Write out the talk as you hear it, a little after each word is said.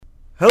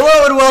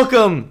Hello and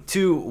welcome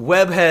to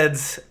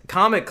Webheads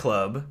Comic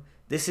Club.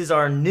 This is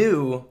our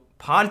new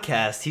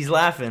podcast. He's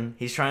laughing.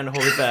 He's trying to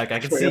hold it back. I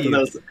can see you.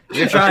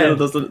 You're trying.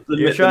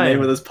 You're trying. The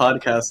name of this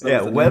podcast. Yeah,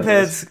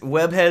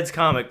 Webheads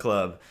Comic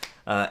Club.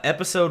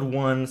 Episode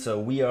 1, so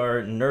we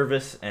are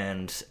nervous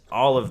and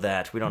all of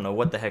that. We don't know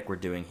what the heck we're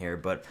doing here,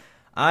 but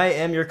I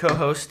am your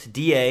co-host,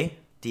 DA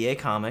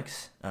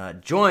Comics,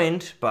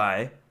 joined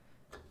by...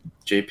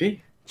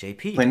 JP.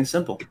 Plain and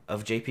simple.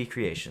 Of JP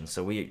Creations.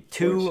 So we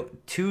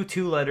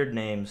two-lettered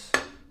names,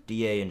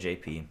 DA and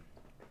JP.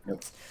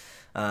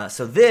 Yep.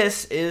 So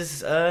this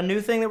is a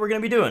new thing that we're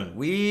going to be doing.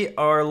 We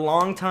are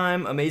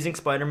longtime Amazing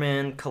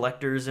Spider-Man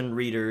collectors and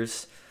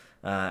readers,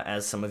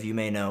 as some of you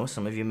may know.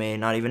 Some of you may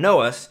not even know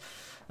us.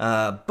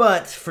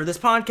 But for this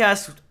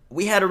podcast,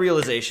 we had a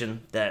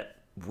realization that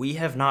we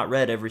have not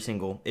read every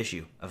single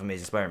issue of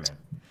Amazing Spider-Man.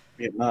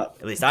 We have not.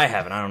 At least I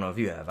haven't. I don't know if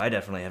you have. I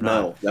definitely have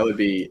not. No, that would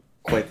be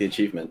quite the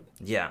achievement.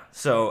 Yeah,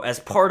 so as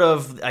part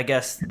of, I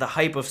guess, the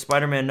hype of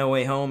Spider-Man No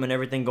Way Home and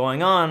everything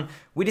going on,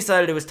 we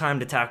decided it was time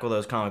to tackle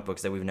those comic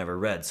books that we've never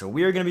read. So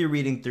we are going to be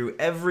reading through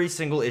every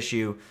single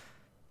issue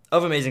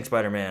of Amazing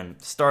Spider-Man,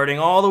 starting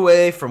all the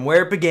way from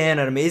where it began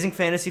at Amazing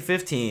Fantasy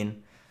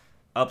 15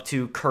 up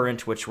to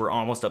current, which we're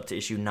almost up to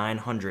issue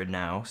 900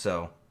 now,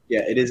 so...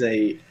 Yeah, it is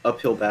a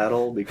uphill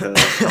battle because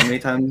how many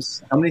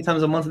times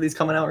a month are these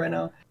coming out right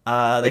now?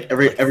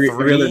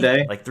 Every other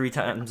day? Like 3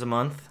 times a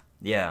month?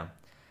 Yeah.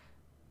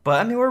 But,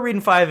 I mean, we're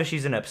reading 5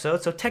 issues an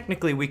episode, so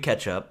technically we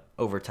catch up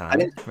over time. I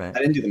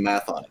didn't do the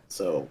math on it,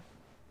 so...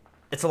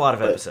 It's a lot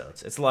of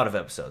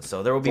episodes.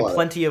 So there will be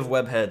plenty of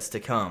Webheads to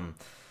come.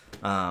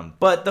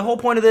 But the whole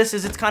point of this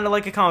is it's kind of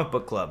like a comic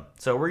book club.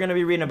 So we're going to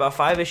be reading about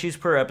 5 issues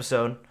per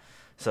episode.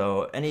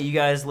 So any of you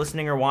guys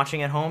listening or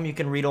watching at home, you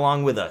can read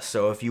along with us.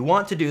 So if you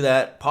want to do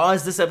that,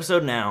 pause this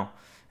episode now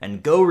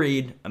and go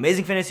read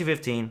Amazing Fantasy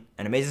 15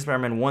 and Amazing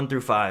Spider-Man 1 through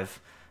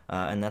 5.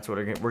 And that's what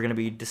we're going to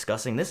be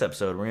discussing this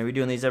episode. We're going to be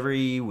doing these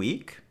every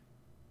week.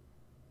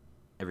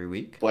 Every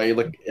week. Why are you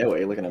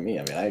looking at me?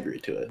 I mean, I agree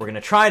to it. We're going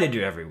to try to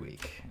do every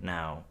week.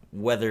 Now,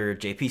 whether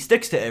JP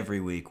sticks to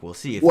every week, we'll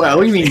see. What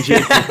do you mean,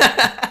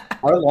 JP?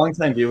 Our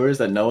longtime viewers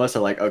that know us are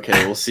like,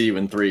 okay, we'll see you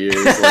in 3 years.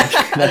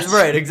 Like, that's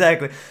right,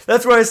 exactly.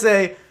 That's where I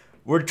say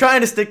we're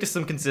trying to stick to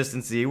some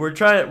consistency. We're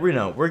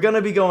going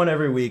to be going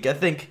every week. I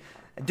think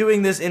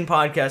doing this in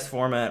podcast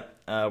format,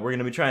 we're going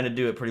to be trying to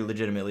do it pretty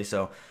legitimately.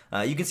 So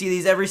you can see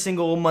these every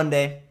single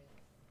Monday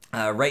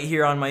right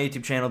here on my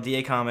YouTube channel,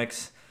 DA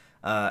Comics,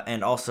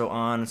 and also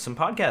on some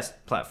podcast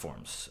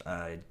platforms.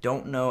 I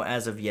don't know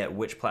as of yet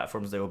which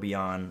platforms they will be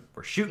on.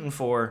 We're shooting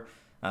for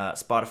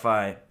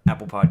Spotify,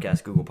 Apple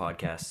Podcasts, Google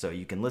Podcasts. So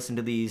you can listen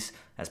to these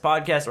as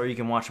podcasts, or you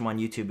can watch them on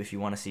YouTube if you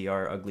want to see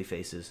our ugly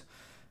faces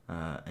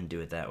and do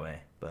it that way.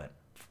 But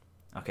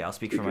okay, I'll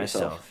speak for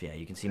myself. Yeah,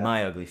 you can see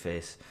my ugly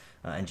face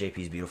and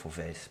JP's beautiful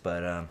face.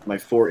 But my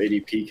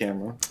 480p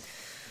camera.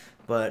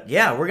 But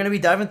yeah, we're going to be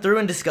diving through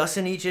and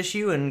discussing each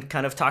issue and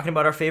kind of talking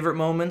about our favorite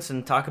moments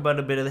and talk about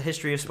a bit of the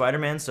history of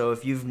Spider-Man. So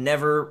if you've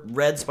never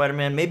read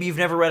Spider-Man, maybe you've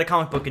never read a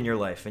comic book in your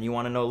life and you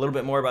want to know a little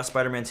bit more about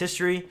Spider-Man's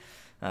history,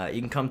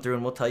 you can come through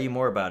and we'll tell you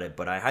more about it.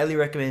 But I highly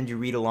recommend you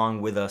read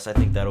along with us. I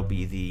think that'll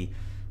be the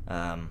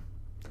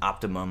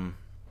optimum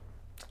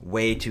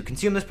way to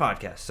consume this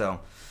podcast.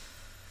 So,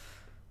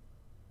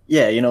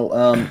 yeah,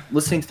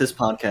 listening to this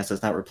podcast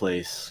does not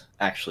replace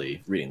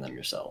actually reading them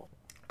yourself.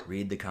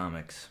 Read the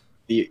comics.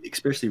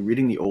 Especially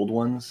reading the old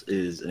ones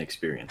is an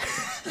experience.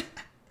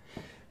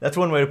 That's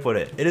one way to put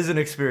it. It is an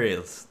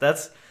experience.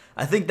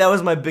 I think that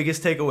was my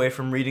biggest takeaway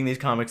from reading these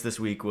comics this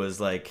week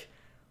was like,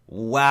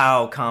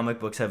 wow,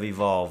 comic books have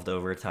evolved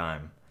over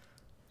time.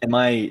 And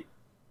my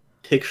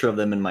picture of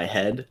them in my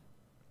head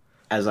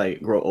as I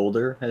grow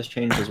older has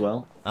changed as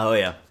well. Oh,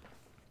 yeah.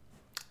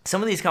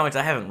 Some of these comics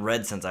I haven't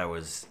read since I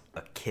was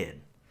a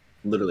kid.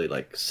 Literally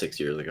like 6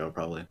 years ago,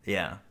 probably.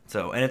 Yeah.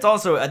 So, and it's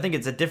also, I think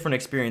it's a different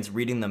experience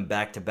reading them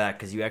back to back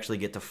because you actually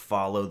get to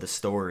follow the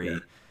story. Yeah.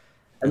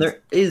 And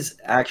there is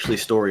actually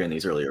story in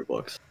these earlier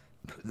books.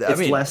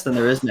 It's less than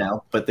there is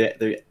now, but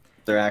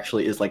there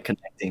actually is like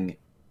connecting.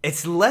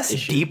 It's less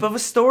deep of a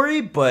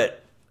story,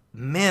 but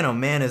man, oh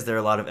man, is there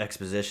a lot of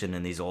exposition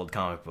in these old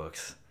comic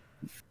books.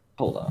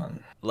 Hold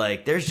on.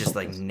 Like, there's just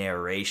like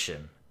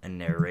narration and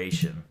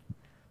narration.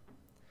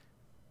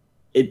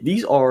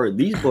 These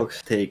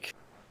books take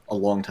a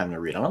long time to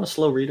read. I'm a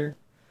slow reader.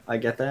 I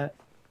get that.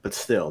 But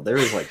still, there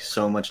is like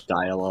so much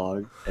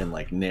dialogue and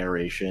like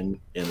narration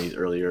in these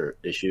earlier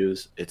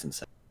issues. It's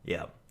insane.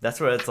 Yeah, that's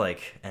what it's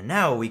like. And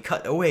now we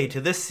cut away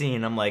to this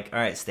scene. I'm like, all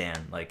right,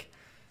 Stan, like,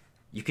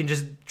 you can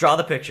just draw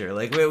the picture.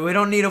 Like, we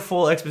don't need a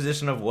full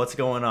exposition of what's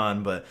going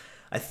on. But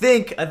I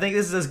think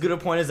this is as good a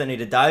point as any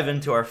to dive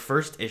into our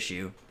first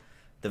issue,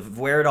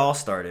 where it all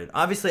started.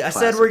 Obviously, I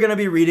said we're going to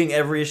be reading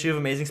every issue of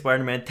Amazing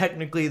Spider-Man.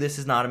 Technically, this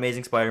is not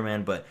Amazing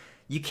Spider-Man, but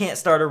you can't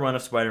start a run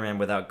of Spider-Man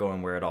without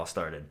going where it all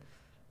started.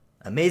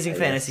 Amazing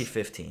Fantasy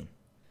 15.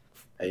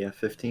 Yeah,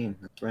 15.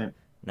 That's right.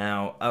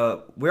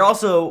 Now, we're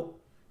also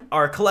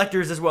are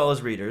collectors as well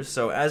as readers.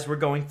 So as we're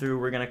going through,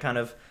 we're going to kind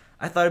of...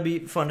 I thought it'd be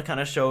fun to kind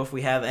of show if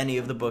we have any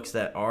of the books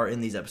that are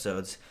in these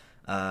episodes.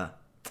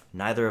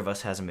 Neither of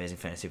us has Amazing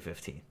Fantasy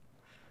 15.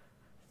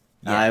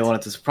 Yet. I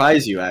wanted to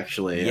surprise you,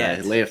 actually. Yet.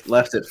 I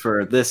left it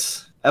for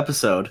this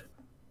episode.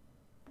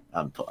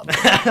 I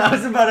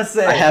was about to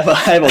say I have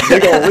a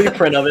big old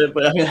reprint of it,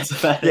 but I mean that's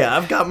about it. Yeah,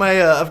 I've got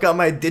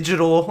my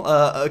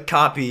digital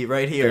copy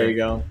right here. There you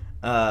go.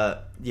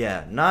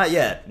 Yeah, not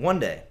yet. One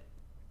day.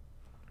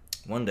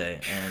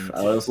 And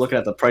I was looking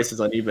at the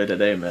prices on eBay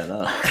today, man.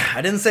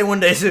 I didn't say one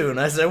day soon.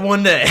 I said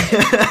one day.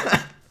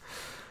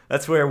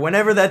 That's where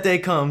whenever that day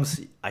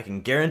comes, I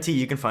can guarantee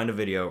you can find a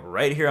video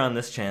right here on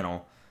this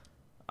channel.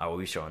 I will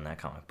be showing that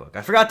comic book.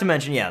 I forgot to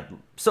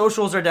mention,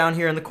 socials are down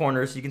here in the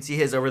corners. You can see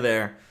his over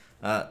there.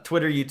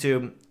 Twitter,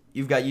 YouTube.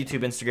 You've got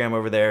YouTube, Instagram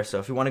over there. So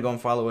if you want to go and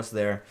follow us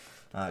there,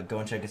 go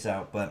and check us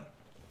out. But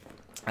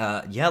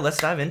let's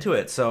dive into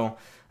it. So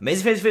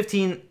Amazing Fantasy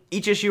 15,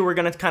 each issue we're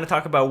going to kind of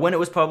talk about when it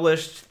was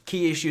published,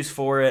 key issues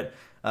for it,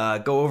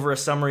 go over a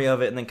summary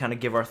of it, and then kind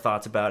of give our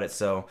thoughts about it.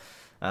 So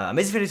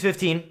Amazing Fantasy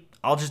 15,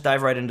 I'll just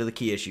dive right into the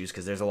key issues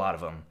because there's a lot of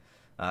them.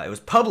 It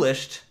was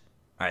published,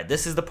 all right,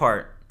 this is the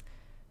part,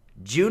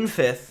 June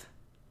 5th,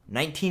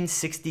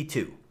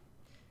 1962.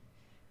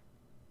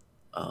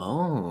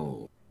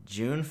 Oh.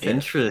 June 5th.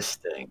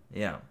 Interesting.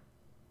 Yeah.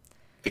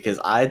 Because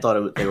I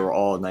thought they were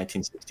all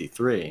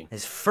 1963.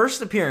 His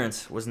first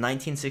appearance was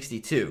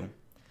 1962.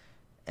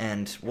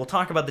 And we'll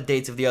talk about the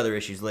dates of the other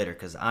issues later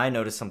because I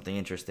noticed something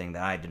interesting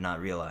that I did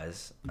not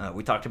realize.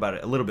 We talked about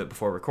it a little bit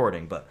before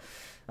recording. But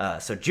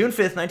so June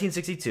 5th,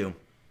 1962.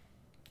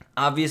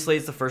 Obviously,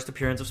 it's the first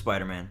appearance of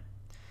Spider-Man.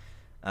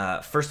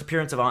 First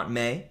appearance of Aunt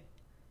May.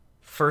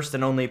 First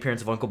and only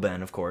appearance of Uncle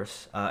Ben, of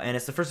course. And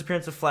it's the first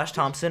appearance of Flash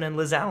Thompson and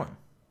Liz Allen.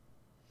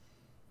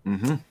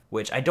 Mm-hmm.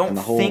 Which I don't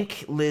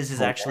think Liz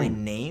is actually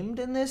named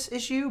in this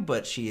issue,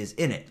 but she is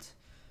in it.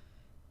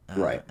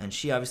 Right. And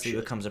she obviously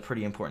becomes a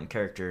pretty important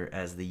character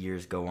as the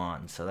years go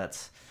on. So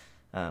that's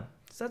a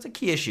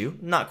key issue.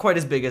 Not quite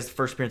as big as the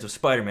first appearance of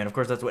Spider-Man. Of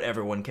course, that's what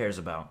everyone cares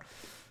about.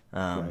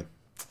 Right.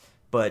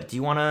 But do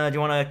you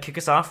wanna kick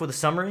us off with a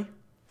summary?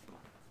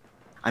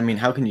 I mean,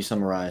 how can you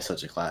summarize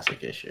such a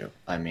classic issue?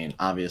 I mean,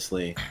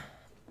 obviously,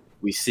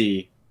 we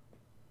see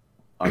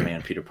our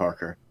man Peter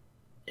Parker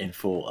in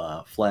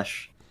full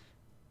flesh.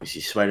 We see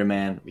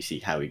Spider-Man. We see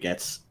how he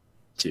gets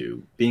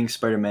to being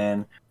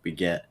Spider-Man. We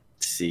get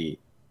to see...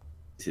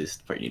 This is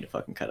the part you need to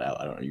fucking cut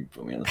out. I don't know. You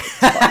put me on the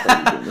spot. What are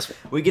you doing this way?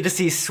 We get to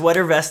see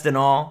sweater vest and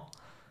all.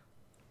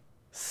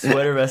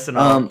 Sweater vest and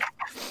all.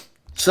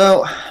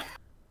 So,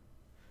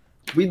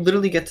 we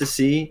literally get to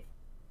see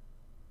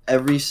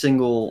every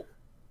single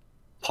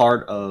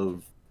part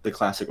of the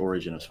classic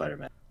origin of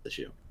Spider-Man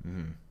issue.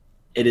 Mm-hmm.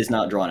 It is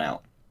not drawn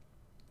out.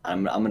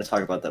 I'm going to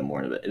talk about that more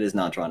in a bit. It is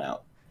not drawn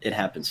out. It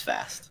happens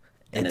fast.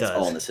 And it's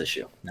all in this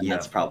issue. And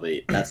that's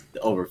the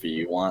overview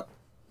you want.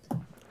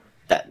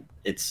 That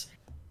it's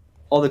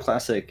all the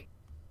classic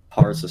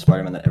parts of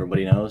Spider-Man that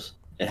everybody knows.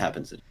 It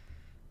happens.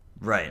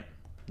 Right.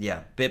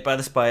 Yeah. Bit by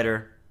the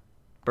spider.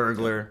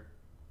 Burglar.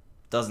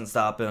 Doesn't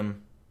stop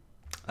him.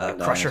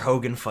 Crusher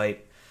Hogan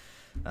fight.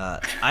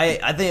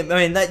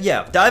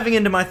 Diving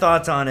into my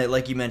thoughts on it,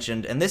 like you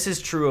mentioned, and this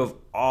is true of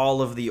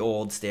all of the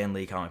old Stan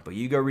Lee comic book.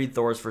 You go read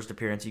Thor's first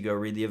appearance, you go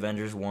read the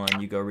Avengers 1,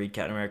 you go read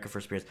Captain America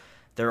first appearance.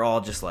 They're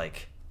all just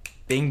like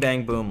bing,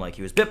 bang, boom, like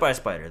he was bit by a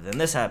spider, then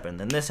this happened,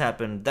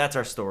 that's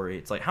our story.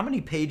 It's like, how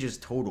many pages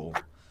total?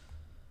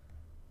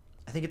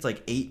 I think it's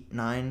like 8,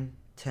 9,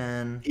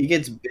 10, he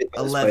gets bit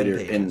by 11 the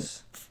spider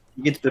pages.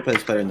 He gets bit by the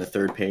spider in the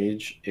third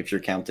page, if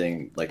you're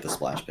counting like the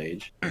splash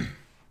page.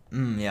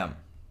 Yeah.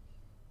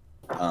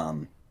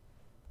 And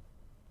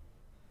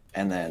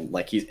then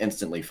like he's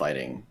instantly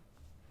fighting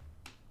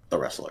the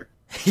wrestler.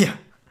 Yeah.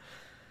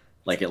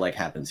 Like it like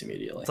happens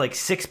immediately. It's like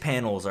 6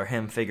 panels are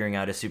him figuring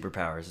out his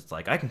superpowers. It's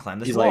like, I can climb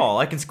this He's wall,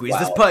 like, I can squeeze wow,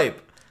 this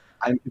pipe.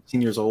 I'm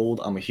 15 years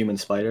old, I'm a human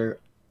spider,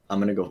 I'm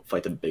gonna go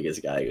fight the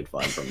biggest guy I could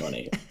find for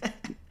money.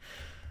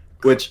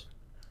 Which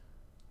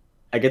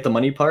I get the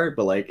money part,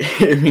 but like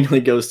it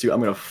immediately goes to I'm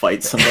gonna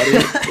fight somebody.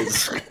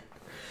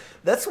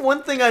 That's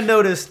one thing I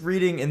noticed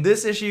reading in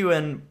this issue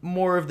and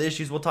more of the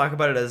issues. We'll talk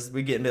about it as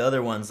we get into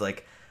other ones.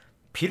 Like,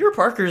 Peter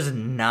Parker's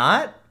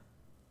not...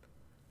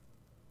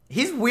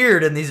 He's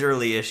weird in these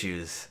early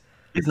issues.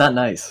 He's not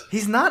nice.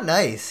 He's not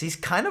nice. He's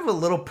kind of a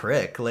little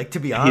prick, like, to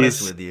be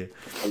honest with you.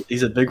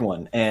 He's a big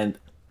one. And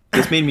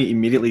this made me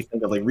immediately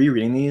think of, like,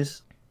 rereading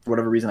these. For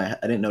whatever reason, I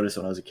didn't notice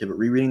it when I was a kid, but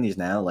rereading these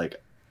now, like,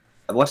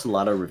 I've watched a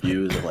lot of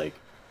reviews of, like,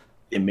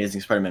 the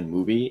Amazing Spider-Man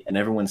movie, and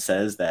everyone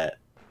says that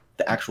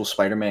the actual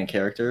Spider-Man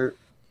character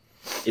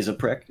is a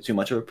prick, too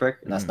much of a prick,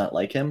 and that's not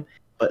like him.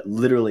 But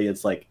literally,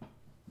 it's like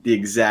the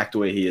exact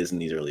way he is in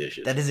these early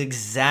issues. That is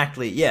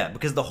exactly, yeah,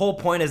 because the whole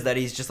point is that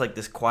he's just like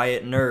this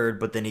quiet nerd,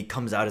 but then he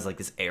comes out as like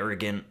this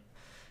arrogant.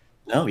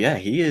 No, yeah,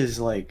 he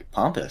is like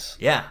pompous.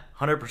 Yeah,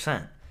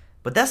 100%.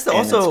 But that's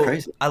That's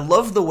crazy. I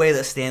love the way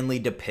that Stan Lee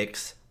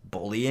depicts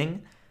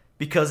bullying,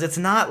 because it's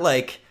not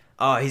like,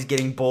 oh, he's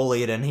getting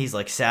bullied and he's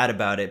like sad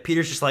about it.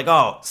 Peter's just like,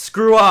 oh,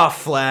 screw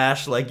off,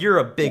 Flash. Like, you're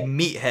a big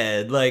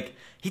meathead. Like,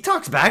 he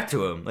talks back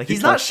to him. Like,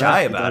 he's not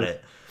shy about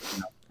it.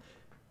 No.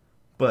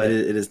 But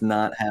it is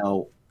not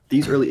how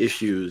these early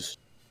issues,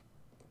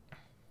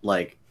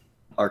 like,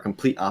 are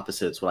complete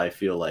opposites. What I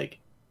feel like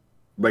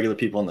regular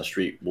people on the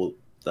street will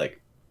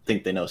like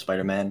think they know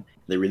Spider-Man.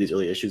 They read these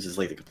early issues is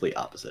like the complete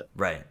opposite.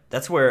 Right.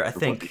 That's where I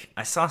think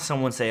I saw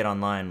someone say it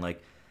online.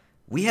 Like,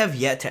 we have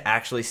yet to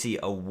actually see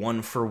a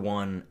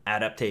 1-for-1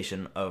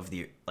 adaptation of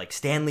the like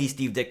Stan Lee,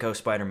 Steve Ditko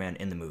Spider-Man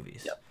in the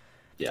movies. Yep.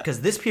 Yeah.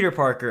 Because this Peter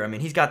Parker, I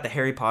mean, he's got the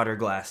Harry Potter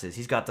glasses.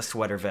 He's got the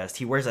sweater vest.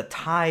 He wears a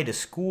tie to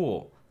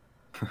school.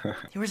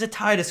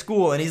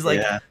 And he's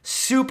like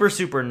super,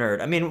 super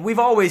nerd. I mean, we've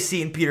always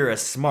seen Peter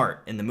as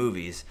smart in the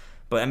movies.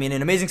 But, I mean,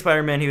 in Amazing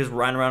Spider-Man, he was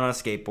riding around on a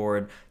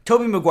skateboard.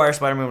 Tobey Maguire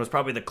Spider-Man was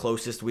probably the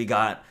closest we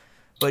got.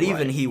 But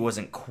even he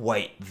wasn't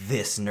quite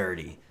this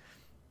nerdy.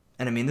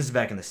 And, I mean, this is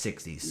back in the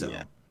 60s, so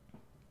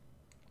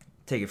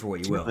take it for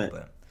what you will.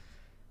 But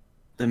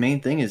the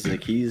main thing is,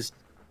 like, he's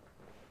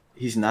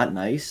not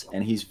nice,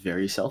 and he's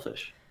very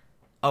selfish.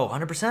 Oh,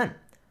 100%.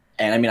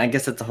 And, I mean, I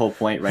guess that's the whole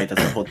point, right?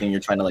 That's the whole thing you're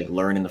trying to, like,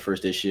 learn in the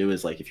first issue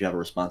is, like, if you have a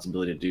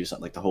responsibility to do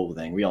something, like, the whole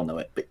thing. We all know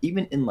it. But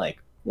even in, like,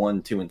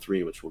 1, 2, and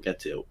 3, which we'll get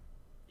to,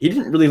 he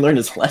didn't really learn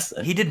his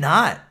lesson. He did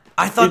not.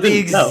 I thought the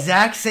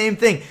exact same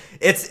thing.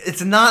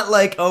 It's not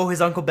like, oh, his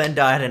Uncle Ben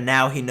died and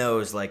now he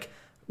knows, like,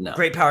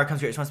 great power comes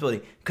with great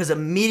responsibility. Because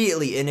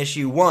immediately in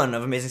issue 1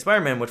 of Amazing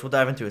Spider-Man, which we'll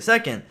dive into in a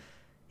second,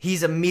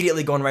 he's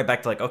immediately going right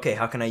back to, like, okay,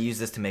 how can I use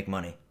this to make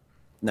money?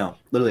 No,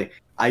 literally.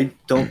 I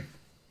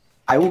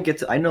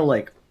know,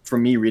 like, for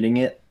me reading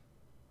it,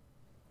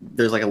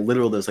 there's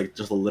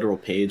just a literal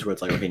page where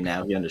it's like, okay,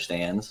 now he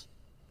understands.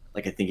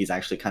 Like, I think he's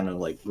actually kind of,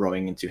 like,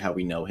 growing into how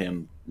we know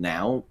him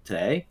now,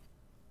 today.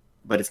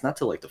 But it's not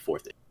till, like, the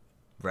 4th issue.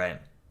 Right.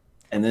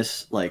 And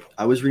this, like,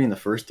 I was reading the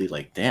first dude,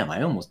 like, damn,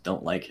 I almost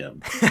don't like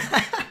him.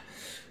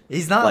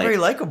 He's not very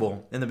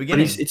likable in the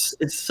beginning. But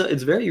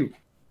it's very,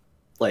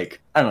 like,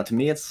 I don't know, to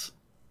me it's...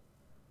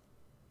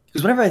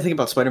 Because whenever I think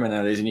about Spider-Man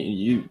nowadays, and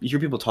you hear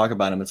people talk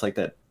about him, it's like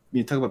that,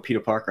 you talk about Peter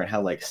Parker and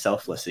how, like,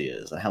 selfless he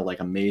is, and how, like,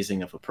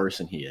 amazing of a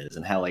person he is,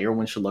 and how, like,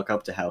 everyone should look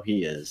up to how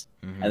he is.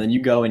 Mm-hmm. And then you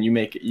go and you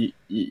make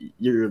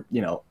you're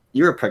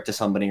a prick to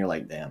somebody, and you're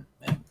like, damn,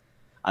 man,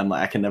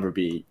 I can never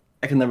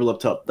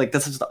live up. Like,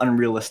 that's just an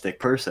unrealistic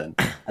person.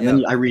 And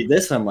then I read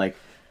this, and I'm like,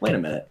 wait a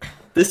minute,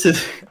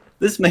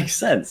 this makes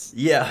sense.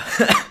 Yeah,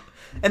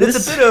 and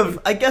it's a bit of,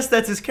 I guess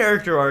that's his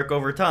character arc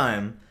over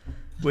time,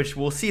 which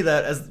we'll see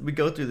that as we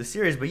go through the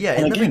series. But yeah,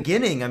 in the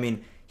beginning, I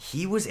mean,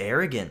 he was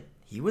arrogant.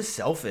 He was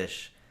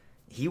selfish.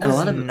 He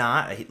was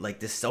not like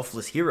this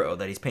selfless hero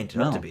that he's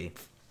painted up to be.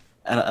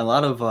 And a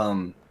lot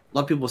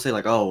of people say,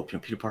 like, oh,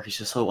 Peter Parker's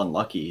just so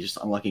unlucky. He's just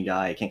an unlucky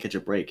guy. He can't catch a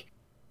break.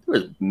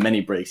 There was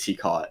many breaks he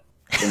caught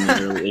in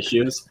the early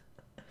issues.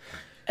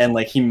 And,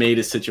 like, he made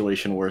his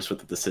situation worse with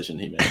the decision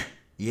he made.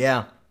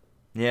 Yeah.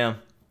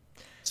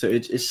 So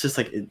it's just,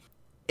 like,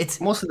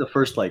 it's mostly the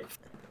first, like,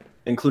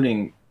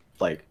 including,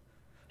 like,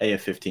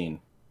 AF-15.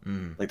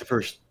 Like, the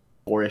first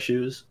 4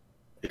 issues,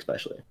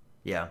 especially.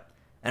 Yeah.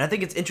 And I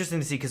think it's interesting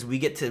to see because we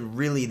get to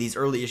really, these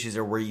early issues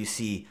are where you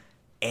see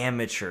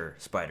amateur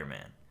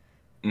Spider-Man.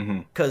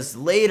 Because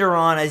later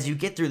on, as you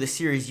get through the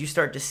series, you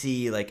start to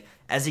see, like,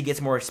 as he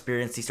gets more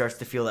experience, he starts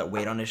to feel that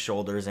weight on his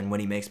shoulders, and when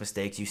he makes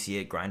mistakes, you see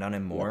it grind on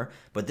him more. Yeah.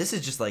 But this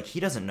is just, like, he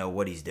doesn't know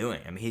what he's doing.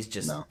 I mean, he's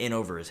just in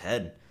over his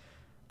head.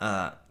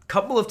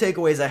 Couple of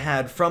takeaways I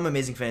had from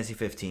Amazing Fantasy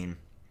 15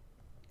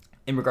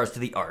 in regards to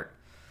the art.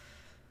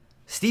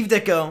 Steve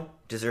Ditko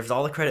deserves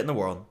all the credit in the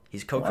world.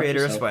 He's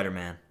co-creator of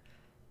Spider-Man.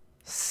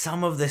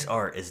 Some of this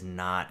art is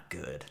not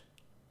good.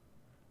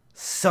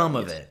 Some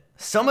of it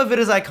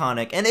is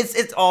iconic, and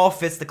it all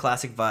fits the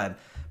classic vibe.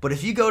 But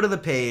if you go to the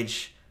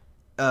page,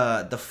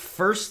 the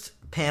first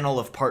panel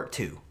of part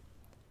 2,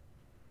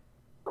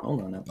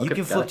 hold on. You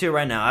can flip to it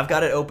right now. I've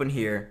got it open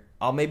here.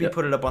 I'll maybe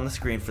put it up on the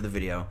screen for the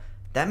video.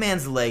 That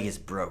man's leg is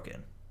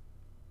broken.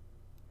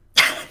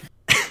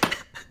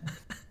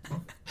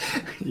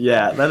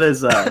 Yeah, that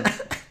is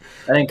that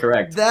ain't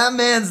correct. That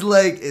man's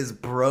leg is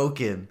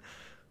broken.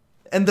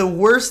 And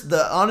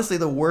honestly,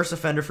 the worst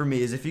offender for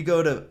me is if you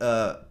go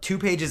to 2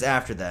 pages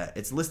after that.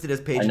 It's listed as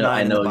page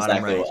 9 in the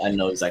bottom right. I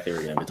know exactly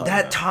what you're going to be talking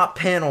about. That top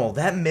panel,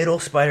 that middle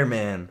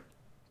Spider-Man.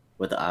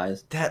 With the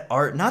eyes? That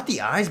art, not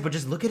the eyes, but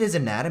just look at his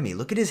anatomy.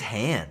 Look at his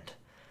hand.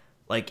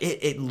 Like,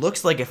 it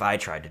looks like if I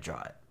tried to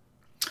draw it.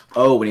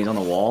 Oh, when he's on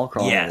the wall?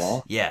 Crawling on the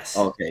wall? Yes.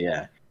 Oh, okay,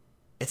 yeah.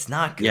 It's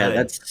not good.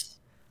 Yeah,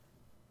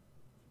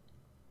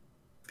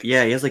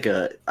 yeah, he has like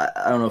I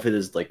don't know if it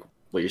is like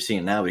what you're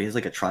seeing now, but he has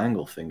like a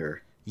triangle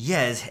finger.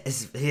 Yeah,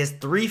 he has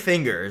 3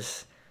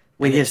 fingers.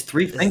 Wait, he has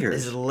 3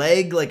 fingers? His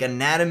leg, like,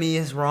 anatomy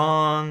is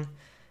wrong.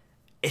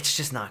 It's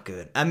just not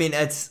good. I mean,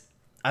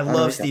 I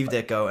love Steve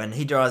Ditko, and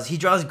he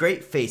draws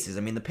great faces.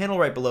 I mean, the panel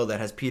right below that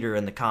has Peter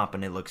and the cop,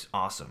 and it looks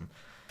awesome.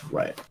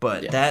 Right.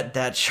 But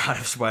that shot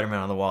of Spider-Man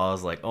on the wall, I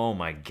was like, oh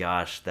my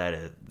gosh,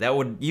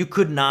 you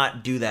could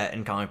not do that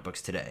in comic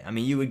books today. I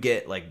mean, you would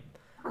get, like,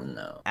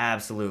 no,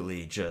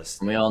 absolutely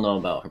just. We all know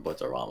about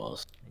Roberto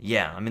Ramos.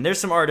 Yeah, I mean,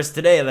 there's some artists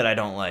today that I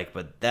don't like,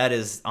 but that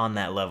is on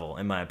that level,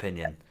 in my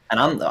opinion.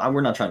 And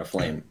we're not trying to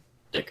flame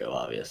Ditko,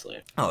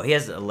 obviously. Oh, he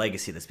has a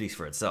legacy that speaks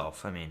for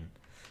itself. I mean,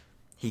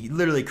 He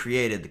literally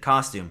created the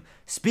costume.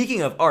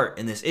 Speaking of art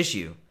in this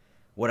issue,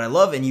 what I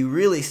love, and you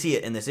really see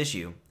it in this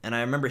issue, and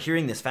I remember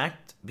hearing this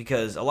fact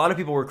because a lot of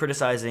people were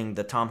criticizing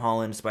the Tom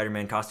Holland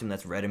Spider-Man costume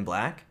that's red and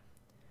black.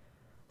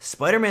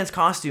 Spider-Man's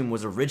costume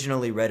was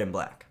originally red and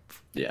black.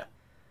 Yeah.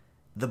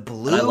 The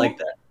blue, I like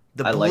that.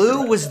 The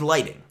blue was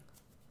lighting.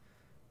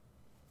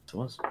 It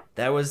was.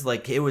 That was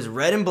like, it was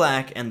red and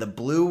black, and the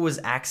blue was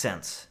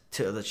accents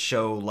to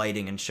show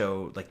lighting and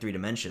show like 3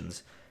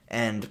 dimensions.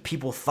 And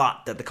people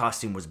thought that the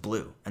costume was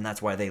blue, and that's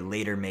why they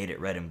later made it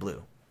red and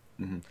blue.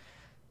 Mm-hmm.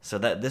 So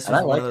this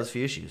was one of those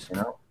few issues. You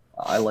know,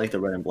 I like the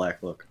red and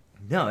black look.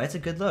 No, it's a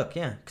good look,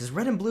 yeah. Because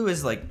red and blue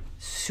is like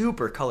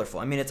super colorful.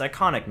 I mean, it's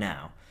iconic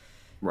now.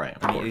 Right.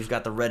 I mean, we've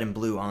got the red and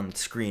blue on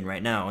screen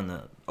right now in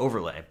the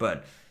overlay,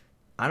 but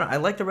I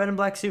like the red and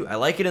black suit. I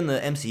like it in the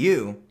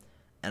MCU,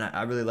 and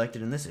I really liked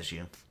it in this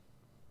issue.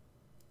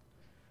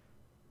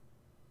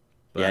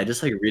 But, yeah, I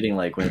just like reading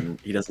like when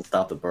he doesn't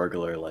stop the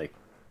burglar. Like,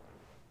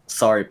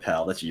 sorry,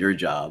 pal, that's your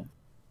job.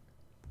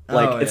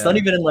 Like, it's not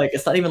even in like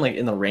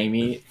in the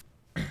Raimi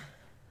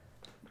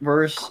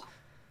verse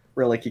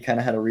where like he kind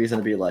of had a reason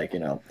to be like, you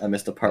know, I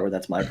missed the part where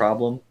that's my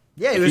problem.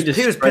 Yeah, he was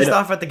pissed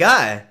off at the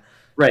guy.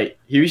 Right.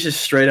 He was just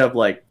straight up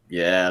like,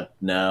 yeah,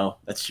 no,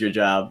 that's your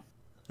job.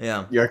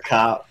 Yeah. You're a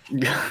cop.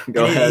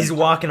 Go ahead. He's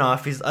walking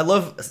off. I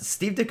love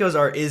Steve Ditko's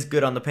art is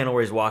good on the panel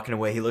where he's walking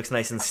away. He looks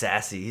nice and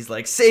sassy. He's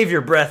like, save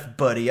your breath,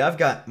 buddy. I've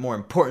got more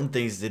important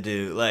things to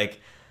do.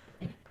 Like,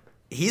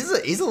 he's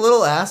a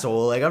little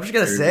asshole. Like, I'm just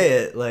going to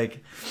say it.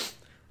 Like,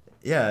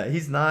 yeah,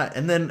 he's not.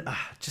 And then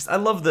I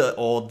love the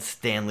old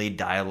Stan Lee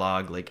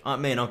dialogue. Like, Aunt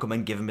May and Uncle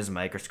Ben give him his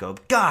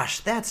microscope.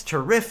 Gosh, that's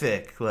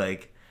terrific.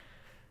 Like,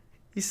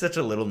 he's such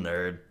a little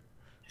nerd.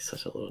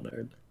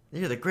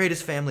 You're the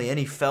greatest family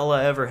any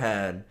fella ever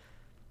had.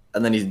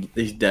 And then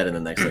he's dead in the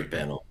next like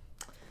panel.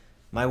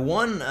 My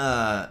one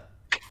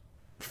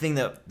thing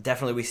that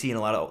definitely we see in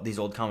a lot of these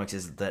old comics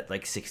is that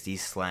like 60s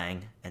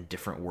slang and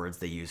different words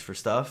they use for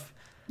stuff.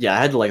 Yeah, I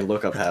had to like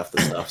look up half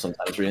the stuff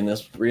sometimes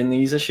reading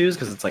these issues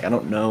because it's like I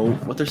don't know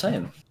what they're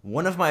saying.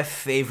 One of my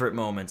favorite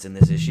moments in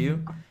this issue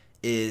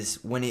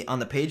is when he on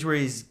the page where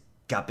he's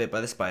got bit by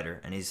the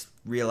spider and he's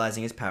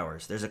realizing his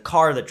powers. There's a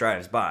car that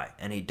drives by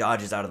and he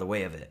dodges out of the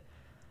way of it.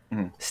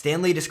 Mm-hmm.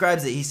 Stan Lee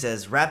describes it. He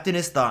says, wrapped in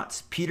his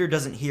thoughts, Peter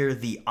doesn't hear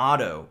the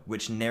auto,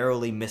 which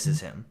narrowly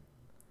misses him.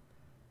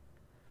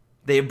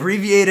 They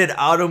abbreviated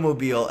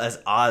automobile as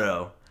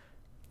auto.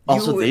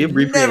 Also, they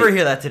abbreviate. Never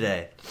hear that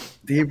today.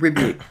 They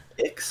abbreviate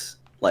pics.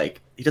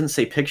 Like, he doesn't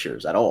say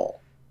pictures at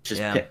all.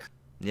 Just pic.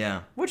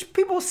 Yeah. Which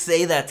people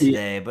say that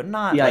today, but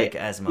not like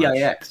as much.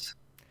 PIX.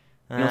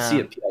 You don't see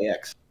it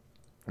PIX.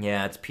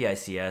 Yeah, it's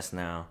PICS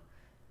now.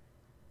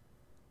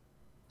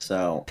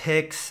 So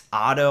Pix,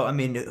 auto. I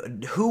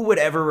mean, who would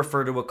ever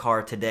refer to a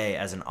car today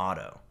as an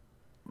auto?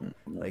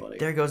 Nobody. Like,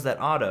 there goes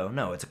that auto.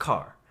 No, it's a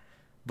car.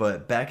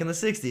 But back in the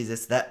 60s,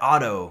 it's that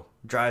auto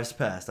drives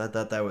past. I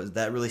thought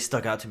that really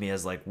stuck out to me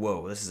as like,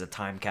 whoa, this is a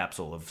time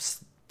capsule of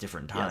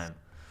different time.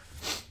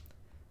 Yes.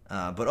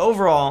 But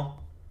overall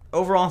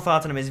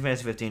thoughts on Amazing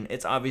Fantasy 15.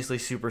 It's obviously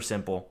super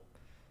simple,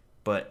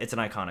 but it's an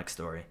iconic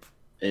story.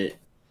 It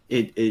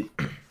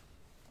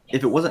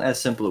if it wasn't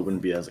as simple, it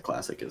wouldn't be as a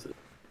classic, is it?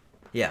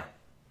 Yeah.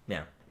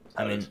 Yeah.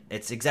 I mean,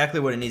 it's exactly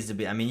what it needs to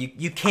be. I mean,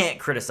 you can't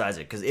criticize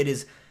it because it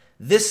is.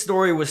 This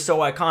story was so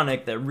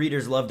iconic that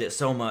readers loved it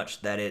so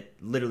much that it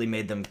literally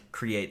made them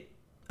create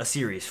a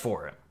series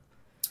for it.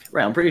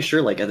 Right. I'm pretty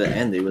sure, like, at the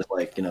end, it was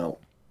like, you know,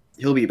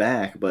 he'll be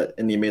back, but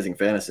in the Amazing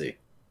Fantasy.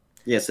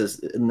 Yeah, it says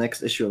in the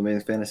next issue of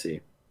Amazing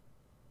Fantasy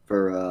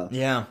for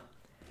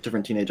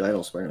different Teenage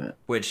Idol Spider-Man.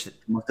 Which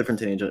different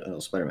Teenage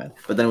Idol Spider-Man.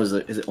 But then it was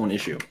his own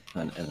issue.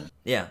 And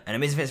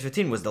Amazing Fantasy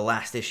 15 was the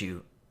last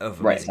issue of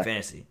Amazing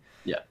Fantasy.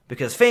 Yeah.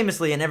 Because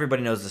famously, and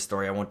everybody knows this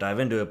story, I won't dive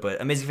into it,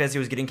 but Amazing Fantasy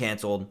was getting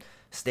canceled.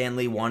 Stan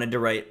Lee wanted to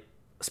write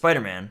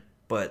Spider-Man,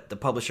 but the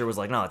publisher was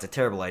like, no, it's a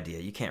terrible idea.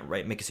 You can't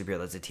make a superhero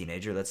that's a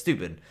teenager. That's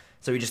stupid.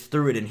 So he just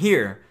threw it in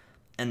here,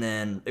 and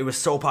then it was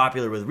so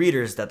popular with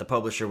readers that the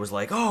publisher was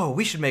like, oh,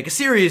 we should make a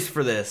series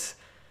for this.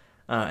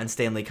 And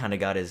Stan Lee kind of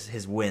got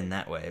his win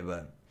that way.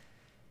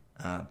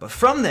 But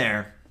from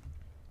there,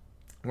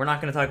 we're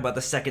not going to talk about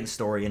the second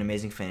story in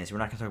Amazing Fantasy. We're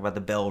not going to talk about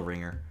the Bell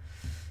Ringer.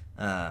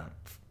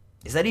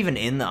 Is that even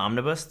in the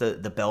omnibus,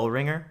 the Bell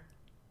Ringer?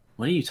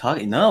 What are you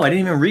talking? No, I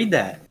didn't even read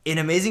that. In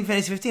Amazing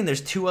Fantasy 15,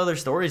 there's 2 other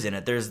stories in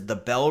it. There's the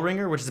Bell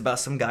Ringer, which is about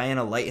some guy in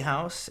a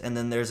lighthouse, and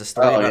then there's a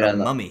story about a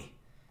mummy.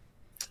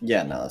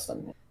 Yeah, no, that's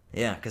not me.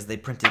 Yeah, because they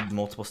printed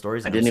multiple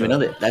stories. I didn't even know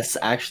that. That's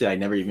actually, I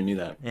never even knew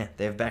that. Yeah,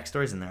 they have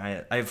backstories in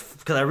there.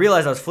 Because I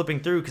realized I was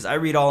flipping through, because I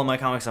read all of my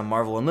comics on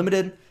Marvel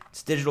Unlimited.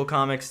 It's digital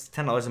comics,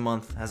 $10 a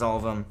month, has all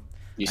of them.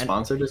 You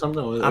sponsored or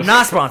something? I'm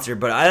not sponsored,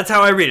 but that's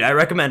how I read it. I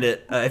recommend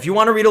it. If you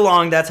want to read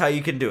along, that's how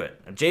you can do it.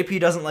 JP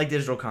doesn't like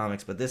digital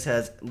comics, but this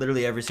has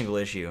literally every single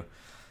issue,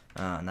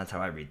 and that's how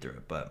I read through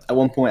it. But at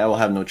one point, I will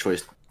have no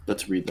choice but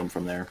to read them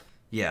from there.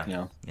 Yeah, you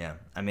know? Yeah.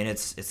 I mean,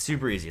 it's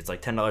super easy. It's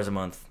like $10 a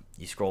month.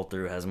 You scroll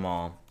through, has them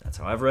all. That's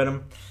how I've read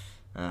them.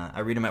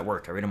 I read them at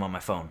work. I read them on my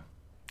phone.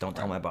 Don't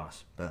tell my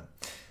boss. But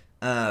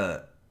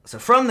so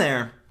from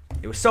there,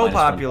 It was so Minus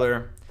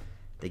popular,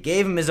 they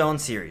gave him his own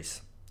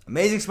series.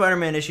 Amazing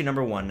Spider-Man issue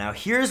number 1. Now,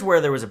 here's where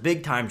there was a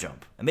big time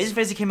jump. Amazing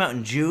Fantasy came out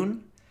in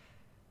June.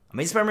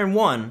 Amazing Spider-Man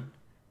 1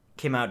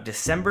 came out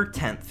December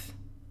 10th,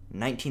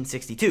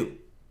 1962.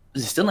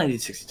 Is it still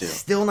 1962?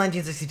 Still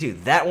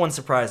 1962. That one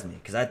surprised me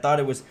because I thought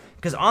it was...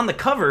 Because on the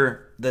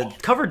cover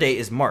date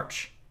is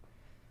March.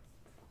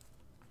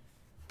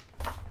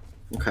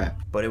 Okay.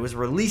 But it was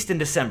released in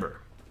December.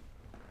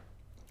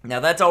 Now,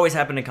 that's always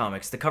happened in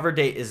comics. The cover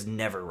date is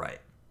never right.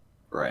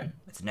 Right.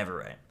 It's never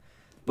right.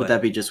 Would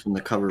that be just when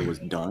the cover was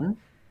done?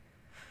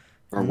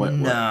 Or what?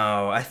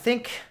 No, I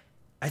think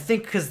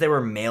because they were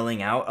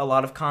mailing out a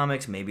lot of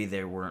comics, maybe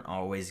they weren't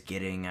always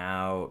getting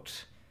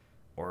out,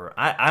 or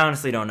I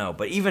honestly don't know.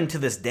 But even to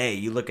this day,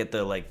 you look at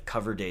the like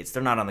cover dates;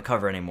 they're not on the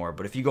cover anymore.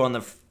 But if you go on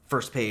the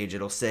first page,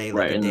 it'll say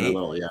like a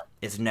date.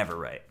 It's never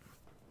right.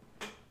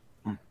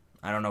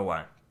 I don't know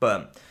why,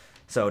 but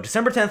so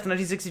December 10th,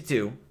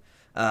 1962.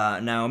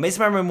 Now, Amazing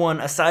Spider-Man 1,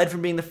 aside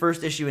from being the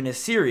first issue in his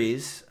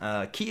series,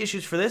 key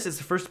issues for this is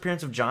the first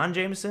appearance of John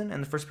Jameson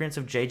and the first appearance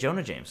of J.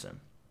 Jonah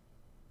Jameson.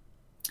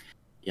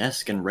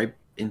 Yes, getting right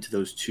into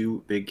those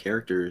two big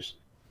characters.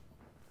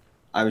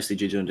 Obviously,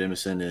 J. Jonah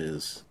Jameson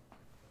is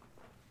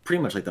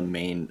pretty much like the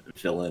main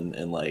villain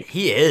in like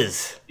he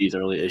is these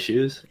early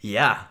issues.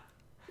 Yeah,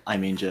 I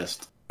mean,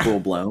 just full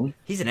blown.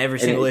 He's in every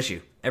single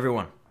issue, every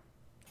one.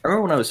 I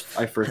remember when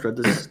I first read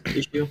this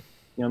issue.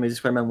 You know, Amazing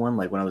Spider-Man 1,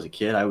 like when I was a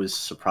kid, I was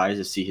surprised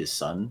to see his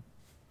son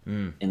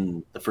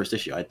in the first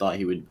issue. I thought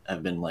he would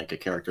have been like a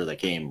character that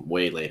came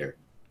way later.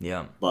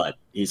 Yeah. But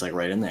he's like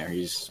right in there.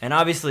 And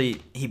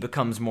obviously he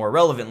becomes more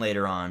relevant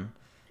later on.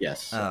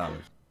 Yes.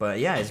 But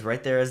yeah, he's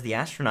right there as the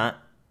astronaut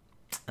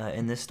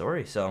in this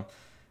story. So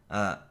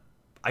I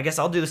guess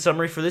I'll do the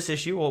summary for this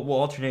issue. We'll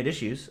alternate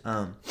issues.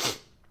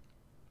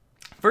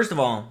 First of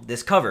all,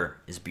 this cover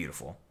is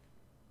beautiful.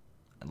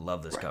 I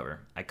love this cover.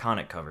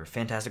 Iconic cover.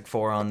 Fantastic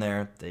Four on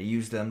there. They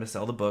used them to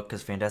sell the book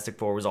because Fantastic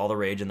Four was all the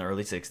rage in the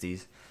early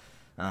 60s.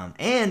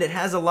 And it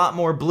has a lot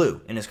more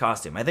blue in his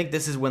costume. I think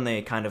this is when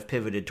they kind of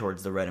pivoted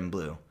towards the red and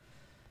blue.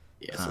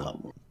 Yeah, it's a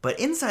lot more. But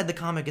inside the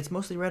comic, it's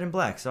mostly red and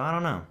black, so I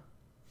don't know.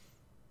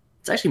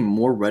 It's actually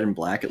more red and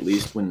black, at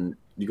least when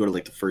you go to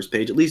like the first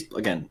page. At least,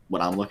 again,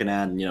 what I'm looking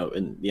at, and, you know,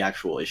 in the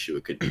actual issue,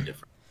 it could be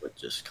different with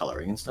just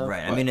coloring and stuff.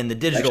 Right. I mean, in the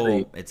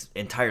digital, it's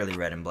entirely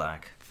red and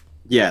black.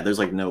 Yeah, there's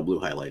like no blue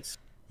highlights.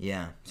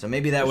 Yeah, so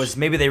maybe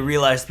they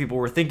realized people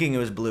were thinking it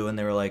was blue, and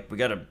they were like, we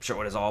gotta show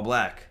it as all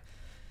black.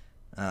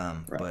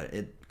 But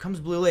it comes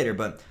blue later.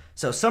 But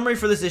so summary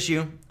for this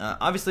issue,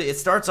 obviously it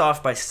starts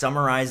off by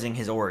summarizing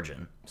his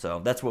origin.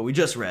 So that's what we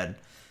just read.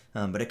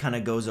 But it kind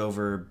of goes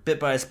over bit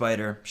by a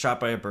spider,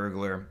 shot by a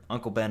burglar,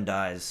 Uncle Ben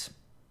dies,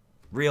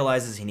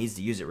 realizes he needs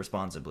to use it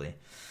responsibly.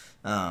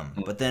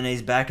 But then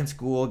he's back in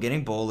school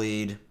getting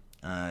bullied,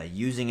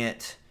 using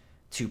it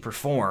to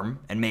perform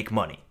and make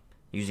money,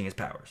 using his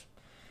powers.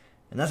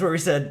 And that's where we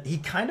said he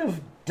kind of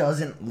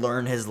doesn't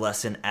learn his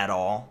lesson at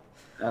all.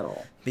 At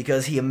all.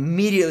 Because he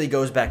immediately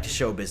goes back to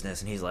show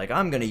business and he's like,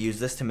 I'm going to use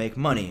this to make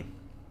money.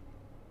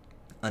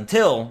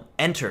 Until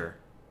enter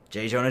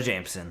J. Jonah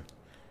Jameson,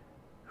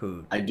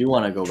 who I do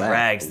want to go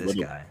drags back this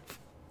guy.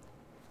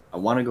 I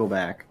want to go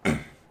back.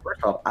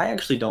 First off, I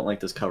actually don't like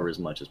this cover as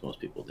much as most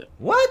people do.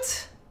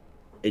 What?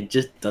 It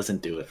just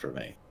doesn't do it for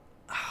me.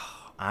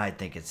 Oh, I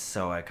think it's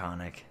so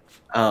iconic.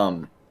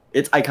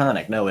 It's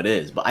iconic. No, it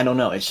is. But I don't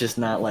know. It's just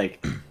not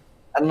like...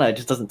 I don't know. It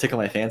just doesn't tickle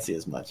my fancy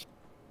as much.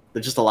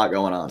 There's just a lot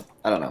going on.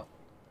 I don't know.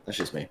 That's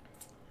just me.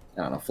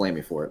 I don't know. Flame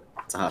me for it.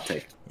 It's a hot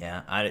take.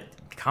 Yeah.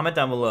 Comment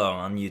down below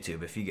on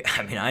YouTube if you...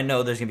 I mean, I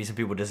know there's going to be some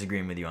people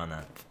disagreeing with you on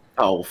that.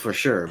 Oh, for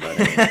sure. But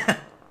I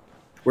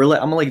mean,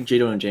 I'm like J.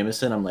 Jonah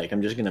Jameson.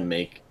 I'm just going to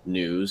make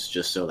news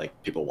just so like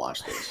people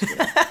watch this. You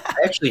know? I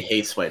actually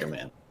hate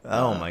Spider-Man.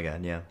 Oh my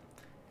God. Yeah.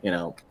 You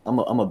know,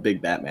 I'm a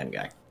big Batman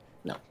guy.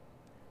 No.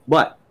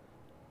 But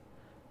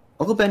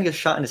Uncle Ben gets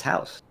shot in his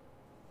house.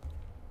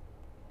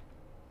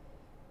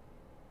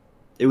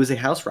 It was a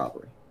house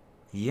robbery.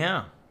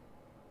 Yeah.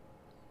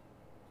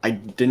 I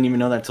didn't even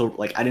know that till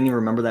like I didn't even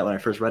remember that when I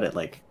first read it.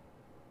 Like,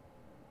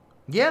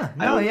 yeah,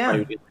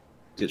 he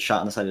gets shot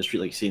on the side of the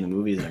street like you see in the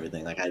movies and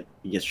everything. Like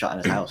he gets shot in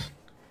his house.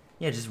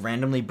 Yeah, just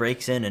randomly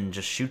breaks in and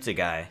just shoots a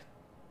guy.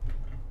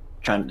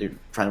 Trying to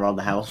rob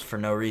the house for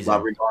no reason.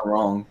 Robbery gone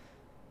wrong.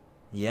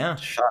 Yeah.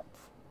 Shot.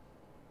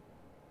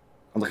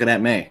 I'm looking at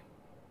May.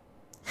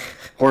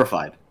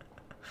 Horrified.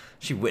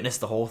 She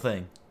witnessed the whole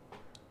thing.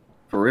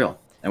 For real.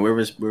 And where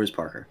was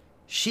Parker?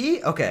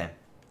 Okay.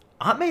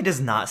 Aunt May does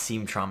not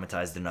seem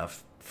traumatized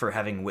enough for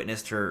having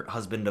witnessed her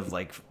husband of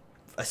like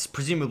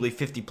presumably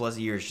 50 plus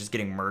years just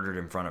getting murdered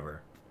in front of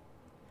her.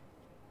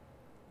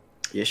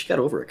 Yeah, she got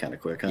over it kind of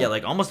quick, huh? Yeah,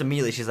 like almost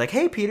immediately she's like,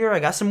 hey Peter, I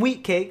got some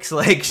wheat cakes.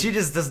 Like she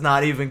just does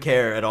not even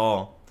care at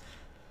all.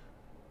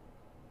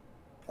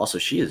 Also,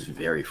 she is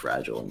very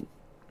fragile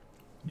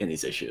in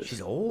these issues.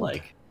 She's old.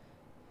 Like,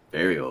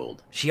 very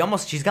old.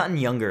 She's gotten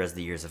younger as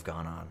the years have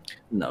gone on.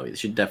 No,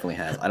 she definitely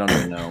has. I don't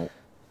even know.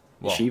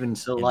 Well, is she even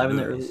still alive in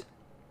the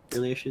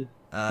early issues?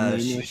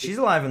 She's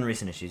alive in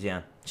recent issues.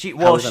 Yeah. She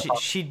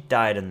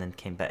died and then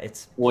came back.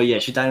 Well, yeah,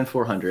 she died in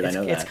 400. I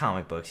know that. It's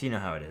comic books. You know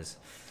how it is.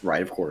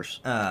 Right, of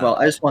course. Well,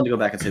 I just wanted to go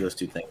back and say those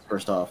two things.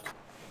 First off,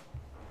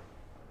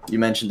 you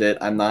mentioned it.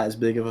 I'm not as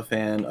big of a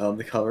fan of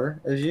the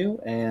cover as you,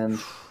 and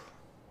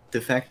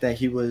the fact that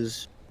he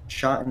was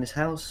shot in his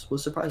house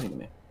was surprising to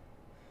me.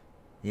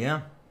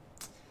 Yeah.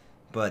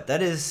 But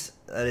that is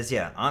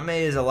Aunt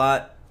May is a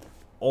lot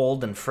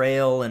old and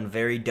frail and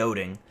very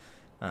doting.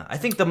 I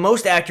think the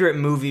most accurate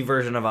movie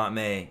version of Aunt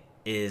May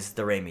is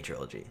the Raimi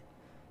trilogy.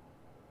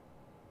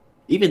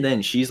 Even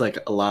then, she's like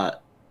a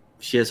lot.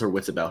 She has her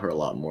wits about her a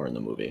lot more in the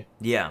movie.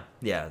 Yeah.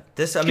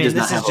 This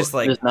is just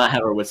like does not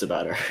have her wits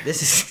about her.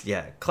 This is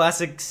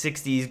classic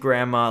 '60s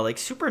grandma, like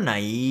super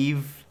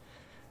naive.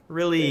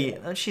 Really,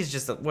 she's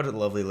just what a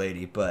lovely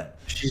lady. But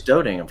she's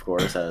doting, of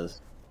course,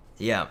 as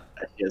she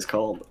is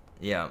called.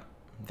 Yeah,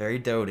 very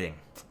doting.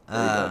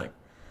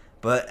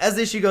 But as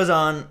the issue goes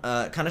on,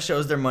 kind of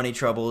shows their money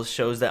troubles,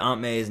 shows that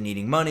Aunt May is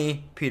needing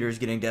money, Peter's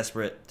getting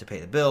desperate to pay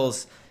the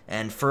bills,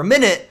 and for a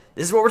minute,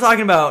 this is what we're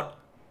talking about,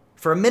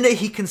 for a minute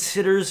he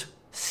considers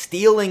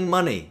stealing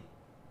money.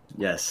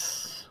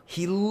 Yes.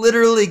 He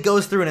literally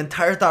goes through an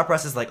entire thought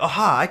process like,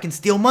 aha, I can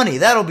steal money,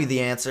 that'll be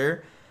the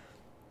answer.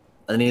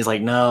 And he's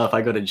like, no, if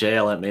I go to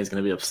jail, Aunt May's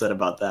going to be upset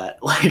about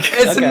that. Like,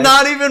 it's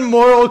not even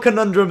moral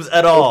conundrums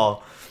at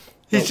all.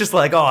 He's just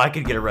like, oh, I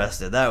could get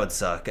arrested. That would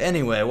suck.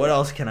 Anyway, what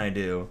else can I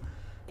do?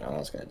 What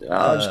else can I do?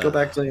 I'll just go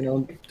back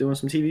to, doing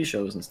some TV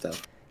shows and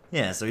stuff.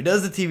 Yeah, so he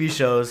does the TV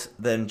shows.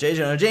 Then J.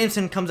 Jonah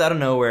Jameson comes out of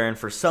nowhere and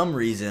for some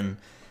reason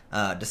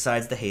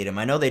decides to hate him.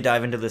 I know they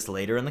dive into this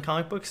later in the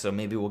comic book, so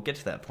maybe we'll get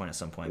to that point at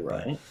some point.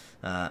 Right.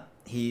 But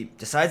he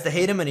decides to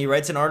hate him, and he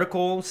writes an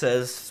article,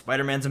 says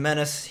Spider-Man's a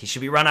menace, he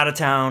should be run out of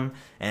town,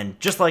 and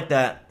just like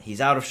that,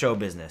 he's out of show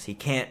business. He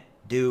can't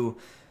do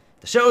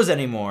the shows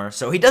anymore,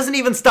 so he doesn't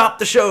even stop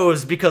the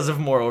shows because of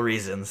moral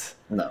reasons.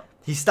 No.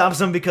 He stops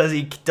them because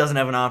he doesn't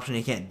have an option,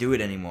 he can't do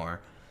it anymore.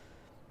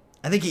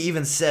 I think he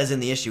even says in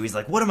the issue, he's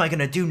like, what am I going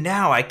to do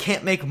now? I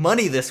can't make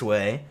money this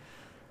way.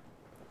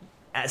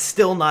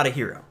 Still not a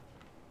hero.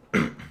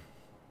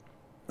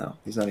 No,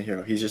 he's not a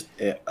hero. He's just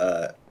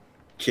a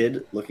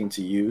kid looking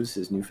to use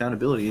his newfound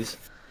abilities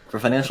for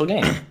financial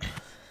gain.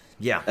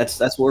 Yeah. That's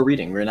what we're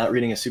reading. We're not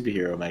reading a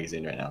superhero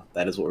magazine right now.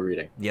 That is what we're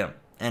reading. Yeah.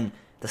 And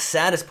the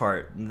saddest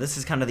part, this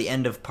is kind of the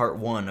end of part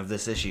 1 of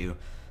this issue,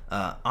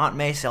 Aunt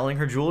May selling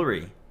her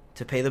jewelry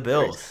to pay the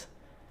bills.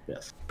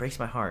 Yes. Breaks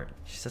my heart.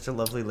 She's such a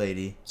lovely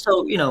lady.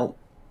 So,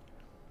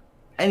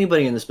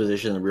 anybody in this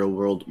position in the real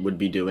world would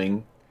be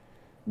doing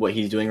what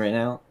he's doing right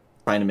now,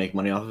 trying to make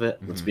money off of it,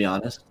 let's be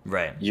honest.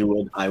 Right. You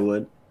would, I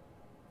would.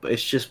 But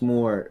it's just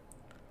more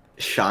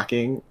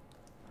shocking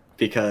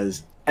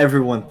because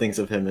everyone thinks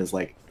of him as,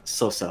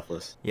 so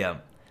selfless. Yeah.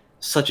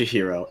 Such a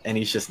hero, and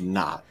he's just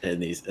not in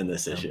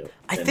this issue.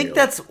 I think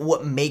that's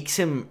what makes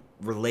him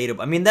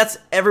relatable. I mean, that's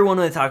everyone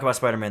when they talk about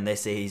Spider-Man, they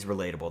say he's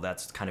relatable.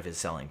 That's kind of his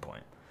selling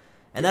point.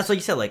 And that's like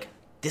you said,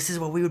 this is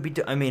what we would be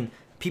doing. I mean,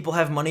 people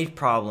have money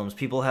problems,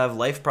 people have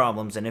life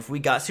problems, and if we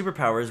got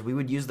superpowers, we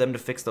would use them to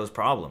fix those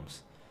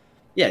problems.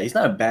 Yeah, he's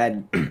not a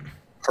bad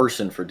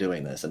person for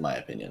doing this, in my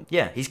opinion.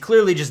 Yeah, he's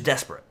clearly just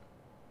desperate.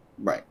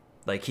 Right.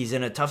 He's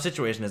in a tough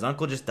situation. His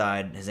uncle just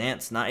died. His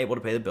aunt's not able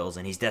to pay the bills,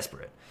 and he's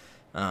desperate.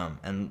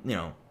 And,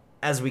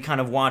 as we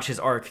kind of watch his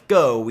arc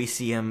go, we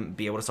see him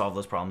be able to solve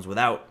those problems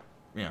without,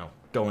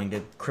 going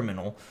to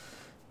criminal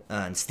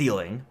and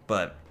stealing.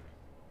 But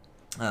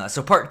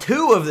so part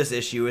 2 of this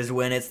issue is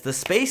when it's the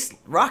space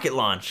rocket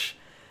launch.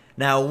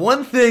 Now,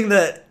 one thing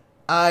that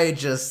I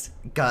just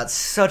got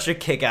such a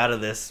kick out of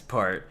this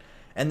part,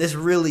 and this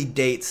really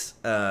dates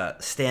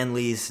Stan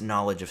Lee's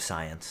knowledge of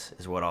science,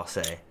 is what I'll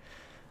say.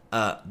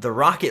 The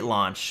rocket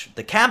launch,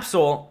 the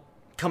capsule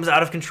comes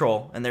out of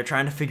control, and they're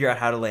trying to figure out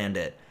how to land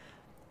it.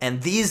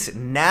 And these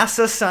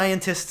NASA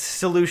scientists'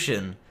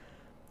 solution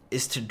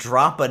is to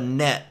drop a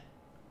net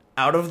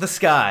out of the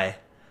sky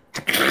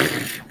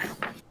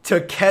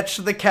to catch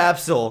the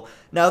capsule.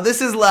 Now, this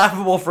is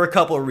laughable for a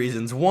couple of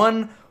reasons.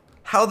 One,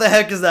 how the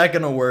heck is that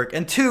going to work?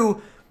 And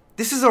 2,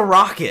 this is a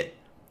rocket.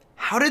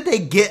 How did they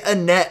get a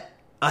net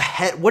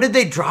ahead? What did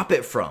they drop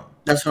it from?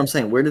 That's what I'm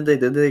saying.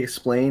 Did they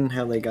explain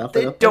how they got that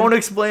They up there? don't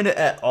explain it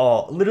at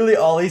all. Literally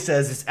all he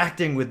says is,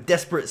 acting with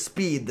desperate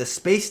speed, the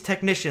space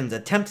technicians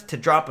attempt to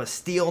drop a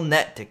steel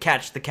net to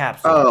catch the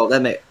capsule. Oh,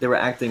 they were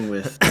acting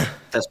with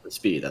desperate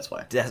speed, that's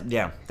why.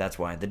 Yeah, that's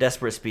why. The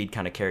desperate speed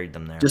kind of carried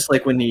them there. Just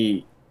like when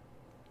he,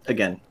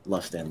 again,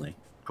 love Stanley,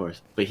 of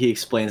course, but he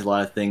explains a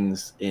lot of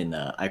things in,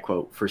 I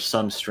quote, for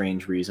some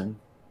strange reason,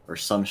 or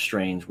some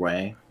strange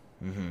way.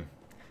 Mm-hmm.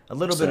 A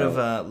little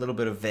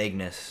bit of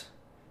vagueness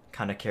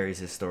kind of carries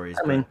his stories.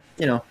 I mean,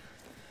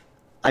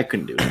 I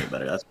couldn't do any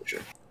better, that's for sure.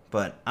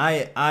 But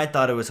I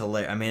thought it was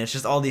hilarious. I mean, it's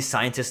just all these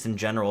scientists in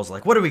general is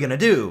like, what are we going to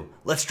do?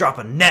 Let's drop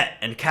a net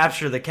and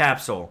capture the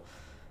capsule.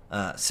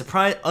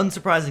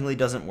 Unsurprisingly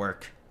doesn't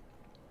work.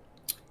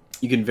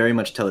 You can very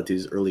much tell that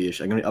these early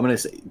issues, I'm gonna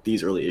say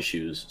these early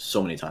issues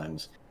so many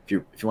times. If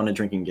you want a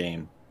drinking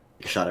game,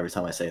 a shot every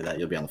time I say that,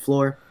 you'll be on the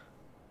floor.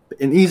 But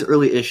in these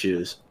early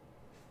issues,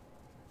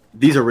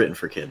 these are written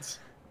for kids.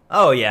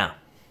 Oh yeah.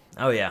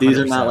 These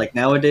are 100%. not like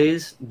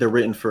nowadays. They're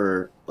written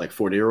for like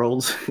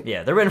 40-year-olds.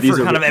 Yeah, they're written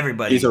for kind of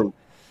everybody. These are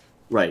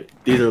right.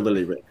 These are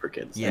literally written for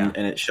kids. Yeah.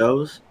 And it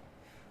shows,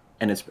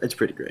 and it's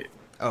pretty great.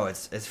 Oh,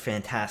 it's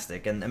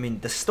fantastic. And I mean,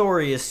 the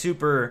story is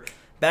super.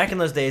 Back in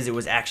those days, it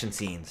was action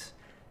scenes,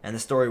 and the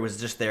story was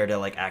just there to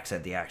like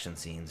accent the action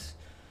scenes.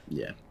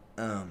 Yeah.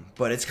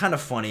 But it's kind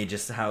of funny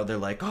just how they're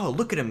like, oh,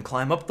 look at him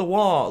climb up the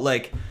wall.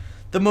 Like,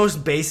 the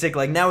most basic,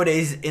 like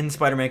nowadays in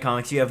Spider-Man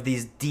comics, you have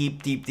these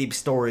deep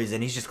stories,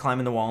 and he's just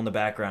climbing the wall in the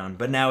background.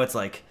 But now it's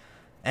like,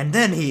 and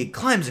then he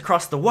climbs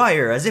across the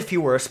wire as if he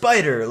were a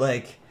spider.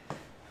 Like,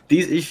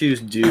 these issues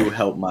do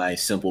help my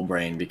simple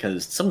brain,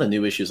 because some of the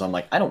new issues, I'm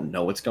like, I don't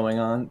know what's going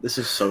on. This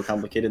is so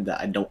complicated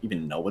that I don't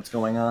even know what's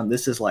going on.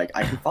 This is like,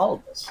 I can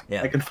follow this.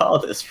 Yeah. I can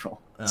follow this.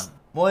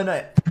 Well,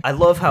 and I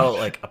love how,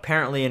 like,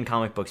 apparently in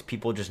comic books,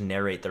 people just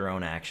narrate their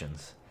own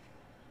actions.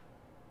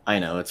 I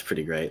know, it's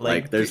pretty great.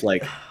 Like there's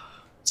like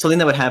something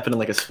that would happen in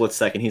like a split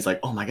second. He's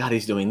like, oh my god,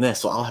 he's doing this,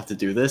 so I'll have to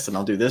do this, and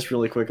I'll do this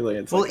really quickly.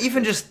 It's well, like,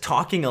 even just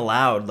talking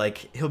aloud,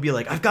 like, he'll be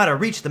like, I've got to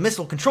reach the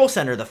missile control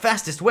center the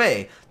fastest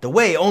way, the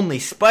way only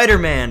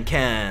Spider-Man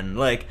can.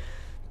 Like,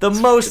 the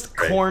most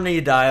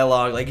corny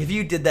dialogue. Like, if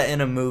you did that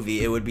in a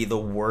movie, it would be the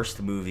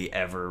worst movie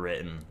ever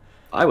written.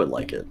 I would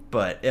like it.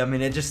 But, I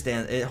mean,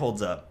 it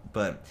holds up.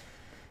 But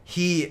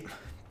he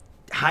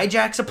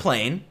hijacks a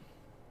plane.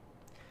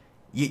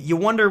 You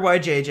wonder why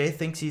JJ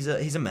thinks he's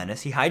a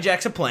menace. He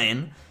hijacks a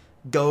plane,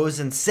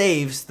 goes and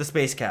saves the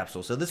space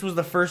capsule. So this was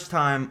the first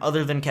time,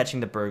 other than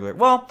catching the burglar.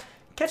 Well,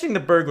 catching the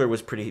burglar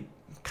was pretty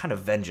kind of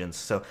vengeance.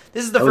 So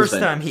this is the first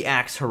time he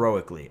acts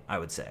heroically, I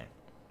would say.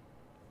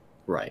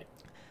 Right.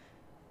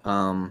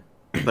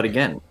 But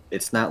again,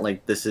 it's not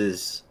like this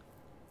is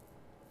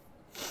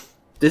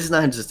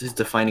not just his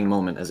defining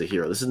moment as a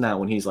hero. This is not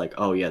when he's like,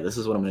 oh yeah, this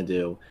is what I'm going to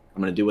do.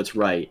 I'm going to do what's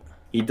right.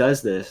 He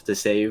does this to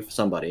save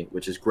somebody,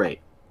 which is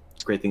great.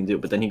 It's a great thing to do.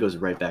 But then he goes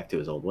right back to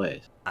his old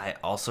ways. I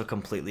also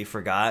completely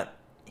forgot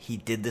he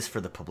did this for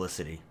the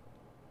publicity.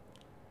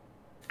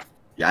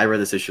 Yeah, I read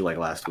this issue like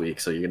last week,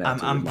 so you're going to have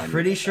to I'm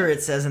pretty sure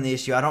it says in the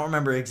issue. I don't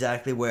remember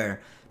exactly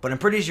where, but I'm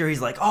pretty sure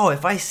he's like, oh,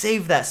 if I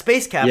save that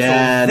space capsule,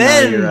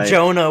 then right.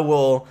 Jonah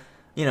will,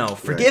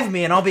 forgive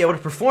me and I'll be able to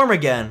perform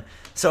again.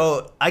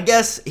 So I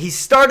guess he's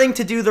starting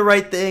to do the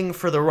right thing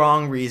for the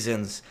wrong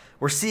reasons.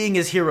 We're seeing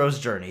his hero's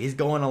journey. He's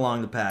going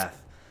along the path.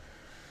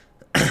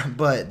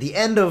 But the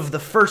end of the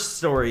first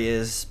story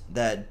is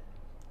that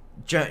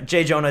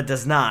J. Jonah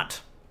does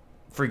not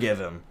forgive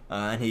him.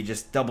 And he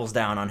just doubles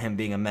down on him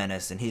being a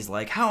menace. And he's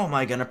like, how am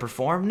I going to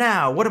perform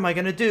now? What am I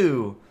going to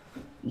do?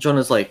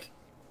 Jonah's like,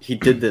 he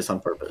did this on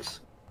purpose.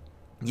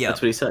 Yeah.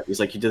 That's what he said. He's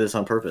like, you did this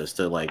on purpose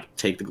to, like,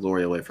 take the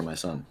glory away from my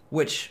son.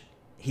 Which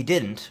he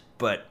didn't,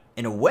 but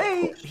in a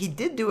way, he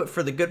did do it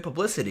for the good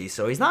publicity,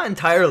 so he's not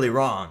entirely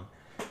wrong.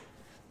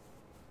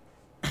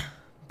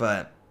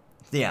 But,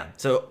 yeah,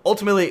 so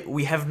ultimately,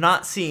 we have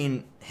not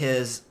seen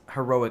his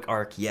heroic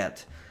arc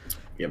yet.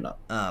 We have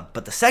not.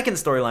 But the second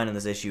storyline in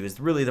this issue is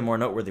really the more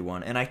noteworthy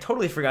one, and I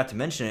totally forgot to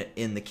mention it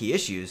in the key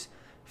issues.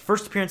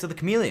 First appearance of the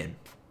Chameleon.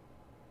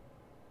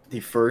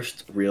 The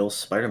first real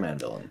Spider-Man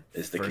villain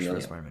is the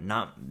Chameleon. Spider-Man.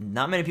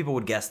 Not many people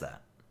would guess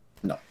that.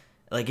 No.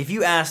 Like, if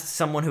you asked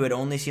someone who had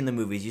only seen the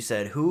movies, you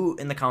said, who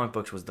in the comic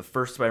books was the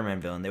first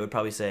Spider-Man villain, they would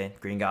probably say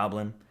Green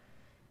Goblin,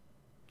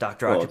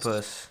 Dr.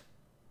 Octopus.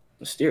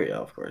 Mysterio,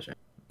 of course, right?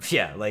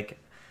 Yeah, like,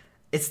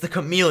 it's the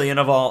Chameleon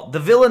of all. The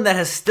villain that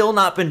has still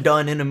not been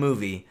done in a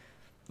movie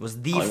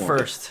was the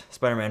first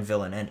Spider-Man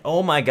villain. And,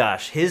 oh my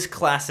gosh, his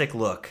classic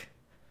look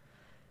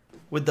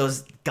with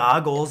those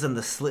goggles and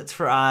the slits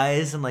for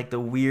eyes and, like, the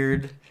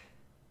weird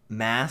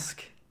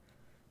mask.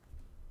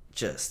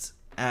 Just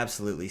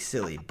absolutely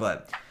silly,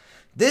 but...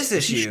 This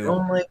issue... He's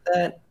shown like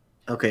that?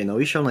 Okay, no,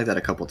 he's shown like that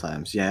a couple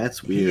times. Yeah,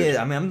 it's weird.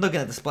 Yeah, I mean, I'm looking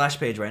at the splash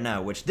page right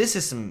now, which this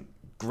is some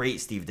great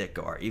Steve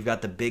Ditko art. You've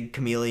got the big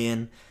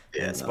chameleon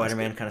and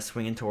Spider-Man kind of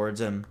swinging towards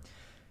him.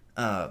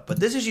 But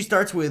this issue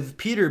starts with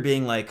Peter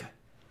being like,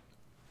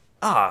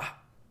 I'm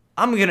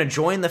going to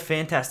join the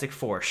Fantastic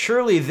Four.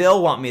 Surely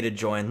they'll want me to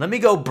join. Let me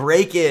go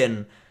break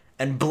in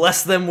and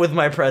bless them with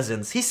my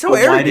presence. He's so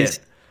arrogant.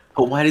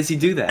 But why does he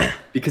do that?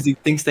 Because he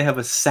thinks they have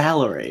a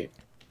salary.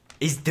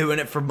 He's doing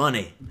it for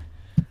money.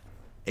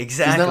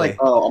 Exactly. He's not like,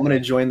 oh, I'm going to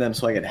join them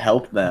so I can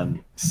help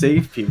them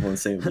save people and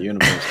save the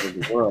universe,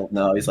 save the world.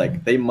 No, he's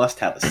like, they must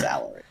have a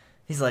salary.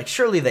 He's like,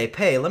 surely they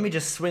pay. Let me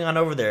just swing on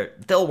over there.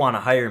 They'll want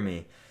to hire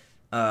me.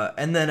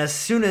 And then as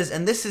soon as,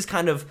 and this is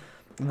kind of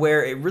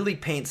where it really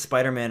paints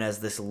Spider-Man as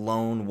this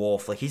lone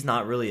wolf. Like, he's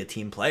not really a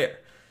team player.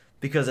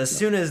 Because as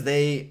soon as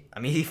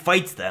he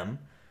fights them.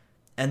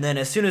 And then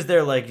as soon as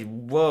they're like,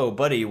 whoa,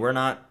 buddy, we're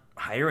not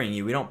hiring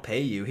you. We don't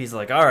pay you. He's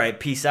like, all right,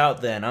 peace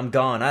out then. I'm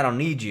gone. I don't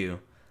need you.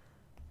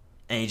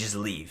 And he just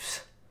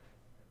leaves.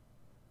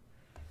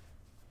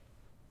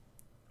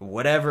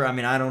 Whatever. I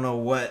mean, I don't know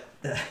what.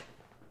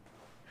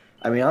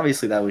 I mean,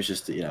 obviously that was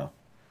just,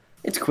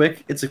 it's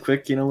quick. It's a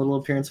quick, little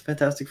appearance of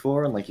Fantastic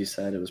Four. And like you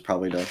said, it was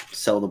probably to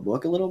sell the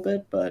book a little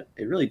bit. But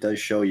it really does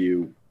show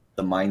you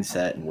the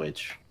mindset in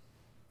which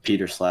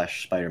Peter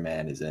slash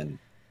Spider-Man is in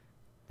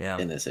Yeah.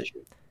 in this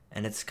issue.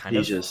 And it's kind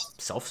He's of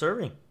just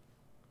self-serving.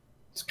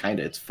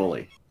 it's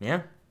fully.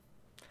 Yeah.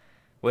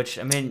 Which,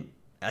 I mean,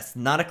 that's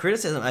not a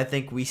criticism. I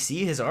think we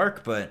see his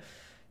arc, but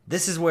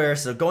this is where,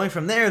 so going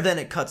from there, then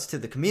it cuts to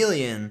the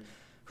Chameleon,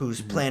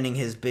 who's planning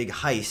his big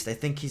heist. I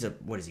think he's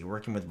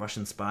working with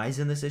Russian spies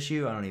in this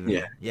issue? I don't even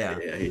know. Yeah.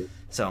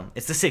 So,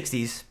 it's the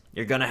 60s.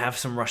 You're going to have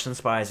some Russian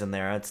spies in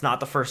there. It's not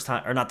the first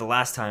time, or not the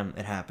last time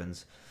it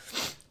happens.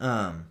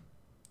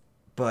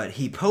 But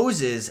he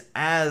poses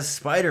as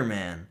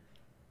Spider-Man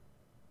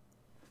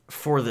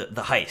for the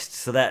heist,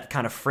 so that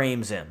kind of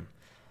frames him.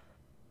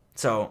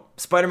 So,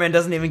 Spider-Man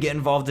doesn't even get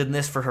involved in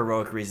this for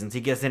heroic reasons.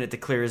 He gets in it to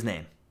clear his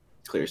name.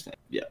 Clear his name,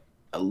 yeah.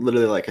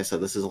 Literally, like I said,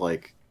 this is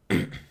like...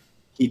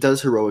 he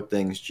does heroic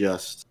things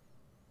just...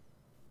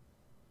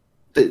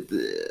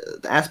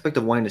 The aspect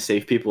of wanting to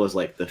save people is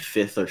like the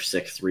 5th or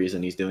 6th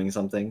reason he's doing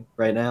something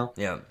right now.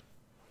 Yeah.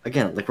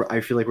 Again, like I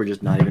feel like we're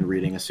just not even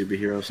reading a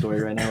superhero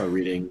story right now. We're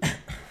reading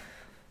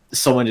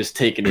someone just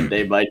taking it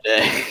day by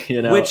day,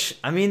 you know? Which,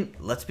 I mean,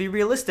 let's be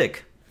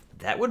realistic.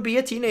 That would be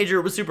a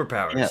teenager with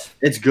superpowers. Yeah,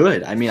 it's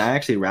good. I mean, I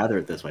actually rather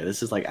it this way.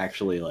 This is like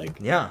actually like...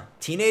 Yeah,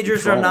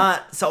 teenagers are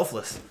not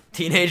selfless.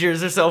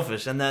 Teenagers are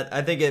selfish, and that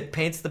I think it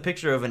paints the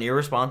picture of an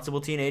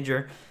irresponsible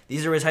teenager.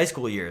 These are his high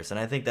school years, and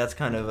I think that's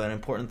kind of an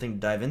important thing to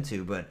dive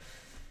into. But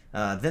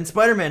then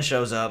Spider-Man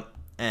shows up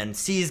and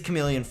sees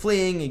Chameleon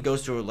fleeing. He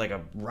goes to like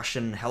a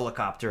Russian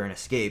helicopter and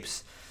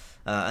escapes.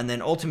 And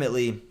then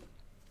ultimately,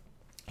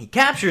 he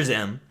captures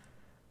him,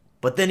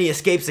 but then he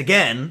escapes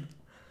again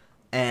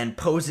and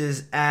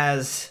poses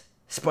as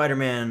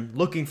Spider-Man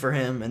looking for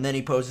him, and then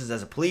he poses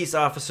as a police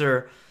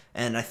officer,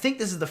 and I think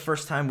this is the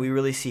first time we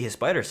really see his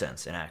spider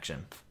sense in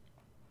action.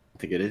 I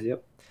think it is,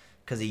 yep.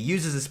 Because he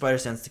uses his spider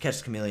sense to catch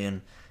the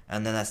Chameleon,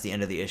 and then that's the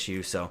end of the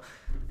issue. So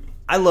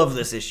I love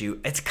this issue.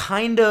 It's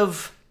kind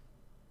of...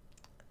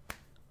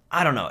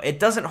 I don't know. It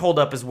doesn't hold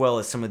up as well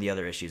as some of the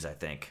other issues, I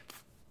think.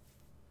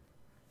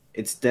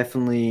 It's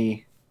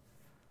definitely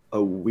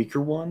a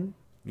weaker one.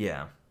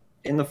 Yeah.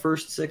 In the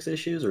first 6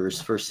 issues, or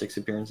his first 6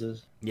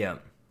 appearances. Yeah.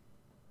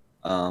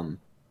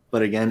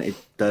 But again, it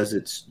does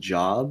its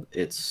job.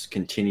 It's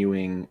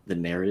continuing the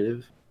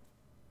narrative.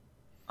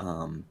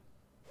 But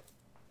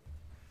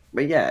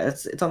yeah,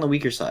 it's on the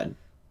weaker side.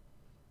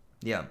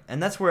 Yeah,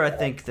 and that's where I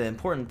think the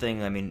important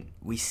thing, I mean,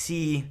 we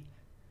see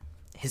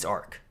his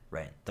arc,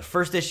 right? The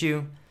first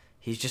issue,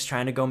 he's just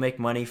trying to go make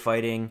money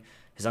fighting.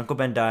 His Uncle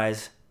Ben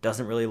dies,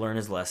 doesn't really learn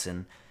his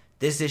lesson.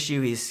 This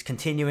issue, he's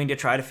continuing to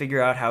try to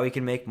figure out how he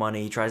can make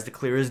money. He tries to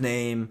clear his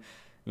name.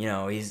 You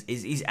know,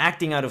 he's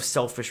acting out of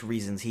selfish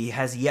reasons. He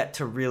has yet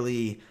to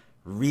really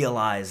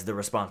realize the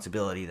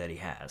responsibility that he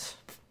has.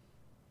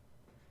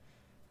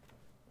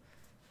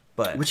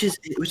 But which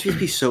would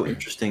be so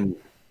interesting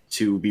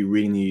to be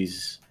reading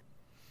these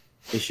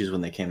issues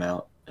when they came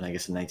out, and I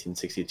guess in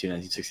 1962,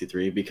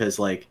 1963, because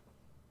like,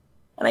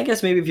 and I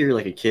guess maybe if you're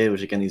like a kid,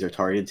 which again these are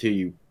targeted to,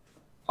 you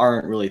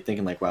aren't really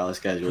thinking like, wow, this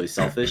guy's really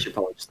selfish. You're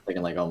probably just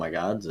thinking like, oh my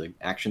god, the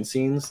action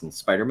scenes and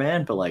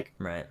Spider-Man. But like,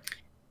 right,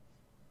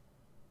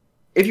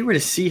 if you were to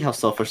see how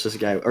selfish this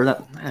guy, or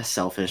not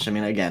selfish, I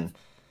mean, again,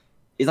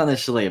 he's not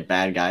necessarily a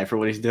bad guy for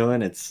what he's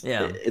doing. It's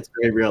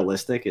very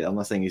realistic. I'm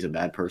not saying he's a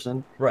bad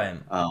person. Right.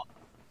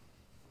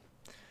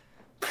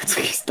 But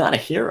he's not a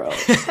hero.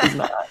 He's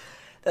not.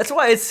 That's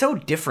why it's so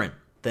different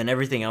than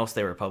everything else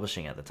they were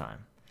publishing at the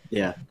time.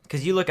 Yeah.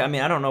 Because you look, I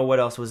mean, I don't know what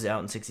else was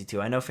out in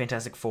 62. I know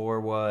Fantastic Four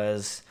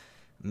was,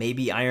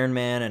 maybe Iron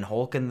Man and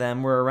Hulk and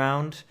them were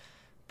around.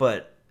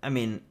 But, I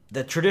mean,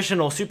 the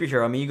traditional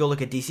superhero, I mean, you go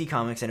look at DC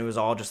Comics and it was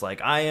all just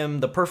like, I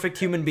am the perfect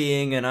human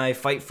being and I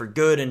fight for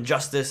good and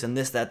justice and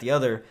this, that, the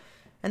other.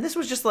 And this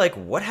was just like,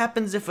 what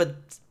happens if a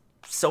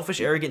selfish,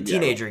 arrogant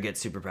teenager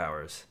gets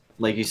superpowers?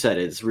 Like you said,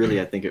 it's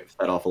really, I think it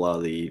fed off a lot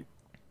of the,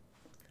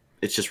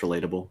 it's just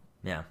relatable.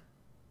 Yeah.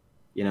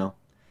 You know,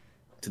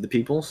 to the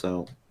people,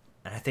 so...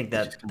 And I think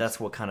that's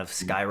what kind of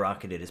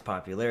skyrocketed his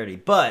popularity.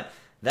 But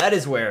that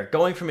is where,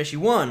 going from issue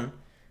 1,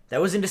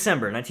 that was in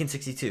December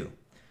 1962.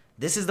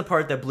 This is the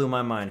part that blew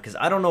my mind, because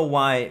I don't know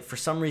why, for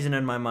some reason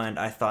in my mind,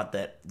 I thought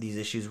that these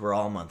issues were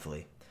all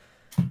monthly.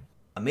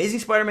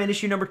 Amazing Spider-Man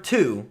issue number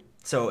 2.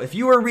 So if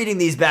you were reading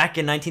these back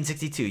in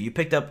 1962, you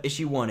picked up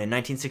issue 1 in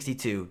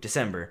 1962,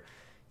 December,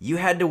 you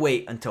had to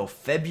wait until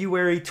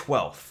February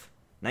 12th,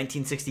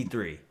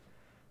 1963,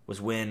 was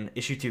when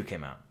issue 2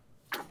 came out.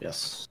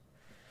 Yes.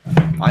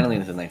 Finally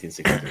into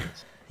 1963.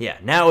 Yeah,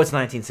 now it's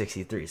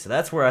 1963, so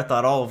that's where I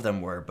thought all of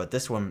them were. But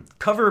this one,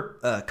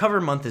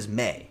 cover month is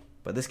May,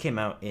 but this came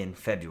out in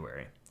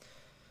February.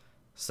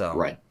 So,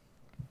 right.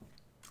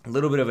 A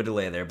little bit of a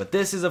delay there. But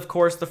this is, of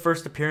course, the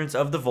first appearance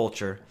of the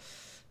Vulture,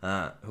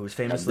 who was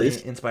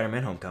famously in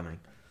Spider-Man Homecoming.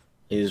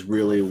 Is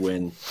really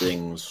when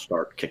things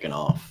start kicking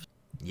off.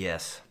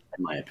 Yes.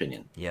 In my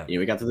opinion. Yeah. You know,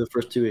 we got through the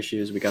first 2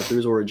 issues, we got through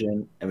his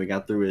origin, and we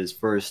got through his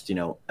first,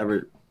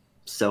 ever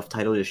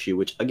self-titled issue,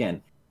 which,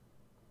 again,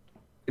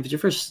 if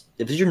it's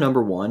your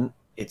number 1,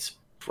 it's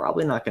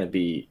probably not going to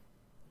be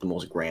the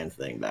most grand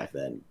thing back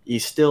then.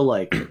 He's still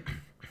like,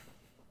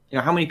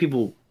 how many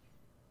people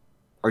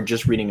are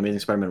just reading Amazing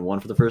Spider-Man 1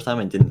 for the first time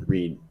and didn't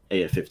read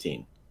A at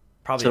 15.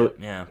 Probably,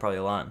 So, probably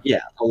a lot.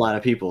 Yeah, a lot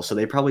of people. So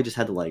they probably just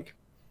had to like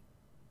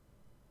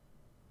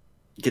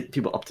get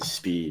people up to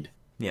speed.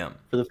 Yeah.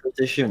 For the first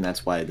issue, and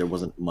that's why there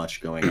wasn't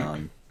much going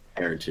on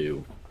compared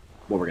to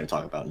what we're going to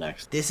talk about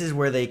next. This is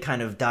where they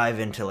kind of dive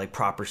into like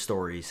proper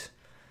stories.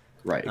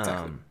 Right,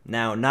 exactly.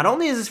 Now, not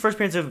only is this first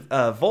appearance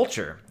of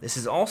Vulture, this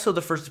is also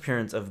the first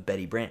appearance of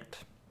Betty Brant.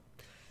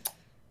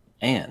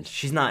 And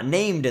she's not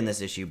named in this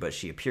issue, but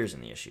she appears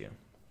in the issue.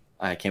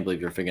 I can't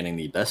believe you're forgetting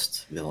the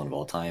best villain of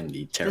all time,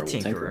 the terrible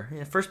Tinkerer.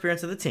 Yeah, first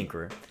appearance of the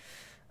Tinkerer.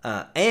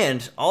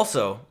 And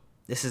also,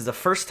 this is the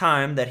first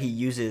time that he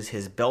uses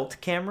his belt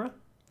camera.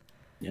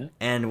 Yeah.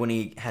 And when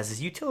he has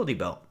his utility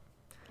belt.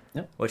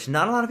 Yep. Which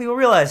not a lot of people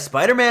realize.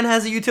 Spider-Man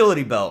has a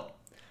utility belt.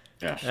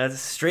 Yes. That's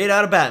straight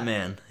out of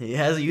Batman. He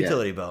has a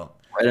utility belt.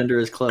 Right under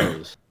his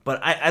clothes. But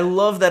I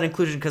love that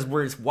inclusion because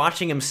we're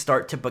watching him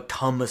start to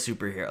become a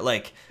superhero.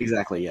 Like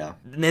exactly, yeah.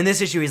 In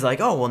this issue, he's like,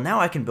 oh, well, now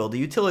I can build a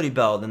utility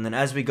belt. And then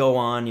as we go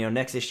on,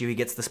 next issue, he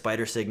gets the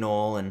spider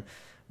signal, and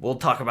we'll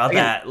talk about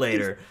that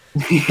later.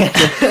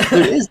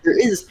 there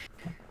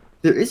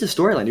is a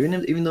storyline.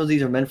 Even though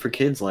these are meant for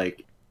kids,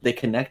 like, they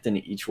connect in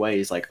each way.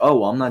 He's like, oh,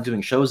 well, I'm not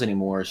doing shows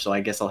anymore, so I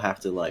guess I'll have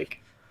to, like,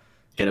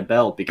 get a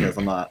belt because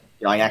I'm not,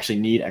 I actually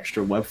need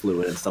extra web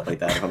fluid and stuff like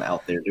that if I'm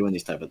out there doing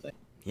these type of things.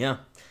 Yeah.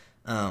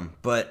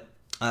 But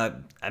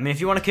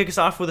if you want to kick us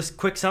off with a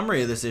quick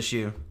summary of this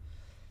issue.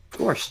 Of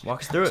course.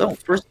 Walk us through it. So,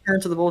 first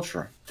appearance of the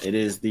Vulture. It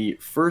is the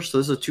first, so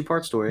this is a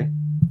two-part story.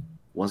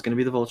 One's going to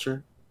be the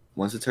Vulture.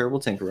 One's the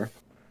terrible Tinkerer.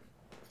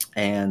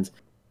 And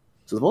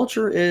so the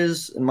Vulture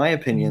is, in my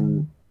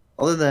opinion,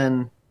 other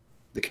than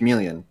the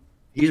Chameleon,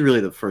 he's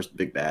really the first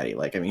big baddie.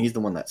 Like, he's the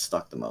one that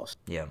stuck the most.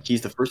 Yeah.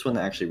 He's the first one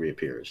that actually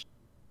reappears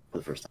for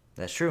the first time.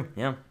 That's true,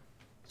 yeah.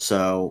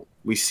 So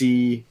we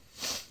see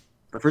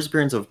the first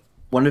appearance of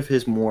one of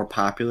his more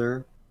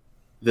popular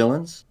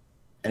villains.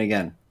 And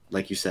again,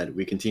 like you said,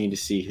 we continue to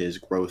see his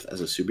growth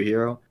as a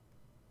superhero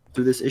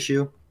through this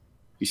issue.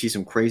 You see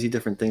some crazy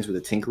different things with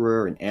the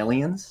Tinkerer and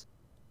aliens.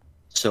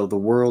 So the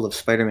world of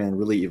Spider-Man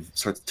really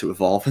starts to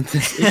evolve in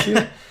this issue.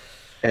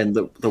 And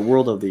the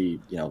world of the,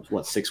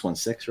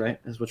 616, right?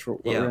 Is what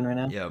we're in right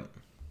now?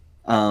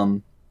 Yeah.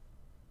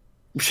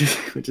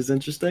 Which is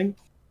interesting.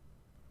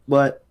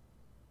 But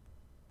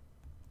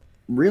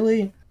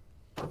really,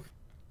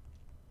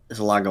 there's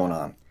a lot going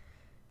on.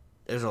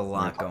 There's a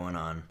lot going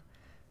on.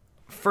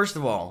 First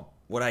of all,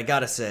 what I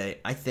gotta say,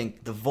 I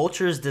think the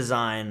Vulture's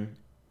design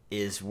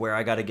is where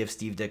I gotta give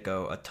Steve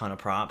Ditko a ton of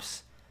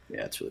props.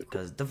 Yeah, it's really cool.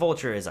 Because the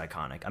Vulture is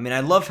iconic. I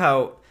love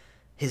how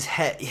his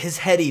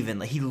head even,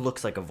 like, he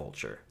looks like a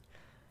vulture.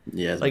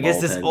 Yeah, like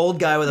it's this old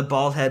guy with a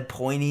bald head,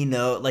 pointy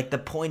nose. Like the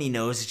pointy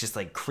nose is just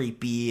like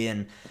creepy,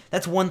 and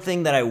that's one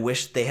thing that I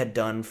wish they had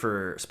done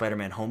for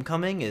Spider-Man: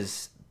 Homecoming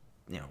is,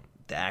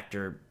 the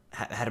actor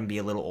had him be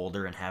a little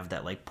older and have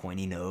that like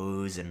pointy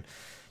nose and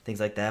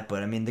things like that.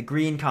 But the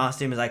green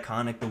costume is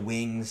iconic, the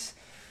wings,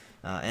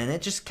 and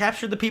it just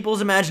captured the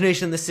people's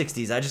imagination in the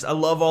 '60s. I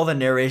love all the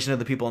narration of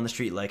the people on the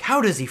street, like,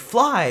 how does he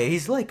fly?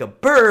 He's like a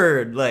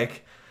bird,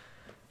 like.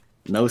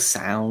 No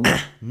sound.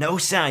 No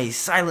sound. He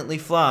silently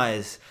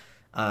flies.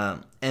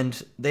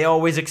 And they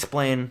always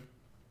explain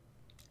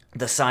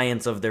the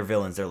science of their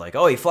villains. They're like,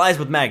 oh, he flies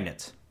with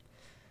magnets.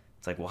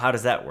 It's like, well, how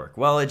does that work?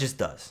 Well, it just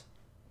does.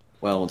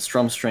 Well, it's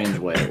some strange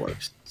way it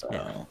works. So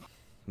yeah.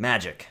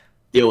 Magic.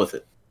 Deal with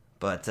it.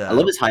 But I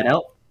love his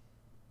hideout.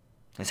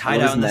 His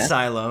hideout in the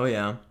silo,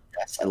 yeah.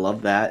 Yes, I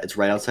love that. It's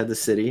right outside the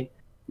city.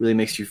 Really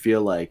makes you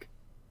feel like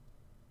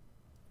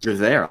you're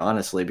there,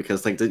 honestly,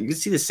 because like you can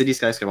see the city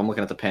skyscraper. I'm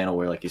looking at the panel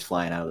where like he's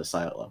flying out of the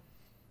silo.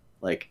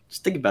 Like,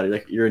 just think about it.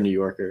 Like, you're a New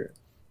Yorker,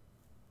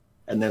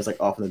 and there's like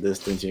off in the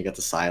distance, you got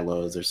the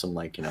silos. There's some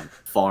like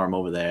farm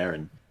over there,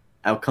 and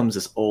out comes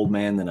this old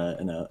man in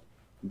a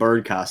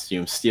bird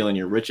costume stealing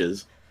your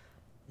riches.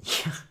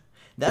 Yeah,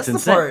 that's the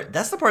part.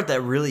 That's the part that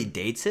really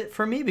dates it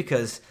for me,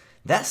 because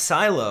that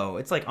silo,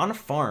 it's like on a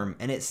farm,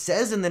 and it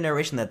says in the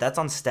narration that that's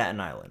on Staten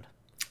Island.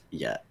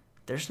 Yeah.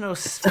 There's no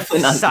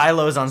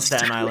silos on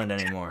Staten Island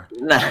anymore.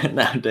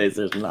 Nowadays,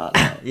 there's not.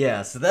 No.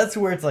 Yeah, so that's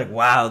where it's like,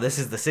 wow, this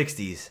is the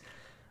 60s.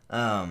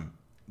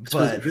 It's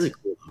really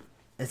cool.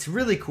 It's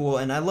really cool,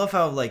 and I love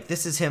how, like,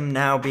 this is him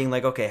now being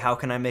like, okay, how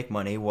can I make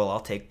money? Well, I'll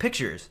take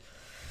pictures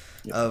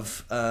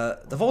of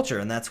the Vulture,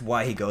 and that's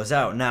why he goes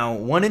out. Now,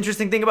 one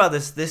interesting thing about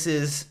this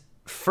is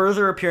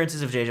further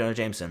appearances of J. Jonah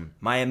Jameson.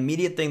 My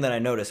immediate thing that I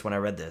noticed when I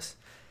read this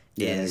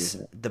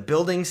is the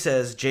building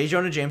says J.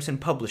 Jonah Jameson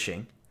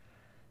Publishing,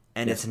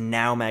 and it's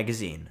Now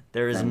Magazine.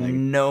 There is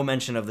no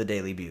mention of the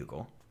Daily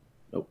Bugle.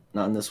 Nope,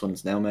 not in this one.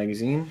 It's Now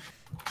Magazine.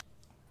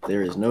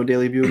 There is no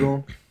Daily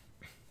Bugle.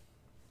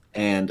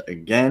 And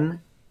again,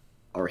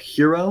 our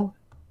hero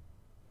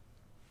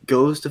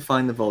goes to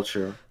find the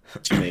Vulture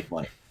to make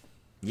money.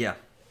 Yeah.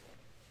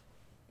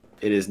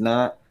 It is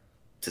not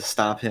to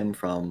stop him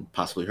from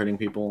possibly hurting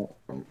people,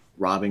 from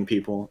robbing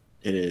people.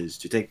 It is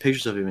to take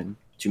pictures of him and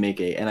to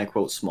make a, and I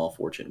quote, small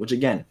fortune. Which,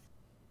 again,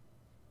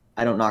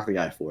 I don't knock the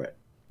guy for it.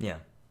 Yeah.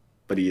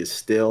 But he is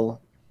still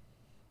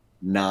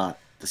not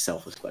the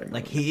selfless Spider-Man.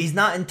 Like he's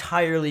not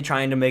entirely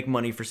trying to make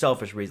money for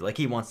selfish reasons. Like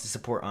he wants to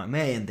support Aunt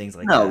May and things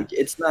like that. No,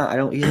 it's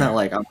not. He's not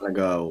like I'm gonna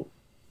go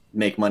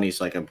make money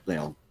so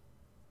even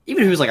if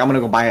he was like I'm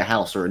gonna go buy a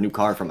house or a new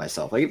car for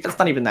myself. Like that's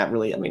not even that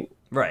really. I mean,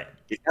 right.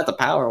 He's got the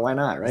power. Why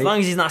not? Right. As long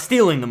as he's not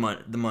stealing the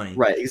money.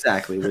 Right.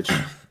 Exactly. Which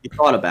he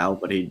thought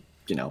about, but he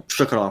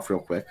shook it off real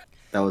quick.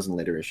 That was in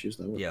later issues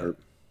though. Yeah. Or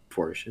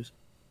 4 issues.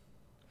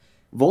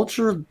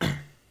 Vulture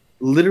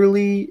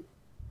literally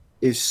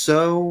is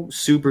so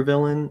super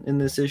villain in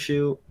this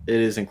issue. It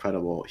is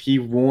incredible. He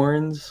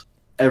warns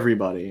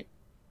everybody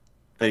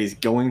that he's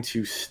going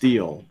to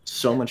steal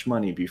so much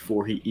money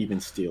before he even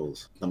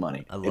steals the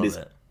money. I love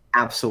it.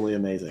 Absolutely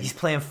amazing. He's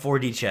playing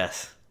 4D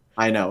chess.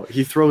 I know.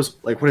 He throws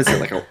what is it?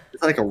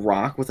 Like a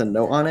rock with a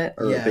note on it,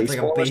 or yeah, a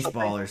baseball, it's like a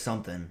baseball or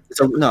something. It's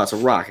a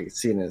rock. You can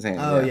see it in his hand.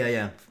 Oh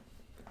yeah.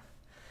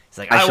 He's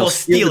like, I will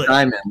steal the it.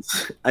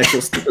 Diamonds. I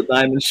shall steal the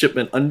diamond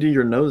shipment under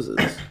your noses.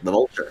 The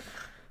Vulture.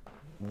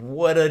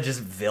 What a just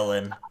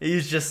villain.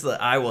 He's just like,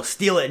 I will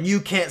steal it and you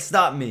can't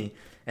stop me.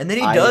 And then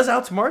he does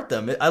outsmart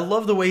them. I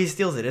love the way he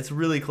steals it. It's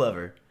really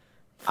clever.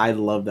 I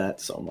love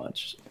that so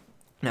much.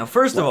 Now,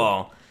 first of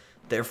all,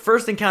 their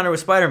first encounter with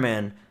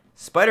Spider-Man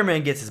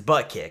gets his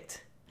butt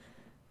kicked.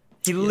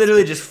 He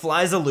literally just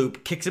flies a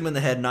loop, kicks him in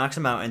the head, knocks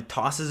him out, and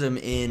tosses him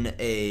in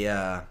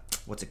a,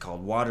 what's it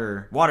called?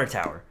 Water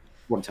tower.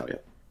 Water tower, yeah.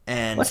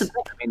 And what's the thing?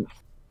 I mean,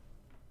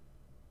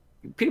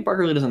 Peter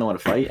Parker really doesn't know how to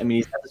fight. I mean,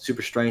 he's got the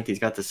super strength, he's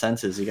got the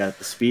senses, he got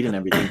the speed and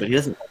everything, but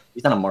he's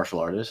not a martial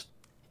artist.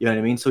 You know what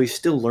I mean? So he's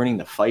still learning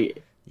to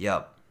fight.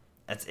 Yep.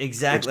 That's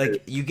exactly,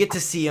 like, you get to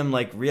see him,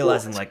 like,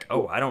 realizing, like,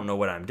 oh, I don't know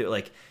what I'm doing.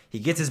 Like, he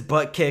gets his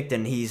butt kicked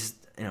and he's,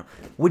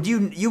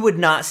 you would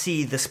not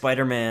see the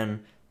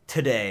Spider-Man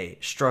today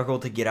struggle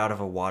to get out of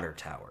a water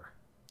tower.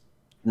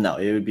 No,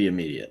 it would be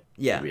immediate.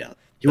 Yeah.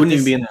 He wouldn't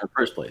even be in there in the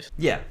first place.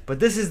 Yeah, but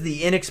this is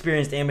the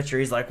inexperienced amateur.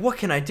 He's like, what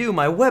can I do?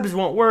 My webs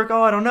won't work.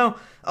 Oh, I don't know.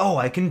 Oh,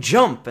 I can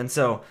jump. And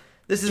so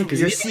this is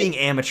you're seeing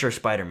amateur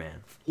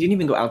Spider-Man. He didn't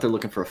even go out there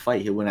looking for a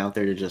fight. He went out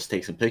there to just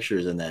take some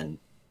pictures, and then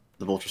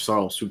the Vulture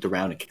saw him, swooped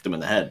around, and kicked him in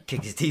the head.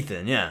 Kicked his teeth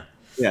in, yeah.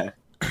 Yeah.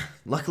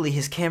 Luckily,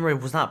 his camera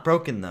was not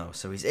broken, though,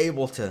 so he's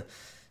able to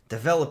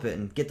develop it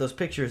and get those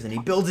pictures, and he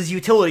builds his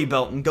utility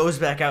belt and goes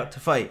back out to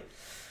fight.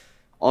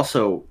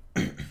 Also,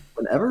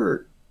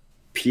 whenever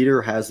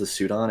Peter has the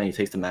suit on and he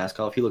takes the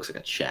mask off, he looks like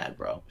a Chad,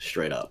 bro.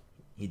 Straight up.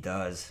 He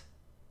does.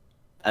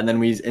 And then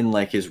when he's in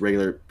like his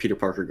regular Peter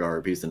Parker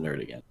garb, he's the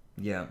nerd again.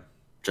 Yeah.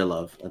 Which I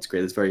love. That's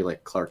great. It's very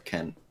like Clark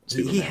Kent.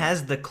 He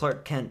has the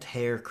Clark Kent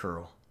hair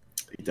curl.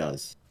 He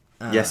does.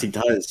 Yes, he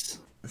does.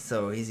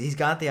 So he's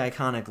got the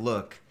iconic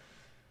look.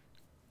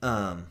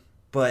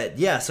 But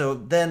yeah, so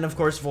then of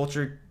course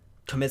Vulture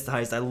commits the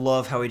heist. I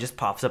love how he just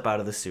pops up out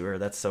of the sewer.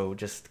 That's so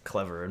just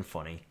clever and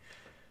funny.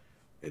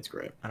 It's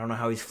great. I don't know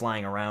how he's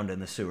flying around in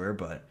the sewer,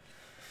 but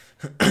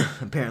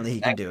apparently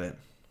he can do it.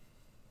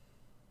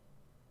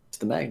 It's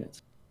the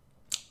magnets.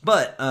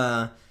 But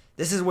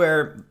this is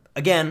where,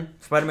 again,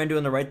 Spider-Man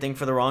doing the right thing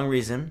for the wrong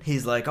reason.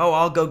 He's like, oh,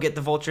 I'll go get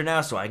the Vulture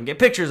now so I can get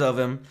pictures of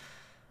him.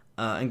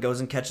 And goes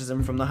and catches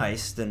him from the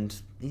heist, and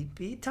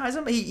he ties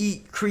him.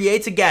 He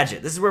creates a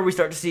gadget. This is where we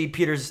start to see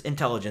Peter's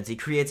intelligence. He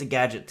creates a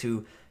gadget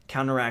to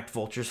counteract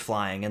Vulture's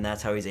flying, and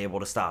that's how he's able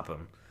to stop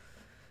him.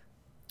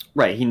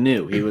 Right, he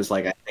knew. He was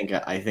like,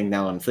 I think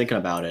now I'm thinking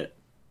about it,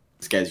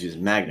 this guy's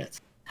using magnets.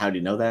 How do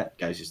you know that?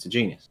 Guy's just a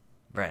genius.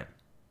 Right.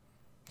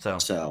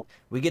 So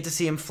we get to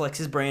see him flex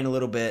his brain a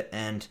little bit,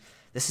 and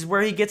this is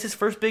where he gets his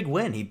first big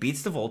win. He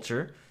beats the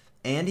Vulture,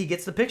 and he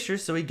gets the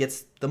pictures, so he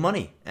gets the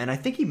money. And I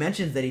think he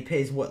mentions that he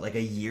pays, like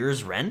a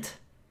year's rent?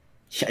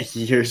 Yeah, a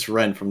year's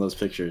rent from those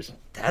pictures.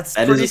 That's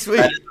pretty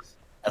sweet.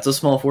 That's a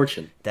small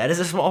fortune. That is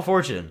a small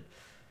fortune.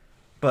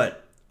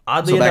 But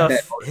oddly enough,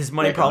 his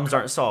money problems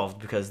aren't solved,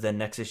 because then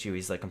next issue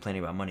he's like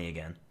complaining about money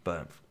again.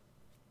 But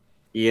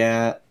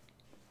yeah,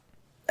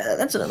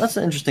 that's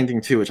an interesting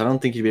thing too, which I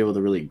don't think you'd be able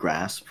to really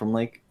grasp from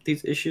like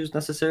these issues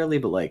necessarily.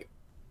 But like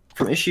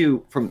from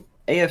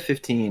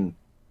AF-15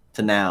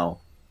 to now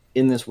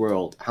in this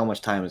world, how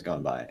much time has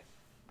gone by?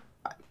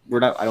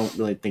 I don't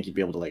really think you'd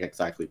be able to like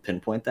exactly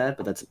pinpoint that,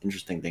 but that's an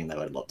interesting thing that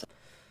I'd love to.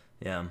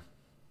 Yeah.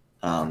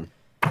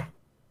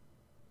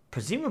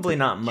 Presumably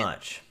not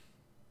much.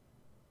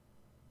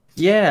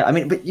 Yeah, I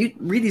mean, but you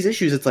read these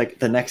issues, it's like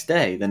the next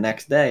day,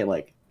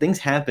 like things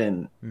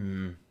happen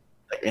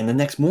like, in the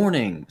next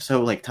morning.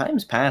 So like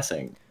time's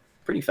passing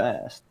pretty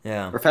fast.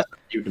 Yeah. Or faster than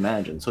you'd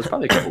imagine. So it's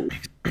probably a couple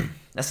weeks.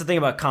 That's the thing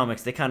about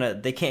comics. They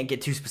can't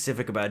get too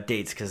specific about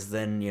dates, because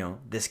then,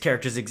 this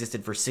character's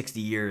existed for 60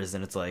 years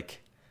and it's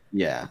like...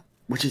 Yeah.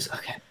 Which is,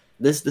 okay.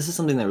 This is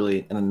something that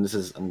really, and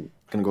then I'm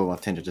going to go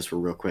off tangent just for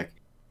real quick.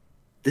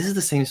 This is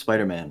the same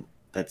Spider-Man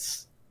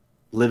that's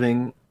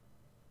living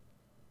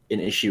in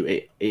issue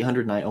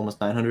 809,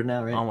 almost 900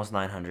 now, right? Almost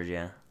 900,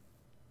 yeah.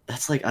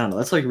 That's like, I don't know,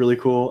 that's like really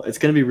cool. It's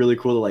going to be really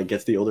cool to like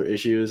get to the older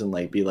issues and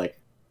like be like,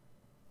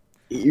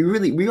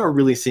 we are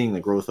really seeing the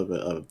growth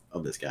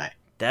of this guy.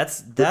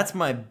 That's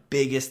my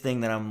biggest thing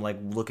that I'm like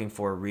looking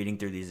for reading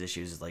through these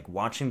issues, is like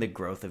watching the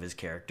growth of his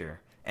character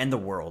and the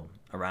world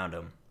around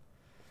him.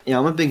 Yeah,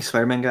 I'm a big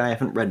Spider-Man guy. I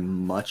haven't read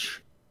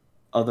much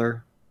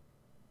other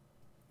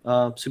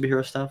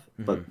superhero stuff,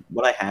 but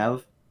what I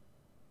have,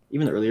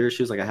 even the earlier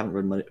issues, like I haven't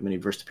read many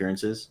first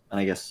appearances, and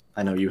I guess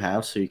I know you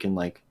have, so you can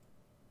like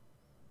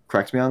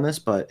correct me on this,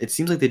 but it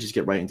seems like they just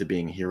get right into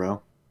being a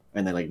hero,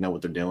 and they like know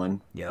what they're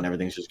doing, and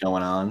everything's just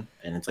going on,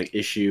 and it's like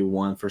issue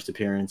 1, first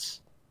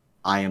appearance,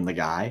 I am the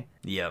guy.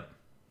 Yep.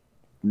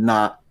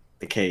 Not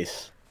the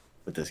case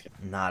with this guy.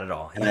 Not at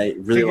all. And I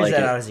really figures like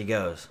that it out as he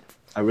goes.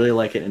 I really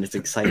like it, and it's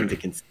exciting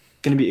to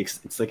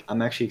it's like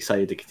I'm actually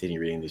excited to continue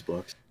reading these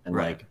books and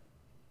like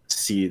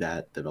see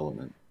that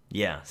development.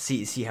 Yeah,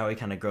 see how he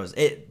kind of grows.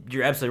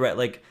 You're absolutely right.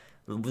 Like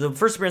the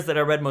first appearance that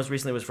I read most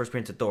recently was first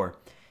appearance of Thor,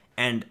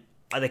 and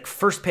like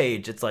first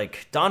page, it's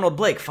like Donald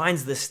Blake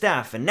finds this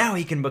staff, and now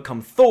he can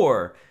become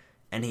Thor,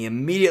 and he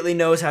immediately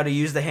knows how to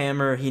use the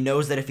hammer. He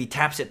knows that if he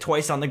taps it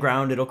twice on the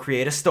ground, it'll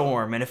create a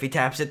storm, and if he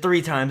taps it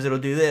 3 times, it'll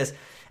do this.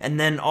 And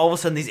then all of a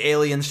sudden, these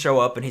aliens show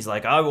up, and he's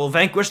like, "I will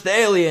vanquish the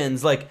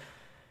aliens!" Like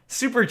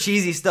super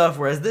cheesy stuff.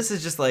 Whereas this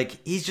is just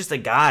like he's just a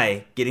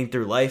guy getting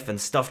through life,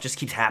 and stuff just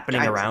keeps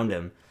happening around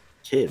him.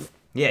 Kid.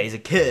 Yeah, he's a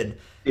kid.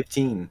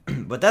 15.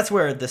 But that's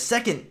where the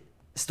second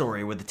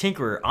story with the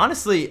Tinkerer,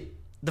 honestly,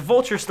 the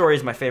Vulture story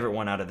is my favorite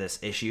one out of this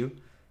issue.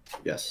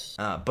 Yes.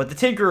 But the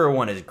Tinkerer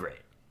one is great.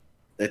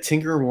 The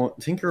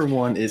Tinkerer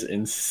one is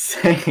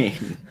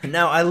insane.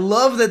 Now, I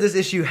love that this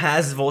issue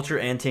has Vulture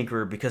and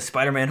Tinkerer because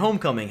Spider-Man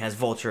Homecoming has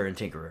Vulture and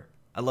Tinkerer.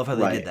 I love how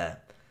they did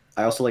that.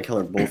 I also like how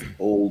they're both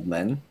old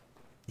men.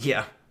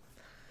 Yeah.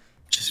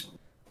 Just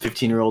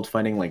 15-year-old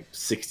fighting like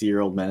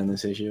 60-year-old men in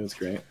this issue. It's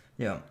great.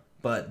 Yeah.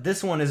 But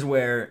this one is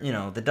where,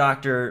 the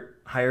doctor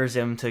hires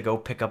him to go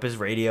pick up his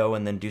radio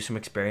and then do some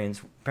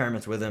experiments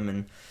with him.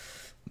 And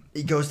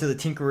he goes to the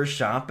Tinkerer's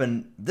shop.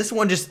 And this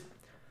one just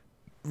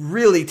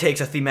really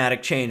takes a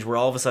thematic change where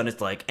all of a sudden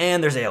it's like,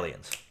 and there's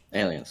aliens.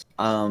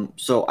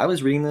 So I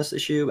was reading this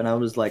issue and I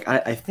was like,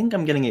 I think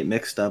I'm getting it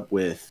mixed up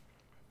with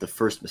the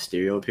first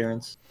Mysterio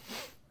appearance.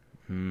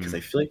 Because I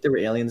feel like there were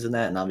aliens in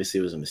that, and obviously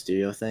it was a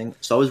Mysterio thing.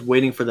 So I was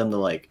waiting for them to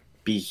like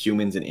be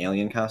humans in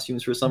alien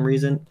costumes for some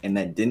reason, and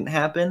that didn't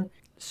happen.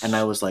 And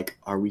I was like,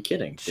 "Are we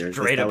kidding?"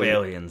 Straight up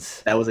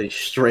aliens. That was a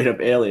straight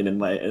up alien in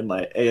my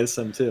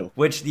ASM too.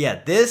 Which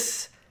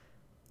this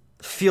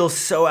feels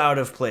so out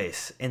of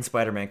place in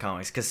Spider-Man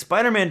comics because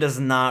Spider-Man does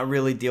not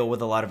really deal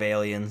with a lot of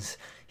aliens.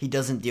 He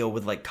doesn't deal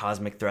with like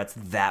cosmic threats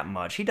that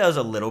much. He does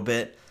a little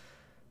bit.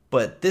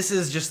 But this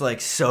is just,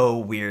 like, so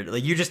weird.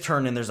 Like, you just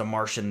turn and there's a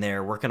Martian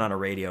there working on a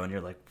radio, and you're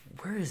like,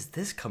 where is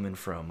this coming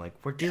from? Like,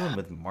 we're dealing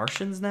with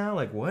Martians now?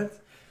 Like, what?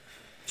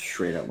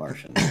 Straight up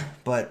Martian.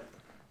 But,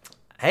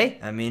 hey,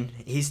 I mean,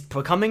 he's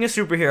becoming a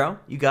superhero.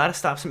 You gotta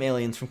stop some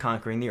aliens from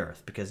conquering the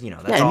Earth, because,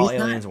 that's all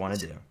aliens want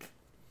to do.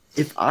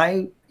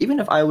 Even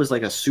if I was,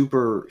 like, a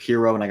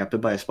superhero and I got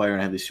bit by a spider and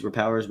I have these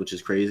superpowers, which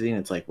is crazy, and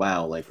it's like,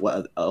 wow, like,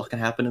 what else can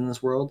happen in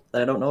this world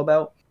that I don't know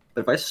about?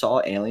 But if I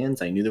saw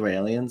aliens, I knew there were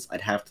aliens,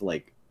 I'd have to,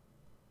 like,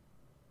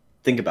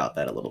 think about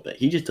that a little bit.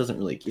 He just doesn't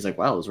really. He's like,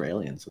 wow, those were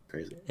aliens. That's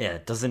crazy. Yeah,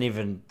 doesn't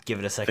even give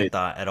it a second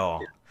thought at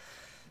all.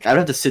 Yeah. I'd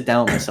have to sit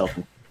down with myself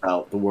and think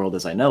about the world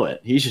as I know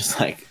it. He's just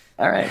like,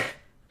 all right.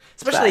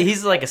 Especially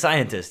he's like a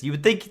scientist. You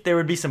would think there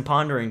would be some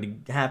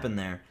pondering to happen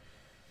there.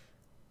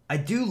 I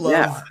do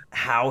love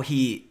how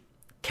he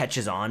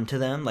catches on to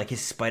them. Like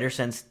his spider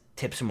sense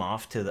tips him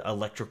off to the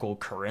electrical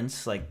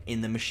currents, like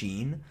in the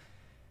machine.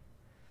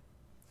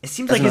 It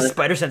seems like his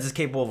spider sense is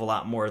capable of a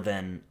lot more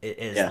than it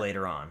is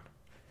later on.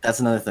 That's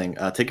another thing.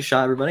 Take a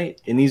shot, everybody.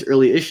 In these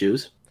early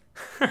issues,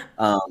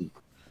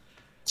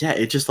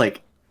 it's just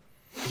like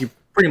he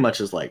pretty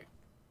much is like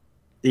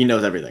he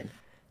knows everything.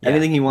 Yeah.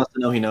 Anything he wants to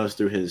know, he knows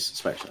through his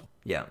spider sense.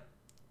 Yeah.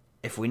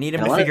 If we need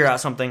him to figure out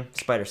something,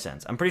 spider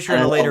sense. I'm pretty sure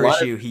in a later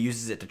issue he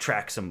uses it to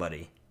track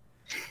somebody.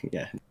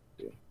 Yeah.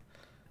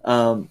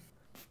 And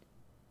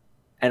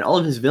all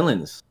of his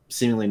villains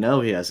seemingly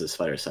know he has his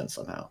spider sense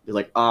somehow. They're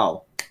like,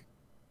 oh,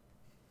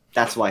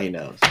 that's why he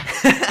knows.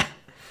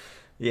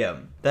 Yeah,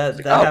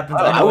 that happens.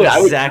 I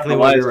know exactly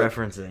what you're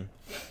referencing.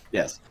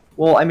 Yes.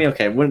 Well, I mean,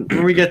 okay, when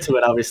we get to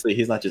it, obviously,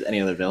 he's not just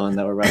any other villain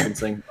that we're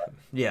referencing. But.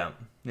 Yeah.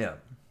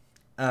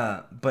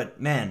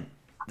 But, man,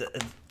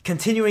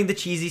 continuing the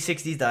cheesy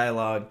 60s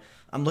dialogue,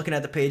 I'm looking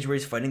at the page where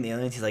he's fighting the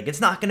aliens. He's like,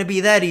 it's not going to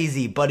be that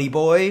easy, buddy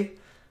boy.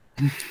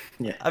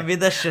 Yeah. I mean,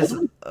 that's just,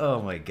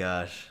 oh, my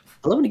gosh.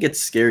 I love when he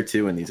gets scared,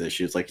 too, in these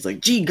issues. Like, he's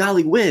like, gee,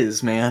 golly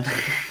whiz, man.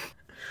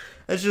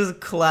 That's just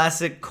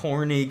classic,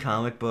 corny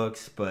comic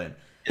books, but...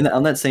 And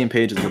on that same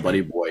page as the buddy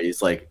boy, he's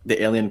like,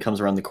 the alien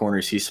comes around the corner,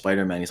 he sees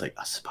Spider-Man, he's like,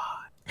 a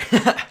spy.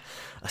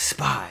 A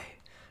spy.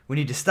 We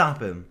need to stop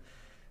him.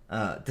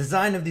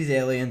 Design of these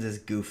aliens is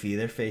goofy.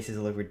 Their faces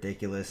look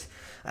ridiculous.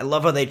 I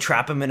love how they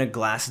trap him in a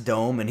glass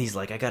dome, and he's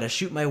like, I gotta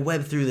shoot my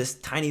web through this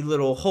tiny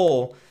little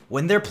hole,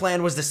 when their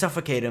plan was to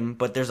suffocate him,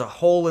 but there's a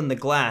hole in the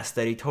glass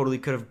that he totally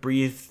could have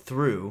breathed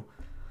through.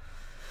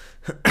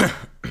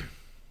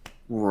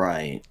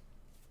 Right.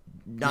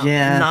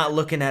 Not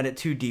looking at it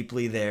too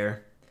deeply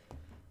there.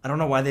 I don't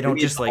know why they don't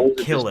just like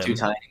kill him. Too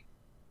tiny.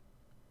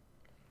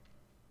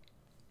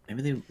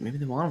 maybe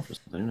they want him for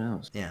something. Who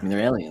knows? Yeah. I mean, they're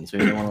aliens.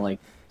 Maybe they want to like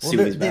see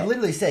Well, what he's they about.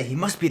 literally say he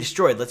must be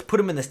destroyed. Let's put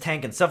him in this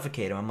tank and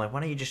suffocate him. I'm like, why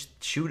don't you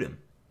just shoot him?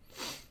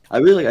 I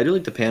do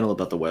like the panel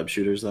about the web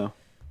shooters though.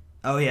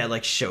 Oh yeah, it,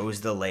 like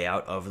shows the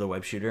layout of the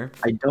web shooter.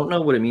 I don't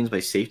know what it means by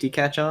safety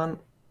catch on.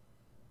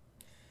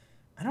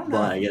 I don't know.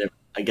 But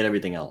I get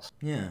everything else.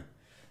 Yeah,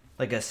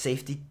 like a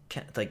safety,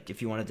 like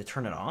if you wanted to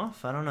turn it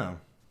off. I don't know.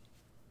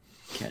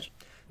 Catch.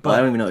 But I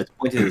don't even know. It's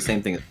pointing to the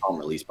same thing as palm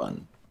release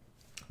button.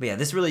 But yeah,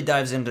 this really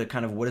dives into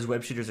kind of what his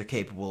web shooters are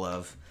capable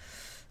of.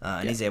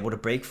 And he's able to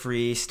break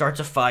free, starts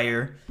a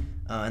fire,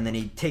 and then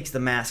he takes the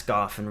mask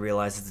off and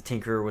realizes the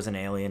Tinkerer was an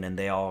alien, and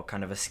they all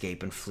kind of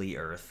escape and flee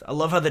Earth. I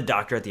love how the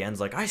Doctor at the end's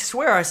like, I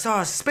swear I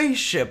saw a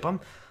spaceship.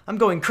 I'm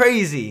going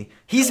crazy.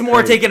 He's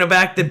more taken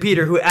aback than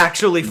Peter, who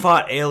actually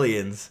fought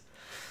aliens.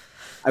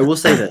 I will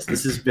say this.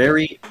 This is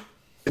very,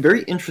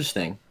 very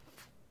interesting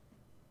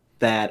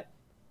that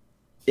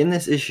in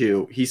this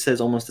issue, he says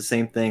almost the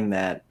same thing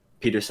that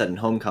Peter said in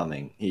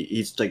Homecoming.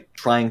 He's like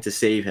trying to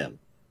save him.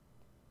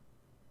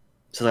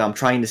 So like, I'm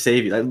trying to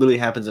save you. That literally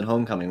happens in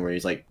Homecoming where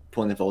he's like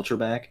pulling the Vulture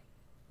back.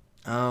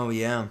 Oh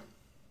yeah.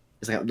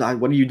 He's like,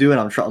 "What are you doing?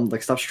 I'm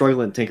like, stop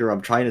struggling, Tinker.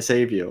 I'm trying to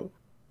save you."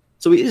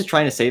 So he is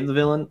trying to save the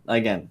villain.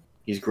 Again,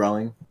 he's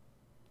growing.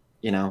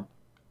 You know,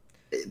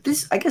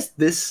 I guess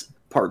this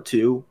part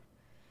 2.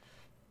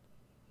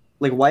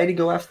 Like, why did he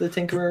go after the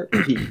Tinkerer?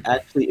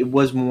 It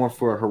was more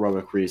for a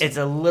heroic reason. It's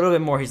a little bit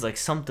more. He's like,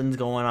 something's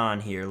going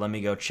on here. Let me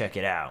go check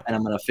it out. And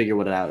I'm gonna figure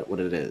what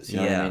it is. You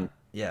know what I mean?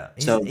 Yeah.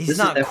 So he's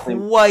not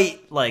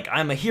quite like,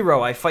 I'm a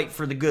hero. I fight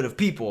for the good of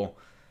people.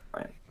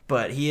 Right.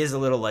 But he is a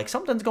little like,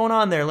 something's going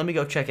on there. Let me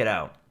go check it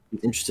out.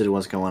 He's interested in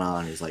what's going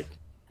on. He's like,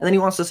 and then he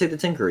wants to save the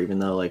Tinkerer, even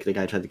though like the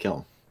guy tried to kill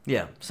him.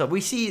 Yeah. So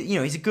we see,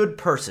 he's a good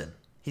person.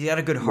 He's got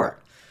a good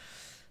heart.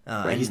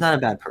 Right. He's not a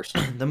bad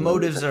person. The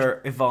motives are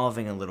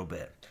evolving a little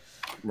bit.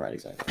 Right,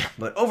 exactly.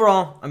 But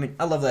overall, I mean,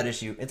 I love that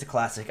issue. It's a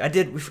classic. I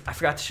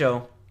forgot to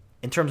show,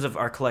 in terms of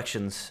our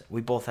collections, we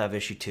both have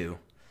issue 2.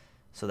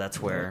 So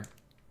that's where...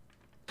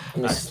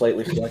 Let me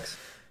slightly flex.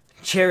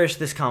 Cherish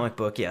this comic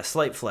book. Yeah,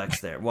 slight flex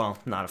there. Well,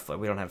 not a flex.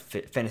 We don't have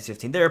Fantasy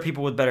 15. There are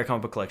people with better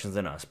comic book collections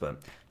than us. But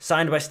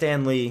signed by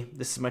Stan Lee.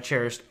 This is my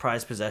cherished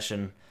prized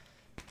possession.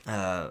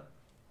 My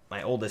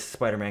oldest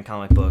Spider-Man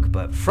comic book.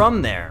 But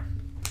from there,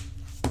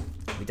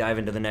 we dive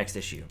into the next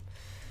issue,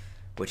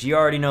 which you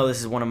already know this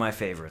is one of my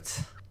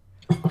favorites.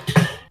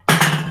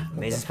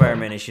 Amazing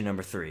Spider-Man issue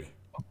number 3.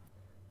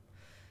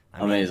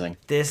 Amazing.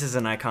 This is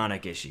an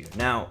iconic issue.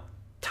 Now,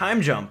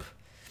 time jump.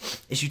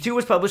 Issue 2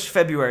 was published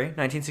February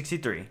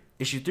 1963.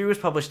 Issue 3 was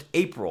published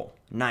April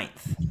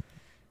 9th,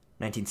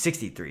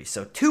 1963.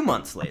 So 2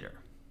 months later.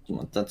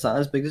 That's not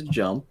as big as a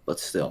jump, but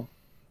still.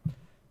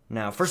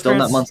 Now, first still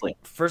appearance, not monthly.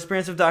 First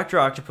appearance of Dr.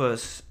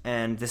 Octopus,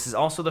 and this is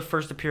also the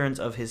first appearance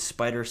of his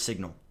spider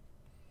signal.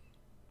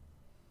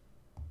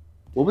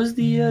 What was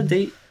the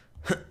date?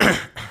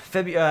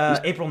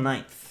 April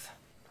 9th.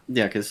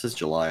 Yeah, because it says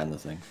July on the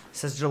thing. It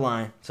says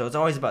July, so it's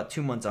always about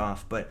 2 months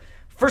off. But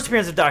first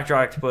appearance of Dr.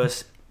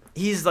 Octopus,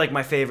 he's like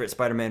my favorite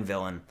Spider-Man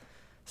villain.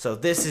 So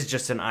this is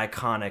just an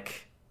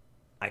iconic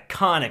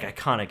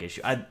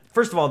issue.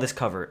 First of all, this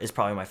cover is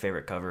probably my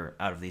favorite cover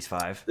out of these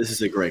 5. This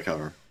is a great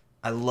cover.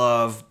 I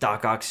love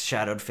Doc Ock's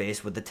shadowed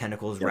face with the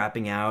tentacles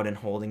wrapping out and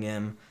holding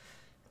him.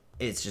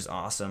 It's just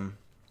awesome.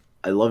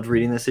 I loved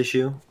reading this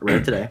issue. I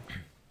read it today.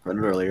 I read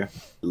it earlier.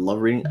 I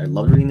loved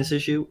reading this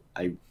issue.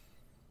 It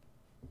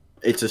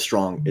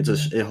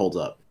holds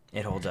up.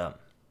 It holds up.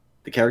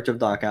 The character of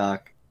Doc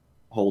Ock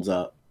holds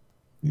up.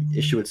 The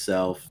issue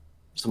itself,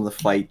 some of the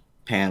fight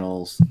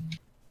panels,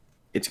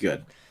 it's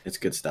good. It's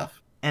good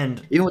stuff.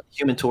 And even with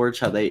Human Torch,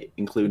 how they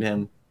include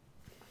him,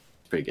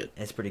 it's pretty good.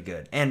 It's pretty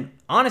good. And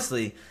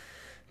honestly,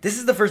 this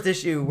is the first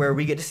issue where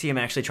we get to see him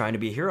actually trying to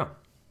be a hero.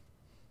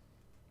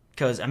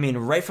 Because, I mean,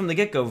 right from the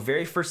get-go,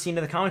 very first scene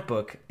of the comic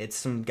book, it's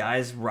some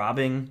guys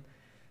robbing,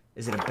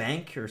 is it a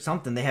bank or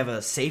something? They have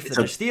a safe that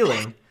they're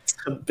stealing. It's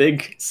a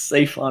big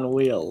safe on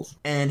wheels.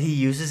 And he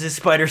uses his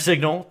spider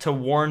signal to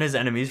warn his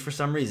enemies for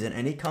some reason.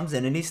 And he comes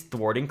in and he's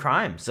thwarting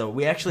crime. So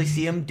we actually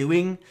see him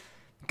doing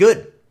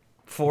good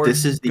for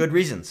good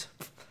reasons.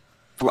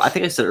 I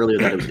think I said earlier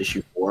that it was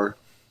issue 4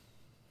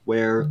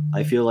 where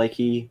I feel like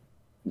he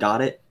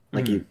got it.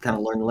 Like he kind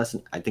of learned the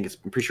lesson. I'm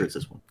pretty sure it's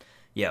this one.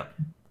 Yeah.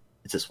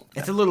 It's this one.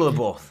 It's a little of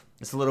both.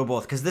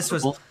 Because this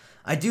was...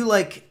 I do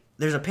like...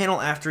 There's a panel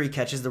after he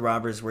catches the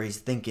robbers where he's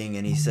thinking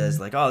and he says,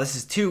 like, oh, this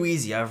is too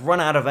easy. I've run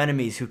out of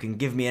enemies who can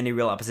give me any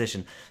real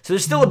opposition. So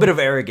there's still a bit of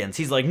arrogance.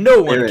 He's like,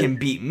 no one can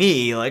beat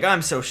me. Like,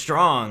 I'm so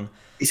strong.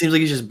 He seems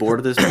like he's just bored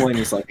at this point.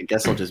 He's like, I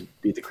guess I'll just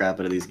beat the crap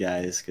out of these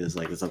guys because,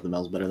 like, there's something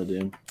else better to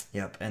do.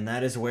 Yep, and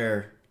that is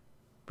where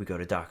we go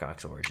to Doc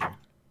Ock's origin.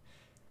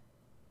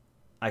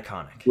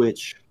 Iconic.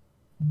 Which...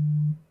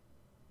 I'm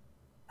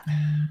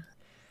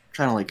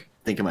trying to, like,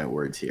 think of my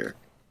words here.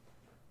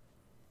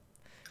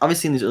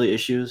 Obviously, in these early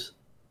issues,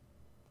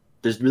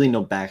 there's really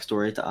no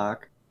backstory to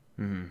Ock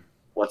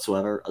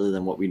whatsoever, other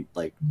than what we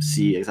like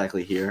see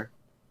exactly here.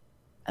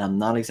 And I'm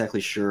not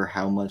exactly sure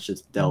how much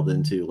it's delved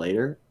into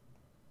later,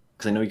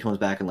 because I know he comes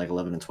back in like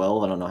 11 and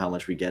 12. I don't know how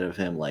much we get of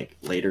him like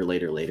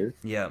later.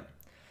 Yeah.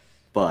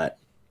 But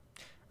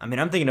I mean,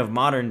 I'm thinking of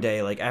modern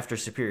day, like after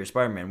Superior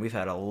Spider-Man, we've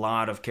had a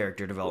lot of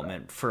character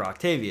development for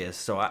Octavius,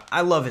 so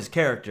I love his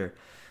character.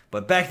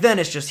 But back then,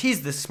 it's just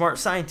he's this smart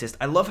scientist.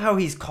 I love how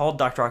he's called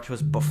Dr.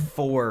 Octopus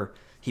before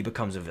he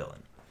becomes a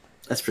villain.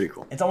 that's pretty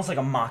cool. It's almost like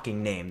a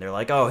mocking name. They're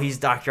like, oh, he's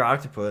Dr.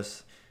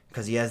 Octopus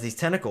because he has these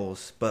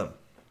tentacles. But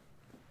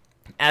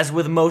as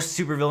with most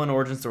supervillain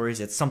origin stories,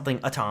 it's something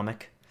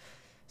atomic,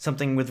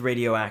 something with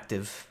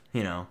radioactive,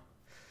 you know.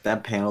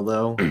 That panel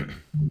though,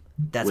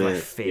 That's my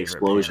with favorite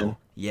explosion. panel.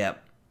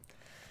 Yep.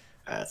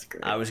 That's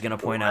great. I was going to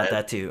point out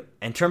that too.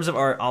 In terms of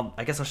art,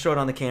 I guess I'll show it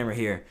on the camera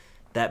here.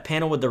 That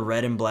panel with the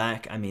red and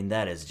black, I mean,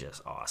 that is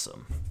just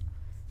awesome.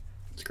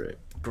 It's great.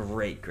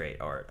 Great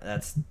art.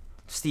 That's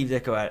Steve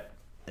Ditko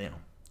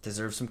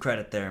deserves some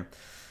credit there.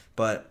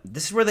 But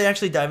this is where they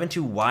actually dive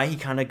into why he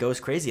kind of goes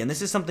crazy. And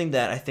this is something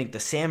that I think the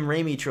Sam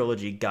Raimi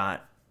trilogy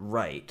got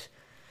right,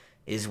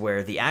 is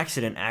where the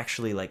accident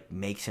actually like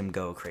makes him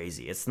go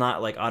crazy. It's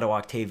not like Otto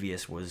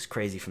Octavius was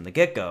crazy from the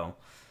get-go.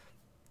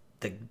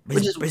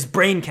 His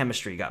brain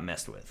chemistry got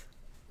messed with.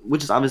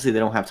 Which is obviously they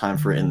don't have time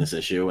for it in this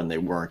issue, and they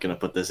weren't going to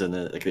put this in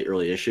the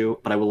early issue.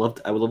 But I would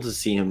love to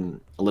see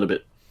him a little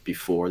bit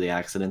before the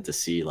accident to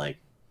see like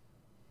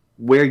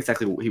where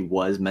exactly he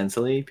was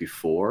mentally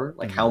before,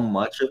 like how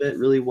much of it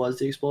really was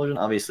the explosion.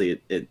 Obviously,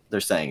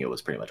 they're saying it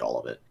was pretty much all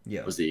of it.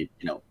 Yeah, was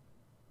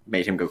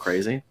made him go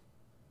crazy.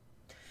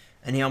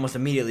 And he almost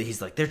immediately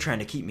he's like, they're trying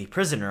to keep me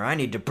prisoner. I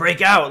need to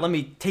break out. Let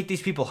me take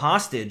these people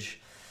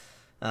hostage.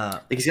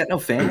 Like he's got no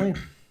family.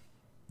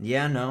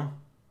 Yeah, no.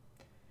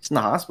 He's in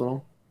the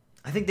hospital.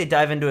 I think they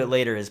dive into it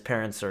later. His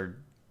parents are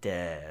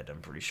dead,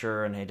 I'm pretty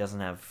sure, and he doesn't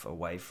have a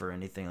wife or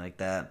anything like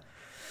that.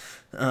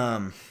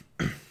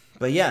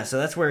 But yeah, so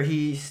that's where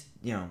he's,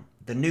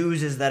 the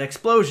news is that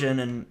explosion,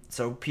 and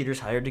so Peter's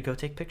hired to go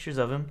take pictures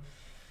of him.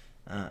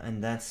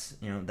 And that's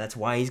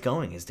why he's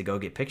going, is to go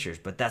get pictures.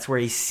 But that's where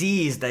he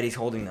sees that he's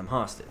holding them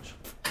hostage.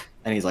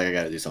 And he's like, I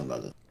got to do something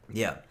about it.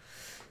 Yeah.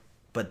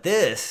 But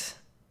this,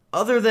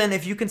 other than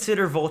if you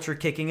consider Vulture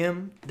kicking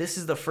him, this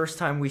is the first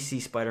time we see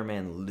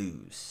Spider-Man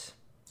lose.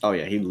 Oh,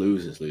 yeah, he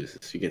loses.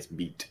 He gets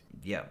beat.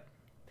 Yeah.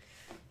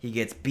 He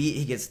gets beat,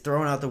 he gets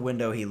thrown out the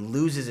window, he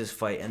loses his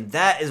fight. And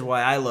that is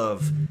why I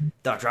love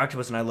Dr.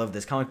 Octopus and I love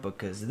this comic book.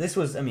 Because this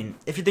was, if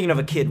you're thinking of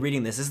a kid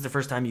reading this is the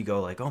first time you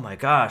go like, oh my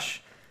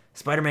gosh,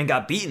 Spider-Man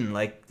got beaten.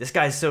 Like, this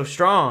guy's so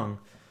strong.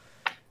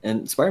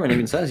 And Spider-Man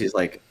even says, he's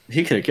like,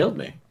 he could have killed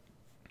me.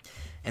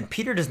 And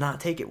Peter does not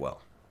take it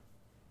well.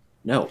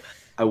 No.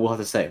 I will have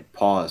to say,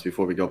 pause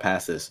before we go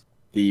past this.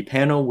 The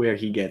panel where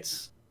he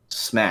gets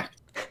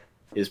smacked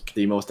is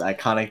the most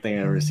iconic thing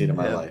I've ever seen in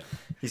my life.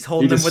 He's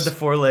holding him with the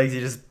forelegs.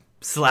 He just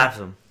slaps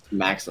him.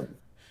 Smacks him.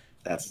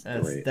 That's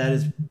great. That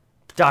is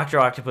Dr.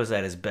 Octopus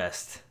at his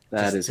best.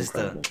 That is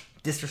incredible. Just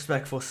a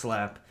disrespectful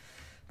slap.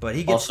 But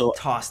he gets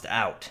tossed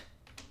out.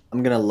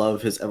 I'm going to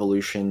love his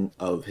evolution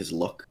of his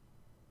look.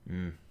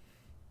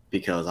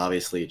 Because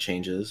obviously it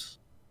changes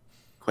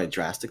quite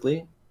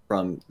drastically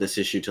from this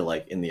issue to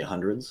like in the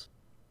hundreds.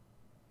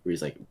 Where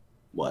he's like,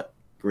 what?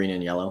 Green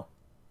and yellow?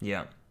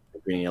 Yeah.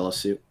 Green and yellow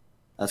suit.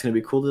 That's going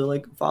to be cool to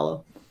like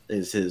follow.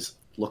 Is his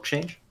look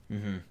change?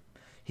 Mm-hmm.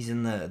 He's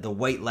in the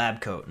white lab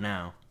coat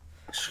now.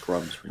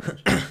 Scrubs.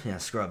 Yeah,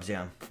 scrubs,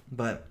 yeah.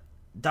 But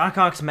Doc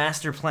Ock's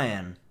master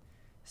plan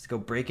is to go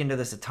break into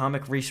this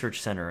atomic research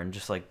center and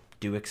just like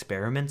do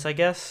experiments, I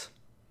guess.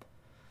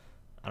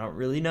 I don't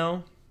really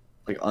know.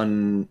 Like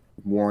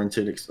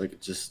unwarranted,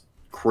 like just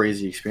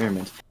crazy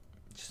experiments.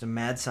 Just a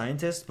mad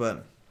scientist,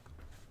 but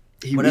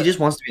he just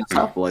wants to be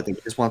unstoppable. I think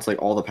he just wants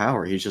like all the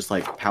power. He's just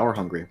like power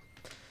hungry.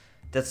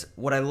 That's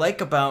what I like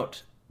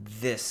about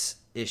this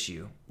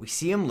issue. We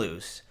see him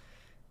lose,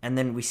 and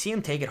then we see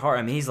him take it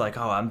hard. He's like,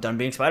 "Oh, I'm done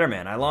being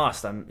Spider-Man. I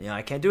lost.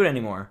 I can't do it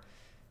anymore."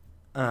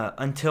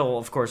 Until,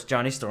 of course,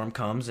 Johnny Storm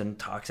comes and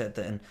talks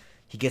and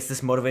he gets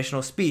this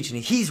motivational speech,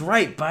 and he's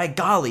right. By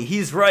golly,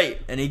 he's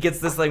right, and he gets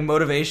this like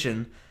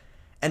motivation.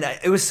 And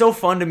it was so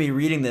fun to me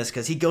reading this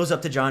because he goes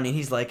up to Johnny and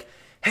he's like,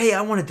 "Hey,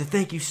 I wanted to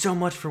thank you so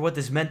much for what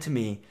this meant to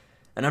me."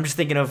 And I'm just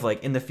thinking of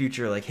like in the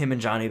future, like him and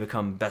Johnny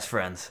become best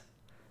friends.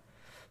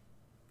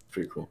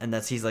 Pretty cool. And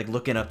he's like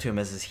looking up to him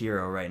as his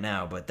hero right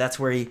now. But that's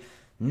where he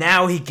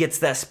gets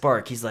that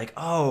spark. He's like,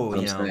 oh,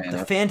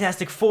 the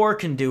Fantastic Four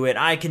can do it.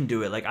 I can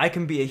do it. Like, I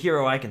can be a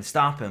hero. I can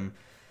stop him.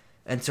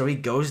 And so he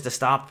goes to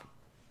stop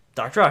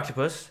Dr.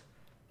 Octopus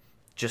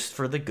just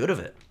for the good of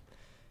it.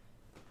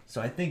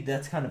 So I think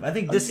that's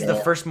this is the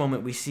first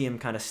moment we see him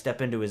kind of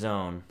step into his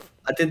own.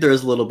 I think there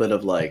is a little bit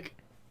of like,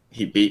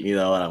 he beat me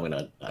though, and I'm going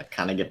to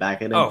kind of get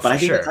back at him. Oh, but I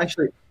think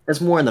sure. that's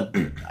more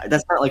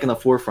that's not like in the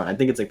forefront. I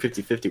think it's like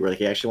 50-50 where like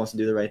he actually wants to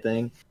do the right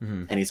thing.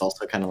 Mm-hmm. And he's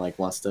also kind of like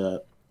wants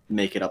to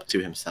make it up to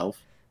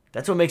himself.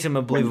 That's what makes him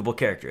a believable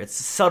character. It's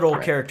a subtle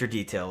character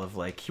detail of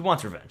like, he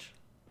wants revenge.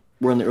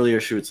 Where in the earlier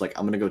issue, it's like,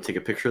 I'm going to go take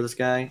a picture of this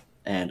guy.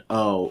 And,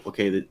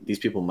 these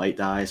people might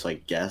die, so I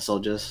guess I'll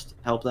just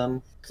help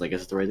them. Because I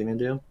guess it's the right thing to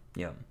do.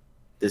 Yeah.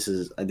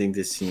 I think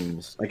this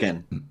seems,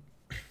 again,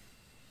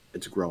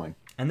 it's growing.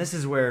 And this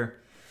is where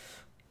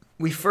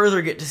we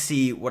further get to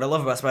see what I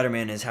love about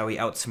Spider-Man is how he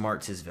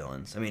outsmarts his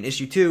villains. I mean,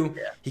 issue 2,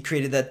 he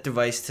created that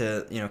device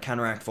to,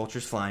 counteract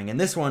Vulture's flying. And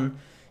this one,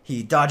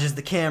 he dodges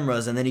the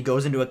cameras and then he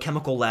goes into a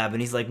chemical lab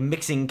and he's like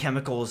mixing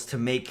chemicals to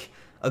make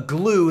a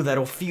glue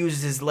that'll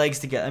fuse his legs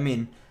together. I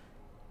mean,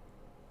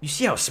 you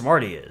see how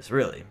smart he is,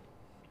 really.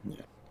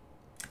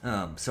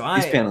 Yeah. These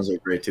panels are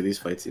great too. These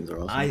fight scenes are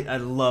awesome. I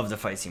love the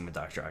fight scene with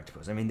Dr.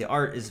 Octopus. I mean, the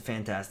art is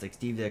fantastic.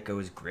 Steve Ditko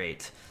is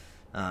great.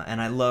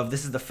 And I love,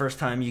 this is the first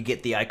time you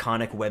get the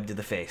iconic web to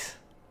the face.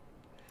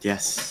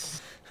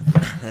 Yes.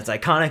 That's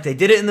iconic. They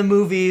did it in the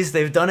movies.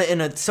 They've done it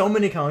in so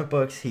many comic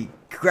books. He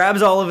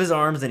grabs all of his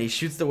arms and he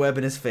shoots the web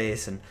in his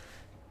face. And,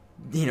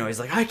 he's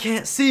like, I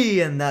can't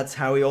see. And that's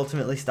how he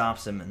ultimately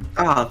stops him.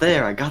 And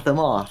there, I got them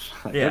off.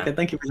 Yeah. Okay,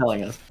 thank you for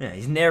telling us. Yeah,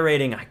 he's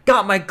narrating, I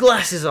got my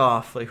glasses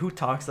off. Like, who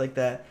talks like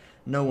that?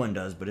 No one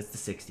does, but it's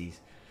the 60s.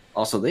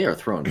 Also, they are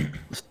throwing...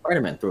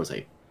 Spider-Man throws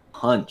a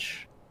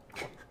punch.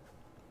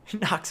 He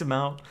knocks him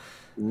out.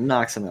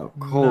 Knocks him out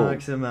cold.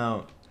 Knocks him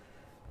out.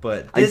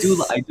 But this...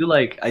 I do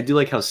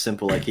like how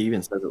simple, like, he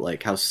even says it,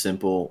 like, how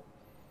simple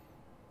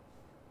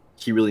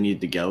he really needed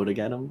to go to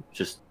get him.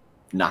 Just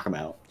knock him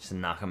out. Just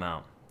knock him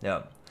out.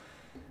 Yep.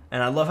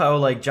 And I love how,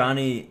 like,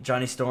 Johnny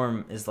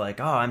Storm is like,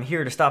 oh, I'm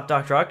here to stop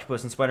Dr.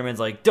 Octopus. And Spider-Man's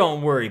like,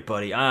 don't worry,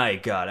 buddy. I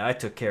got it. I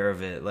took care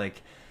of it.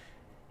 Like,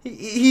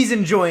 he's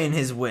enjoying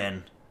his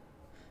win.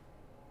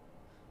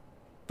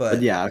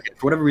 But yeah, okay.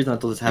 For whatever reason, I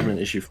thought this happened in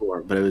issue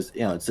 4. But it was,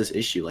 it's this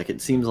issue. Like,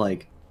 it seems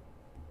like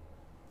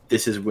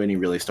this is when he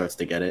really starts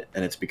to get it.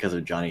 And it's because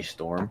of Johnny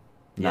Storm,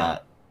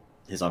 not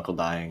his uncle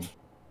dying.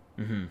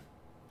 Mm-hmm.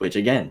 Which,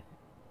 again,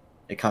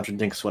 it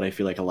contradicts what I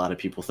feel like a lot of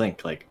people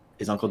think. Like,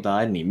 his uncle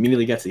died, and he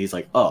immediately gets it. He's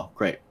like, oh,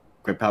 great.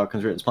 Great power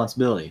comes with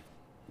responsibility.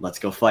 Let's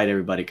go fight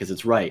everybody because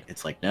it's right.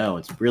 It's like, no,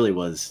 it really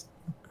was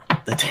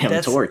the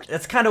damn torch.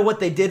 That's kind of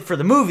what they did for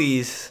the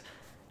movies.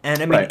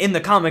 And, I mean, in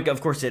the comic, of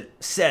course, it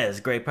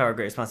says great power,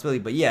 great responsibility.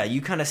 But, yeah,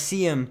 you kind of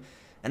see him,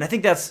 and I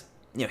think that's,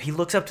 he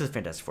looks up to the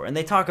Fantastic Four. And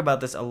they talk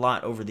about this a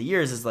lot over the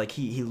years, is like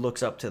he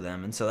looks up to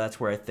them. And so that's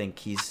where I think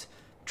he's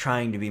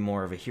trying to be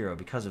more of a hero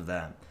because of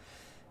that.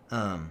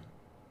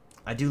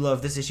 I do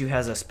love this issue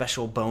has a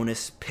special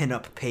bonus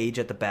pin-up page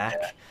at the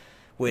back,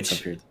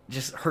 which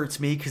just hurts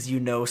me because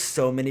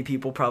so many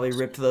people probably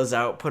ripped those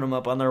out, put them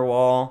up on their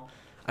wall.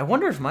 I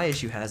wonder if my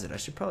issue has it. I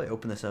should probably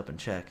open this up and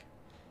check.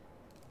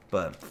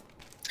 But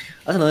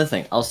that's another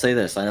thing. I'll say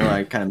this. I know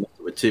I kind of messed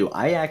with it too.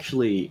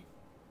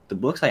 The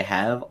books I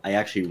have, I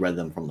actually read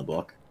them from the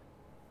book,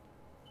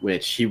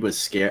 which he was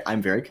scared.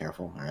 I'm very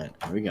careful. All right,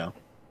 here we go.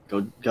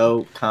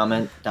 Go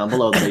comment down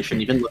below that I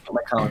shouldn't even look at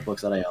my comic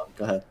books that I own.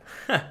 Go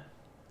ahead.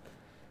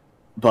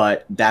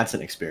 But that's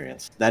an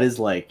experience. That is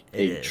like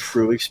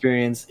true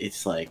experience.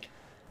 It's like,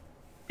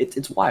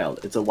 it's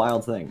wild. It's a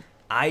wild thing.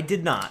 I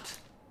did not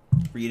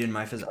read in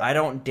my physical. I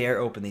don't dare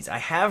open these. I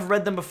have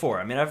read them before.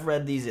 I mean, I've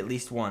read these at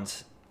least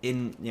once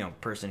in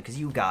person because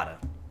you gotta.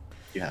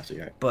 You have to,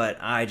 right? But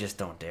I just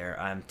don't dare.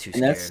 I'm too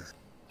scared. And that's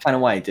kind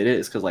of why I did it.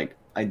 Is because like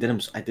I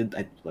did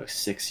like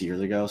 6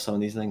 years ago. Some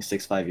of these things,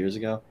 5 years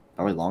ago,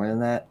 probably longer than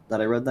that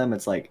I read them.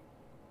 It's like,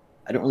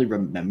 I don't really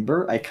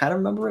remember. I kind of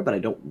remember it, but I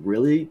don't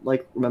really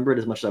remember it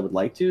as much as I would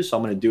like to. So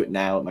I'm going to do it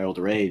now at my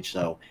older age.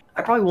 So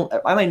I probably won't.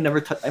 I might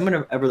never. I'm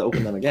going to ever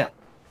open them again.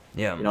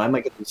 Yeah. I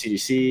might get them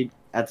CGC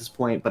at this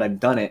point, but I've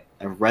done it.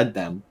 I've read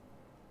them.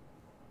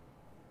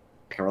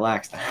 I can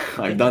relax now.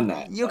 I've done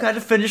that. You got to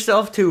defend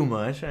yourself too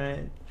much.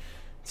 Right?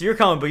 It's your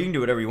comic book. You can do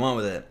whatever you want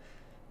with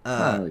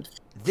it.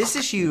 This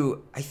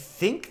issue, I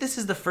think this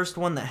is the first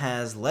one that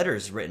has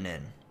letters written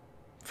in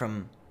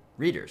from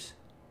readers.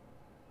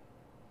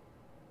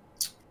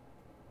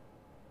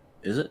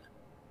 Is it?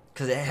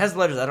 Because it has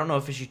letters. I don't know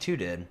if issue 2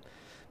 did.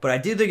 But I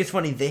do think it's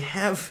funny. They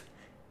have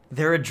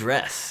their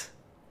address.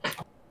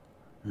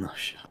 No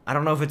shit. I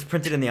don't know if it's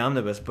printed in the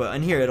omnibus, but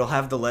in here it'll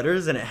have the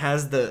letters and it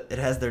has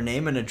their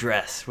name and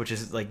address, which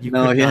is like it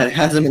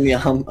has them in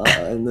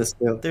the in this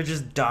too. They're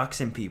just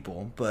doxing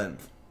people, but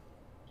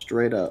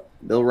straight up,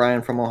 Bill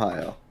Ryan from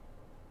Ohio.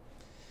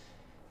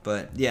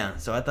 But yeah,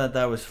 so I thought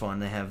that was fun.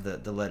 They have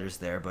the letters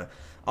there, but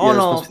all in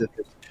all,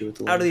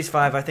 out of these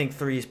 5, I think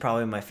 3 is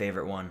probably my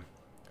favorite one.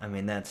 I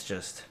mean, that's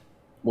just...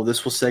 Well,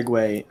 this will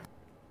segue...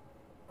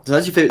 So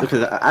that's your favorite...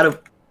 Because out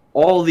of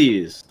all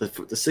these,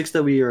 the 6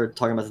 that we are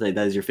talking about today,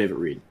 that is your favorite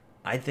read.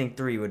 I think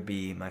 3 would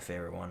be my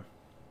favorite one.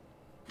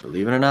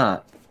 Believe it or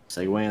not,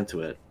 segue into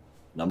it.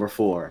 Number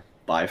 4,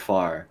 by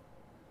far,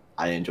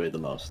 I enjoyed the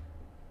most.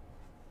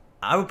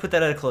 I would put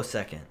that at a close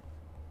second.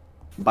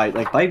 By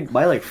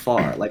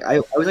far. Like,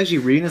 I was actually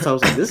reading this, I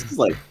was like, this is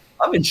like...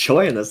 I'm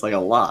enjoying this, like, a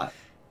lot.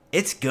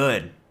 It's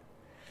good.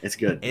 It's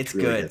good. It's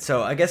really good.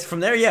 So I guess from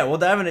there, we'll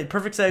dive into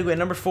perfect segue.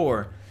 Number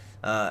 4,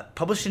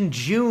 published in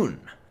June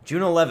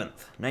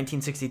 11th,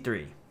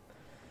 1963.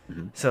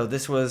 Mm-hmm. So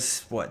this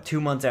was 2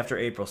 months after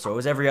April. So it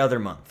was every other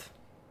month.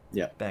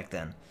 Yeah. Back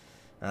then.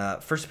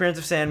 First appearance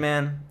of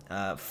Sandman.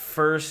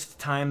 First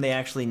time they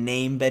actually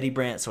name Betty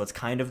Brant. So it's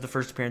kind of the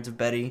first appearance of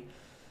Betty.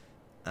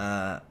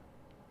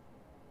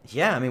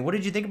 yeah, I mean, what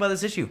did you think about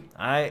this issue?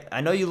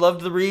 I know you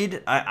loved the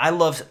read. I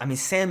mean,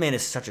 Sandman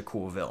is such a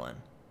cool villain.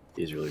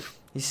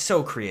 He's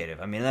so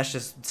creative. I mean, that's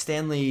just,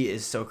 Stan Lee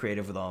is so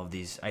creative with all of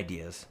these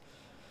ideas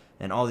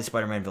and all these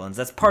Spider-Man villains.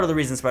 That's part of the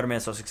reason Spider-Man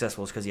is so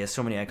successful, is because he has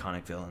so many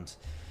iconic villains.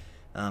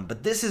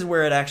 But this is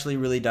where it actually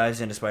really dives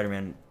into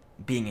Spider-Man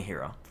being a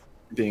hero.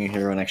 Being a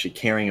hero and actually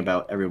caring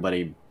about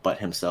everybody but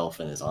himself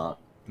and his aunt.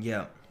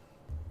 Yeah.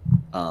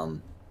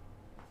 And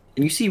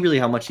you see really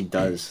how much he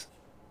does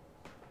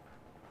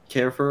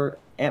care for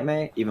Aunt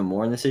May, even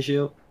more in this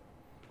issue.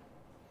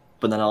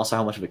 But then also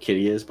how much of a kid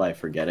he is by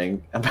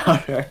forgetting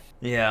about her.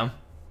 Yeah.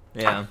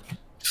 Yeah.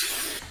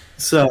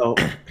 So,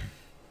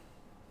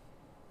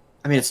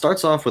 I mean, it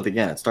starts off with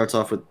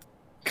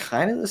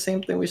kind of the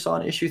same thing we saw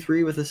in issue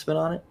 3 with a spin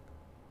on it.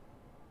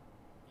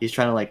 He's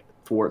trying to, like,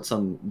 thwart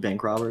some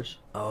bank robbers.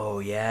 Oh,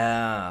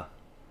 yeah.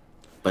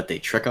 But they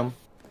trick him.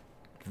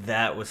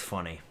 That was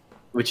funny.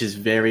 Which is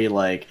very,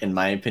 like, in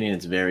my opinion,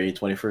 it's very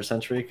 21st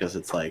century, because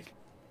it's like,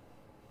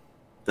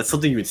 that's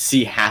something you would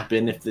see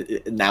happen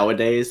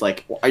nowadays.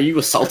 Like, are you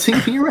assaulting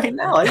me right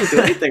now? I didn't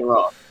do anything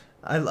wrong.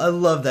 I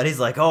love that. He's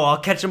like, oh, I'll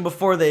catch them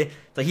before they...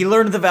 Like, he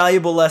learned the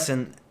valuable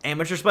lesson.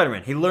 Amateur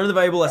Spider-Man. He learned the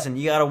valuable lesson.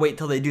 You gotta wait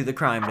till they do the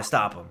crime to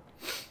stop them.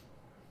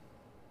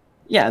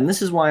 Yeah, and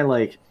this is why,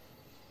 like,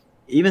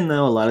 even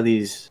though a lot of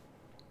these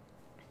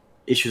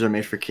issues are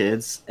made for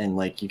kids, and,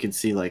 like, you can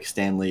see, like,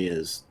 Stan Lee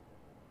is...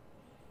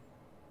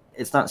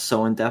 It's not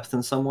so in-depth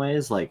in some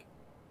ways. Like,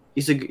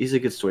 he's a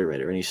good story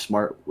writer, and he's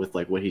smart with,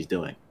 like, what he's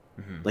doing.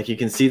 Mm-hmm. Like, you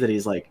can see that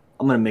he's like,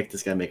 I'm gonna make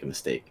this guy make a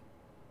mistake.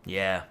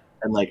 Yeah.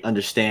 And, like,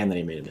 understand that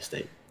he made a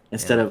mistake.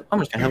 Instead of, I'm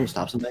just gonna have him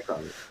stop some bank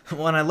robbery.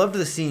 Well, and I loved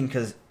the scene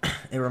because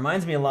it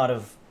reminds me a lot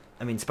of,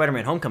 I mean,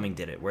 Spider-Man Homecoming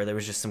did it, where there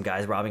was just some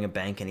guys robbing a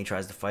bank and he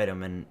tries to fight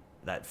him, and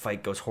that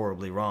fight goes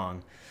horribly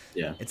wrong.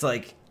 Yeah. It's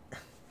like,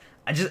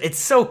 it's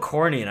so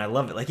corny, and I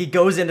love it. Like, he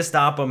goes in to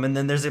stop him, and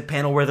then there's a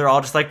panel where they're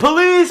all just like,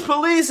 police,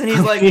 police, and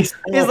he's like,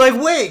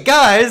 wait,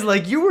 guys,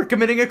 like, you were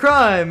committing a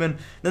crime, and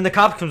then the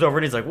cop comes over,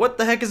 and he's like, what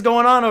the heck is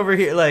going on over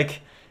here?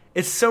 Like,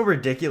 it's so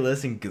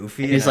ridiculous and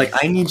goofy. And he's like,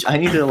 I need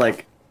to,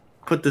 like,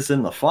 put this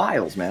in the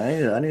files,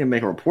 man. I need to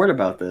make a report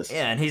about this.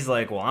 Yeah, and he's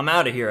like, well, I'm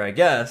out of here, I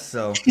guess,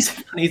 so.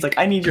 He's like,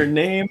 I need your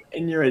name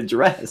and your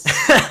address.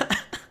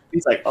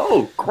 He's like,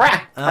 oh,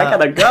 crap, I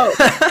gotta go.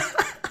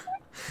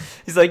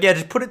 He's like, yeah,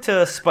 just put it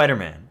to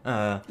Spider-Man.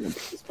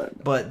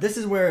 But this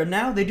is where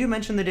now they do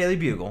mention the Daily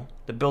Bugle.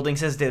 The building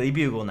says Daily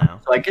Bugle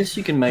now. So I guess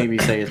you can maybe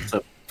say it's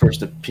the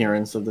first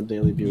appearance of the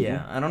Daily Bugle.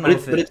 Yeah, I don't know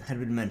if it had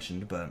been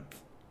mentioned, but...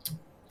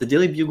 The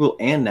Daily Bugle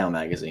and Now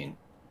Magazine.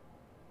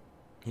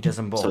 He does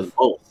them both. So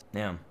both.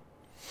 Yeah.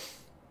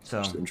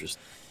 So just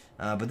interesting.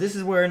 But this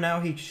is where now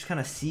he just kind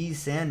of sees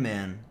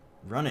Sandman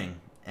running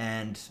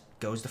and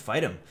goes to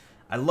fight him.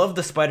 I love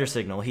the spider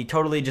signal. He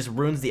totally just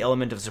ruins the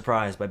element of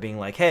surprise by being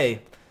like,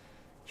 hey...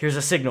 Here's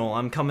a signal.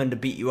 I'm coming to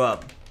beat you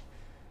up.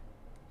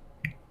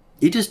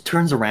 He just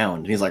turns around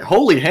and he's like,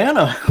 holy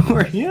Hannah, who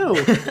are you?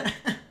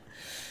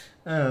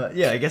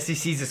 Yeah, I guess he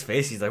sees his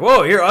face. He's like,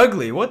 whoa, you're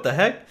ugly. What the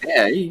heck?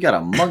 Yeah, you got a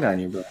mug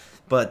on you, bro.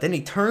 But then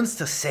he turns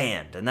to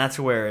sand, and that's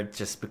where it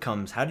just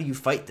becomes, how do you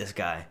fight this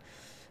guy?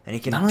 And he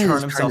can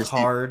turn himself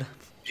hard.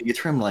 You can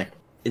turn him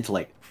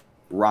into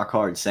rock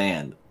hard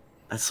sand.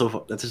 That's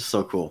just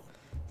so cool.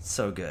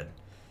 So good.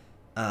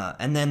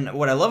 And then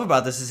what I love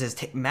about this is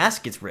his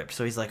mask gets ripped.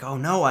 So he's like, oh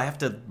no, I have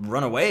to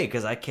run away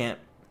because I can't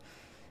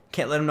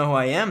let him know who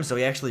I am. So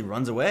he actually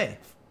runs away.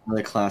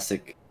 Another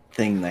classic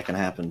thing that can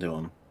happen to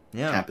him.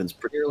 Yeah. It happens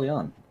pretty early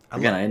on.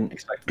 Again, I didn't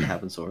expect it to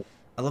happen so early.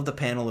 I love the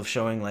panel of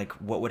showing like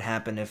what would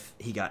happen if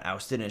he got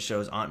ousted, and it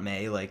shows Aunt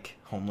May like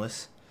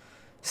homeless,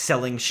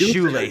 selling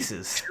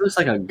shoelaces. She looks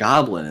like a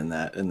goblin in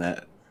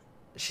that.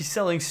 She's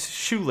selling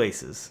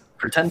shoelaces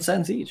for 10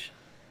 cents each.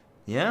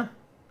 Yeah.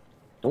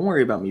 Don't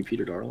worry about me,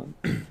 Peter darling.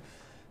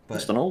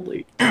 Just an old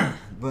lady.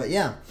 But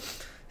yeah,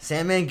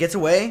 Sandman gets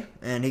away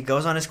and he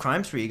goes on his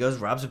crime spree. He goes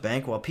robs a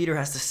bank while Peter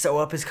has to sew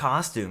up his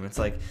costume. It's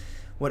like,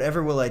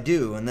 whatever will I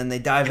do? And then they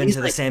dive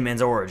into the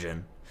Sandman's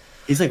origin.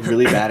 He's like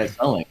really bad at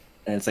sewing.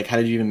 And it's like, how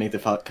did you even make the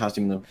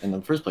costume in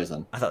the first place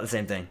then? I thought the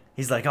same thing.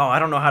 He's like, oh, I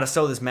don't know how to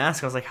sew this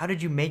mask. I was like, how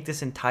did you make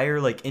this entire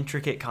like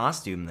intricate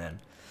costume then?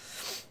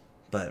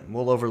 But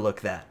we'll overlook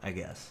that, I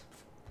guess.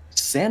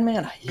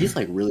 Sandman, he's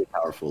like really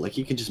powerful. Like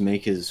he can just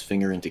make his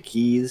finger into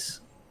keys.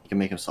 He can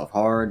make himself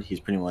hard. He's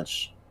pretty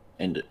much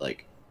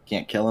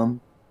can't kill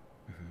him.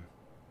 Mm-hmm.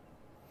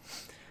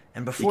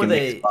 And before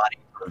make his body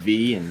a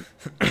V and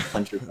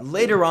punch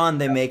later on,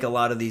 they make a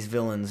lot of these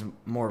villains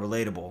more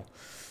relatable.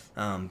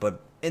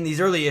 But in these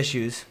early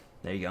issues,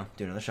 there you go,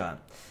 do another shot.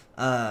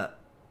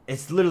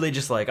 It's literally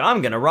just like,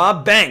 I'm gonna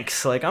rob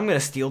banks. Like I'm gonna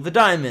steal the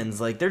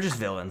diamonds. Like they're just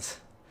villains.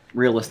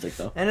 Realistic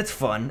though. And it's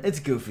fun. It's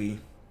goofy,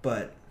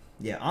 but.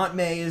 Yeah, Aunt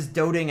May is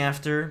doting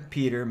after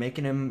Peter,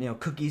 making him,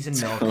 cookies and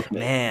milk.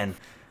 Man,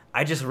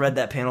 I just read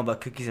that panel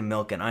about cookies and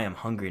milk, and I am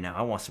hungry now.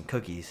 I want some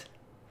cookies.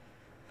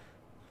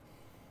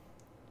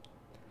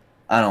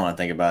 I don't want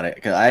to think about it,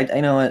 because I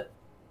know what.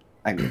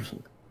 I can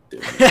some.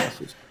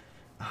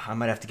 I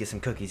might have to get some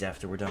cookies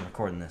after we're done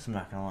recording this. I'm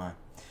not going to lie.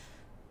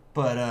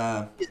 But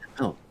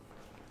Oh.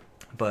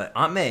 but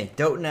Aunt May,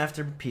 doting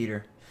after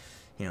Peter,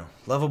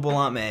 lovable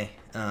Aunt May.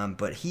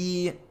 But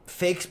he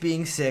fakes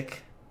being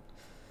sick,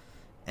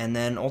 and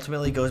then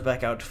ultimately goes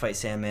back out to fight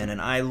Sandman. And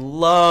I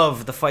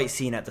love the fight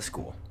scene at the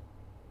school.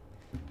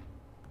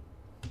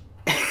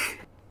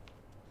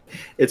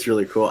 It's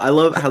really cool. I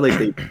love how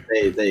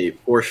they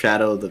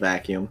foreshadow the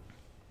vacuum.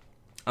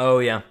 Oh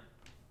yeah.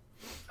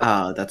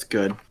 That's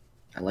good.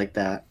 I like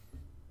that.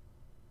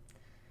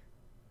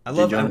 I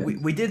love.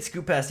 We did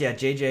scoop past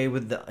JJ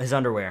with his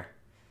underwear.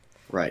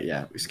 Right.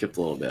 Yeah, we skipped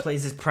a little bit.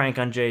 Plays his prank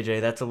on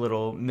JJ. That's a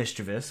little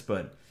mischievous,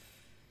 but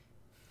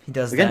he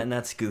does Again, that, and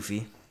that's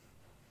goofy.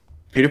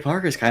 Peter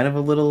Parker's kind of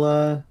a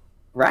little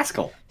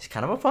rascal. He's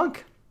kind of a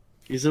punk.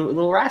 He's a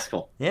little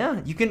rascal.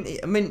 Yeah, you can.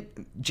 I mean,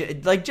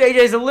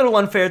 JJ's a little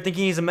unfair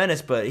thinking he's a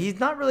menace, but he's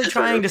not really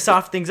trying to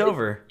soft things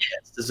over. Yeah,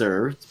 it's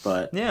deserved,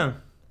 but yeah,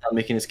 not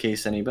making his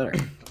case any better.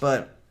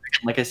 But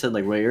like I said,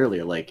 way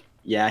earlier,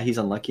 yeah, he's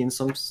unlucky in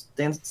some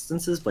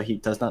instances, but he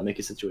does not make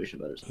his situation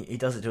better. He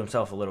does it to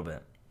himself a little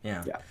bit.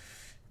 Yeah.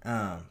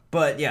 Yeah.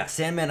 But yeah,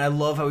 Sandman, I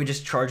love how he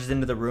just charges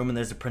into the room and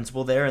there's a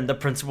principal there, and the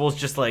principal's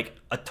just like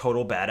a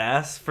total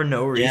badass for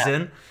no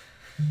reason. Yeah.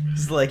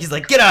 He's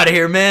like, get out of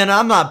here, man!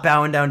 I'm not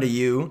bowing down to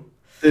you.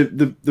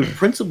 The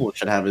principal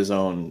should have his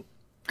own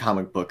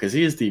comic book because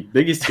he is the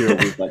biggest hero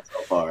we've met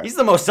so far. He's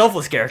the most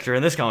selfless character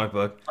in this comic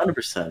book.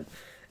 100%.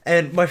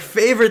 And my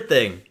favorite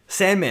thing,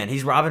 Sandman,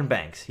 he's robbing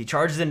banks. He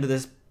charges into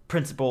this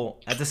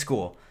principal at the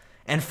school,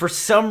 and for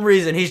some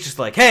reason he's just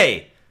like,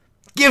 hey,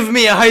 give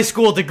me a high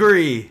school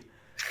degree.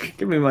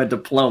 Give me my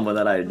diploma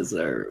that I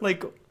deserve.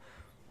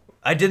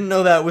 I didn't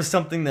know that was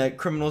something that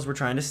criminals were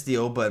trying to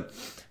steal, but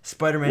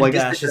Spider-Man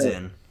dashes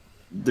in.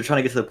 They're trying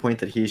to get to the point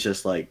that he's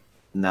just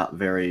not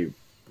very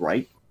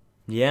bright.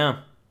 Yeah.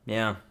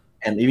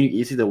 And even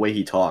you see the way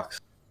he talks.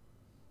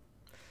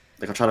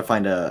 I'll try to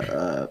find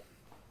a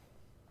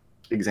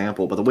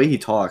example, but the way he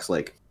talks,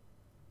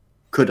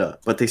 coulda,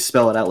 but they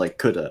spell it out like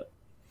coulda.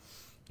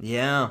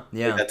 Yeah.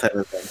 That type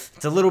of thing.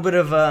 It's a little bit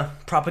of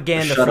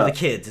propaganda for the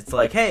kids. It's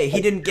like, hey,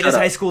 he didn't get his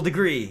high school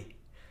degree.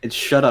 It's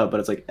shut up, but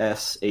it's like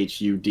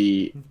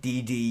SHUD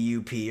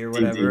DDUP or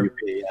whatever. DDUP,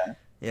 yeah.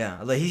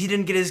 Yeah, he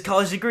didn't get his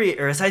college degree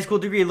or his high school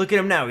degree. Look at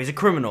him now; he's a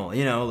criminal.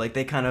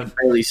 They kind of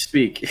barely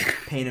speak,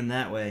 paint him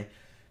that way.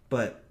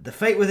 But the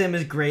fight with him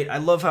is great. I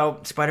love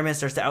how Spider-Man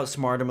starts to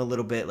outsmart him a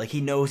little bit. He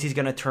knows he's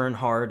gonna turn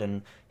hard,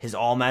 and his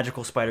all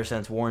magical spider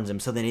sense warns him.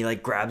 So then he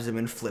grabs him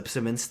and flips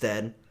him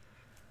instead.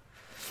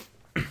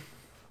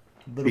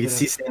 You can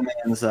see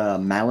Sandman's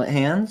mallet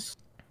hands,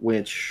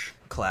 which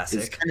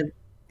classic.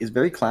 Is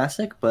very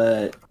classic,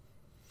 but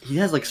he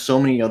has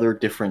so many other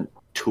different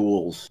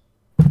tools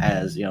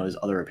as his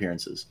other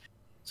appearances.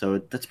 So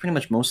that's pretty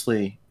much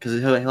mostly because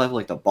he'll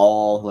have the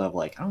ball. He'll have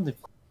I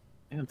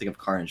don't think of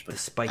Carnage, but the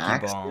spiky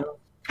axe, ball.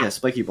 Yeah,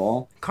 spiky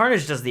ball.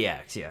 Carnage does the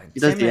axe. Yeah, he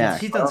does the axe.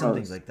 He's done some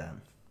things like that.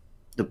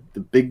 The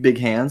big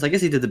hands. I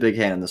guess he did the big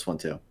hand in this one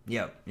too.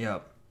 Yep.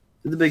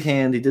 Did the big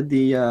hand. He did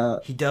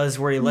the. He does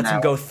where he lets him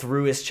go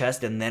through his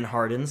chest and then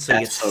hardens, so he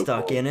gets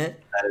stuck in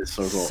it. That is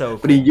so cool. So cool.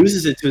 But he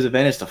uses it to his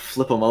advantage to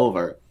flip him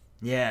over.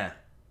 Yeah.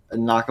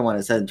 And knock him on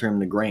his head and turn him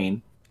to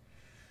grain.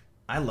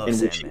 I love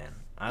Sandman.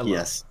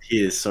 Yes,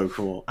 he is so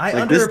cool. I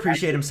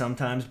underappreciate him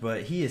sometimes,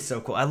 but he is so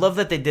cool. I love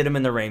that they did him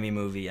in the Raimi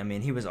movie. I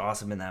mean, he was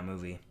awesome in that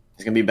movie.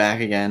 He's going to be back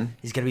again.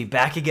 He's going to be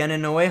back again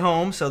in No Way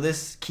Home, so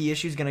this key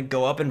issue is going to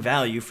go up in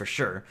value for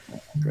sure.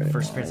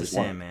 First appearance of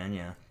Sandman,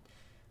 yeah.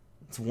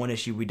 It's one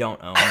issue we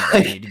don't own that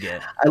we need to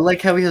get. I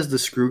like how he has the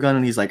screw gun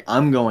and he's like,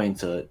 I'm going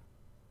to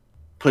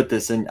put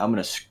this in. I'm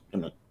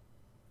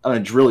gonna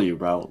drill you,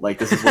 bro.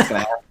 This is what's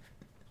going to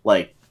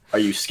happen. Are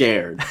you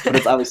scared? But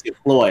it's obviously a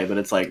ploy, but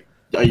it's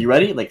are you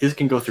ready? This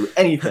can go through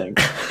anything.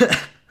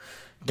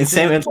 And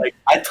Sandman's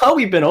I thought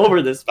we've been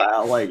over this,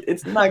 pal.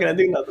 It's not going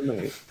to do nothing to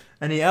me.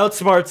 And he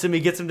outsmarts him. He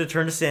gets him to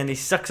turn to sand. He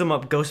sucks him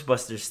up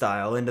Ghostbusters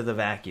style into the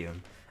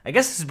vacuum. I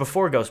guess this is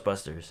before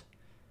Ghostbusters.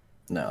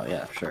 No,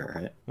 yeah, sure,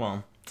 right?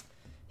 Well,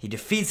 he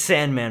defeats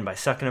Sandman by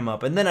sucking him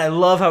up. And then I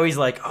love how he's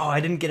like, oh,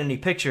 I didn't get any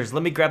pictures.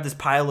 Let me grab this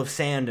pile of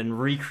sand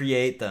and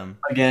recreate them.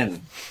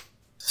 Again,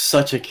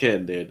 such a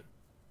kid, dude.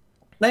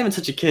 Not even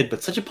such a kid,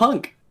 but such a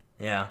punk.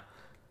 Yeah.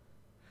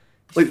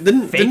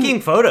 Faking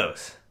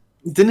photos.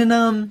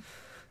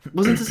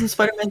 Wasn't this in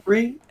Spider-Man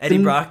 3? Eddie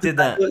Brock did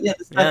that.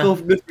 It's not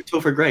good for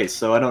Topher Grace,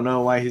 so I don't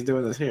know why he's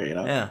doing this here,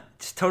 Yeah,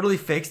 just totally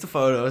fakes the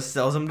photos,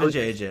 sells them to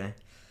JJ.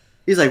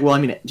 He's like, well, I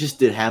mean, it just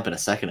did happen a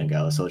second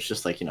ago, so it's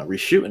just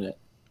reshooting it.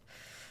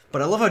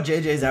 But I love how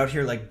JJ's out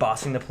here,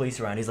 bossing the police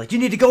around. He's like, you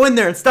need to go in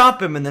there and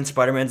stop him. And then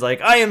Spider-Man's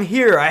like, I am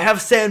here. I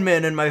have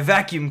Sandman in my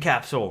vacuum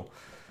capsule.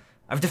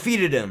 I've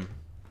defeated him.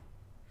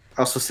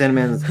 Also,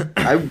 Sandman's...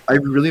 I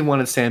really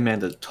wanted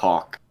Sandman to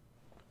talk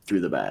through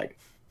the bag.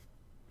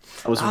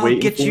 I'll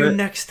get you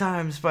next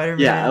time, Spider-Man.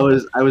 Yeah,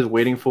 I was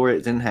waiting for it.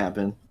 It didn't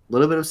happen. A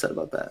little bit upset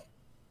about that.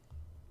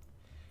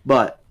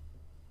 But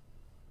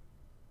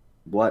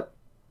what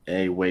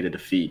a way to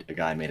defeat a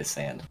guy made of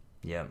sand.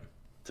 Yeah.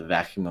 To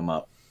vacuum him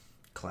up.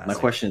 Classic. My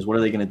question is, what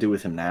are they going to do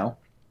with him now?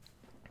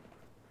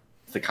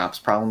 the cops'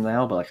 problem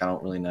now, but like I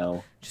don't really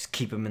know. Just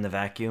keep him in the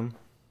vacuum.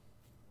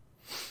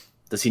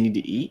 Does he need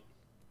to eat?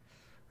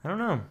 I don't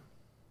know.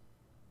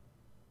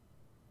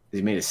 Is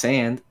he made of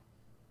sand?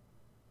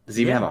 Does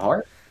he even have a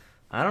heart?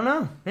 I don't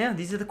know. Yeah,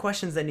 these are the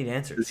questions that need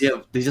answers. He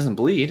doesn't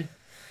bleed.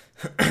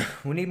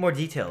 We need more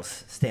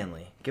details,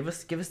 Stanley. Give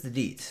us the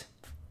deets.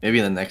 Maybe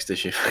in the next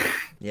issue.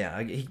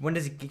 Yeah, when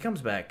does he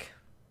comes back?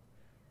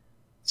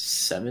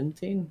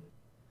 17?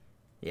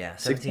 Yeah,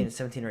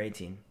 17 or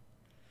 18.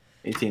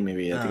 18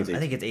 maybe. I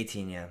think it's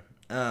 18, yeah.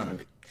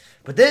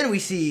 But then we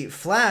see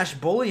Flash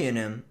bullying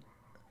him.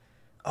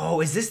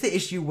 Oh, is this the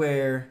issue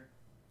where...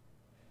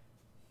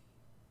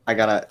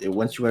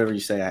 whatever you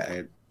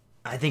say,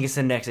 I think it's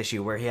the next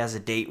issue where he has a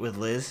date with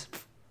Liz.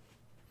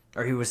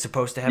 Or he was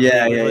supposed to have a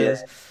date with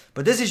Liz. Yeah.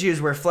 But this issue is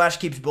where Flash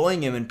keeps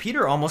bullying him and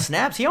Peter almost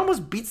snaps. He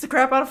almost beats the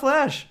crap out of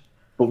Flash.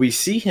 But we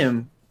see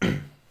him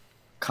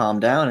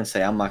calm down and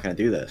say, I'm not going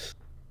to do this.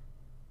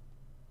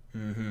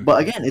 Mm-hmm.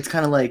 But again, it's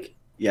kind of like,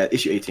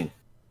 issue 18.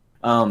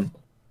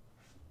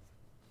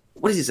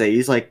 What does he say?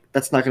 He's like,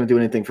 that's not going to do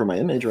anything for my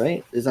image,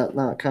 right? Is that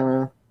not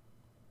kind of...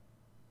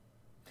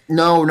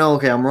 No,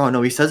 okay, I'm wrong.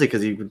 No, he says it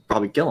because he would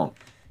probably kill him.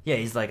 Yeah,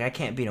 he's like, I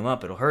can't beat him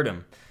up. It'll hurt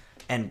him.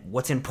 And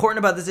what's important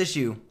about this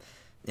issue,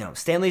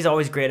 Stanley's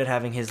always great at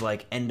having his,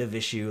 like, end of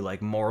issue,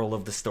 like, moral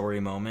of the story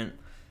moment.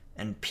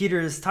 And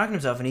Peter's talking to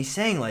himself, and he's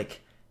saying,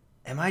 like,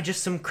 am I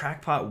just some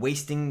crackpot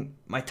wasting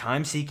my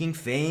time seeking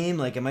fame?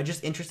 Like, am I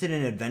just interested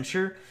in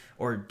adventure?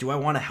 Or do I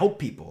want to help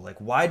people? Like,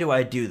 why do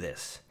I do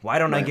this? Why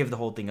don't I give the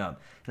whole thing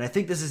up? And I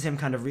think this is him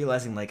kind of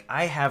realizing, like,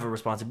 I have a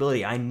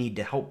responsibility. I need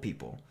to help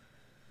people.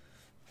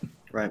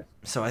 Right.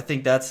 So I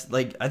think that's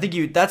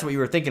that's what you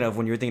were thinking of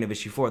when you were thinking of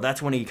issue 4.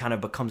 That's when he kind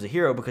of becomes a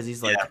hero because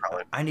he's like,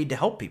 I need to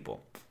help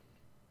people.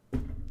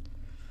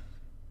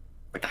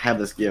 Like, I have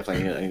this gift. I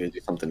need to do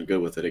something good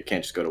with it. It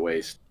can't just go to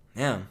waste.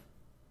 Yeah.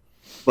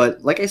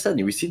 But like I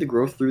said, we see the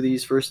growth through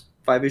these first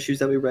 5 issues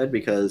that we read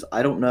because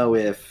I don't know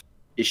if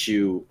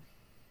issue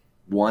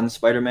 1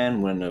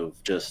 Spider-Man wouldn't have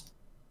just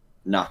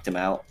knocked him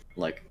out,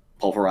 like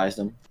pulverized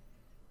him.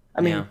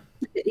 I mean,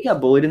 he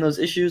got bullied in those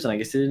issues, and I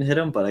guess it didn't hit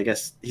him, but I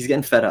guess he's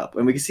getting fed up.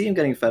 And we can see him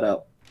getting fed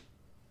up.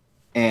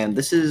 And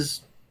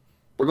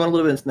we're going a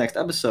little bit into the next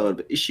episode,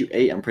 but issue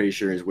 8, I'm pretty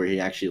sure, is where he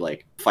actually,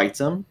 like, fights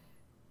him.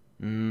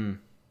 And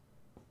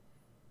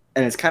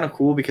it's kind of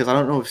cool because I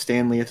don't know if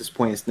Stan Lee at this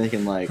point is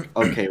thinking, like,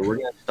 okay, we're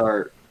going to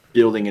start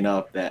building it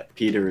up that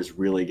Peter is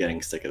really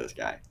getting sick of this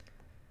guy.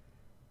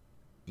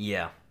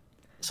 Yeah.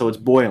 So it's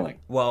boiling.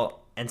 Well,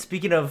 and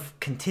speaking of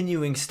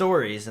continuing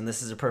stories, and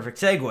this is a perfect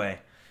segue,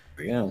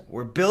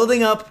 we're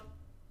building up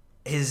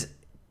he's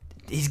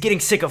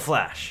getting sick of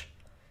Flash.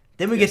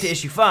 Then we get to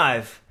issue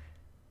 5,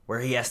 where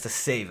he has to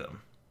save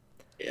him.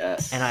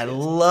 Yes. And I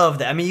love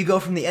that. I mean, you go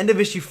from the end of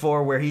issue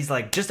 4, where he's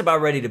like just about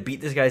ready to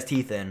beat this guy's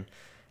teeth in,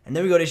 and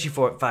then we go to issue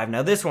 5.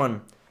 Now this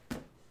one,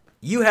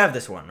 you have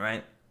this one,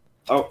 right?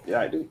 Oh,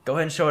 yeah, I do. Go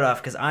ahead and show it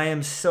off, because I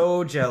am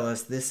so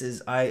jealous. This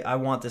is I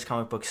want this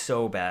comic book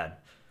so bad.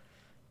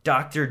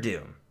 Dr.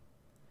 Doom.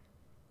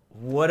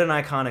 What an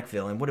iconic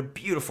villain. What a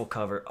beautiful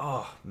cover.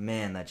 Oh,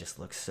 man, that just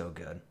looks so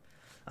good.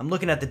 I'm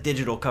looking at the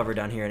digital cover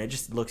down here, and it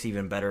just looks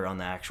even better on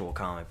the actual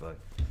comic book.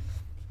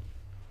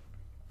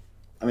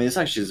 I mean, this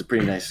actually is a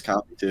pretty nice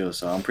copy, too,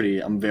 so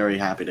I'm very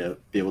happy to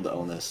be able to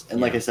own this.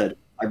 And like I said,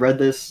 I read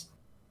this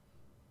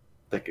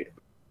like an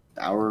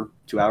hour,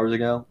 2 hours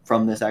ago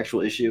from this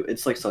actual issue.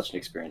 It's like such an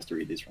experience to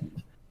read these from.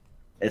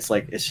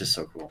 It's just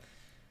so cool.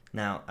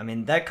 Now, I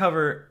mean, that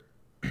cover...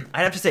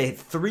 I'd have to say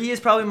 3 is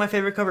probably my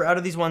favorite cover out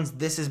of these ones.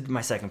 This is my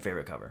second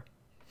favorite cover.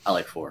 I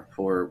like 4.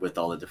 4 with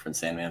all the different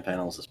Sandman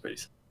panels is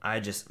pretty. I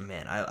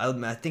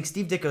think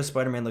Steve Ditko's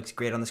Spider-Man looks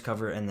great on this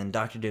cover, and then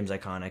Dr. Doom's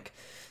iconic.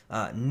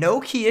 No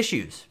key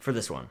issues for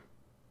this one.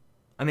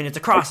 I mean, it's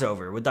a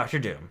crossover with Dr.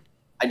 Doom.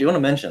 I do want to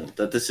mention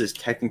that this is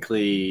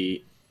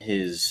technically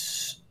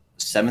his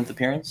 7th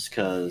appearance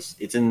because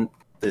it's in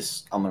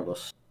this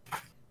omnibus.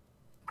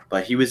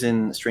 But he was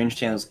in Strange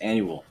Tales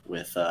Annual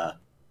with the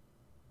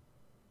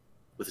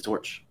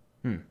Torch.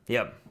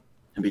 Yep.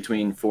 In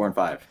between 4 and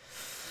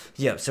 5.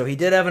 Yep, so he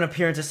did have an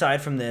appearance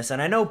aside from this, and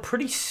I know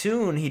pretty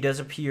soon he does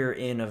appear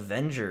in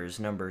Avengers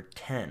number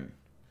 10,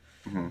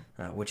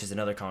 which is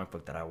another comic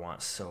book that I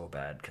want so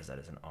bad because that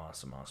is an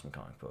awesome, awesome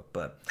comic book.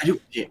 But I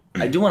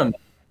do want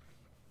to,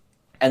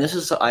 and this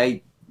is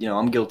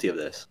I'm guilty of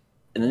this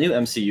in the new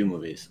MCU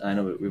movies. I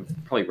know we've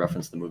probably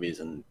referenced the movies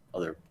and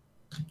other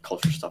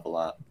culture stuff a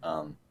lot.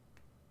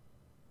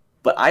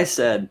 But I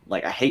said,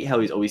 like, I hate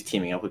how he's always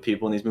teaming up with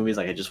people in these movies.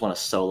 Like, I just want a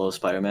solo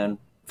Spider-Man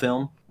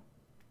film.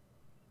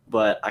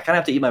 But I kind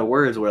of have to eat my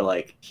words where,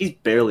 like, he's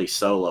barely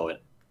solo in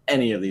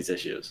any of these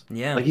issues.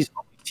 Yeah. Like, he's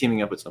always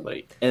teaming up with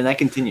somebody. And that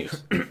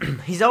continues.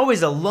 He's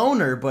always a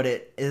loner, but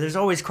there's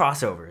always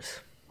crossovers.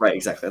 Right,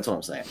 exactly. That's what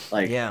I'm saying.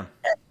 Like, yeah.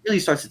 It really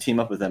starts to team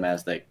up with them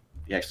as he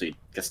actually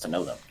gets to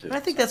know them, too. And I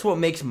think that's what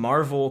makes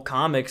Marvel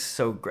comics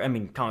so great. I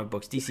mean, comic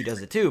books, DC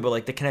does it, too. But,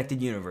 like, the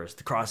connected universe,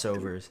 the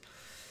crossovers.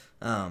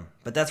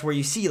 But that's where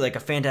you see like a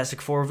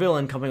Fantastic Four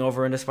villain coming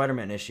over into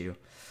Spider-Man issue.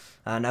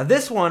 Now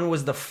this one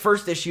was the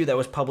first issue that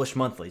was published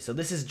monthly, so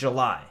this is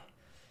July.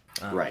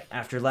 Right.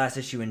 After last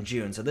issue in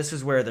June. So this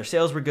is where their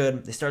sales were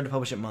good. They started to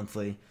publish it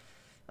monthly.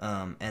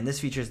 And this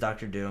features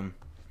Doctor Doom.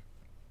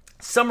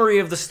 Summary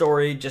of the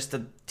story, just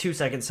a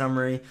 2-second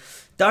summary.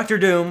 Doctor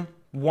Doom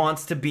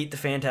wants to beat the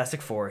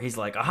Fantastic Four. He's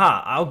like,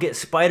 aha, I'll get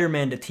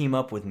Spider-Man to team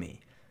up with me.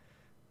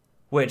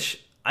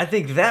 Which, I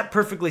think that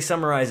perfectly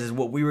summarizes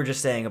what we were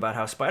just saying about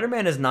how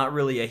Spider-Man is not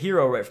really a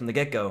hero right from the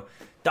get-go.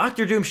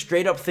 Doctor Doom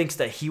straight up thinks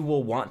that he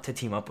will want to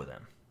team up with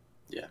him.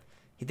 Yeah.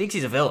 He thinks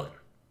he's a villain.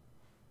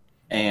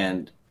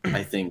 And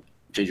I think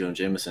J. Jonah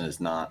Jameson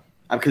is not...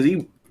 Because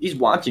he's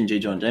watching J.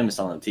 Jonah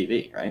Jameson on the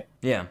TV, right?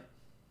 Yeah.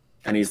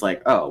 And he's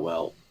like, oh,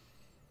 well,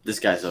 this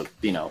guy's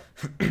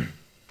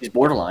he's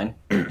borderline,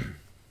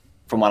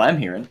 from what I'm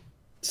hearing.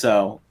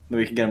 So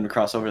maybe we can get him to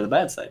cross over to the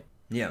bad side.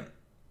 Yeah.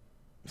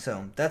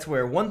 So that's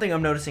where one thing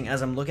I'm noticing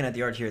as I'm looking at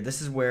the art here,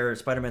 this is where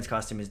Spider-Man's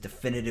costume is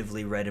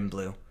definitively red and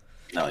blue.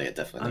 Oh, yeah,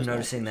 definitely. I'm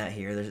noticing that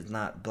here. There's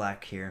not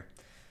black here.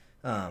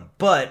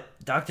 But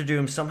Doctor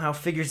Doom somehow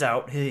figures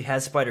out he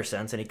has spider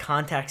sense, and he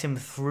contacts him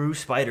through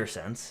spider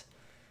sense.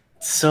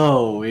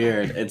 So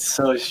weird. It's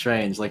so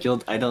strange. Like,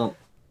 that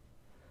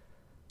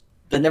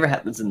never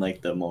happens in,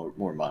 like, the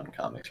more modern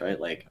comics, right?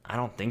 Like, I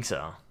don't think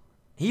so.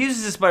 He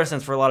uses his spider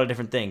sense for a lot of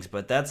different things,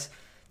 but that's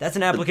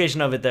an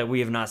application of it that we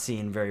have not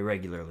seen very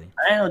regularly.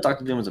 I know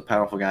Doctor Doom is a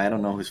powerful guy. I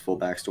don't know his full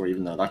backstory,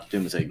 even though Doctor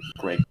Doom is a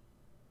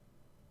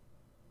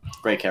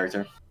great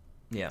character.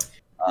 Yeah.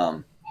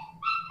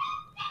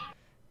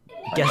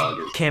 Guest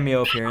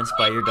cameo appearance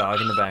by your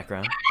dog in the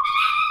background.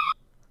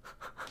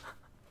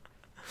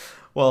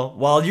 Well,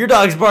 while your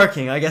dog's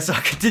barking, I guess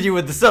I'll continue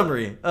with the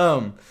summary.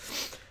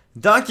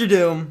 Dr.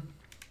 Doom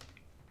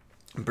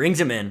brings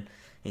him in.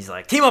 He's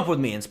like, team up with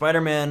me. And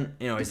Spider-Man,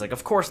 he's like,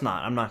 of course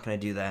not. I'm not going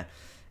to do that.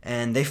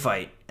 And they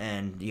fight.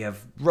 And you have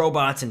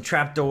robots and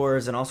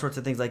trapdoors and all sorts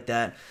of things like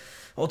that.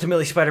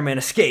 Ultimately, Spider-Man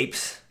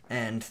escapes.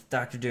 And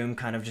Dr. Doom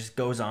kind of just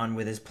goes on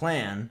with his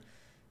plan.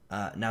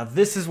 Now,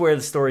 this is where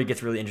the story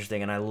gets really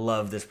interesting. And I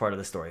love this part of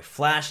the story.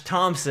 Flash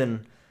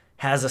Thompson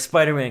has a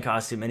Spider-Man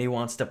costume. And he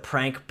wants to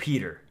prank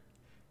Peter.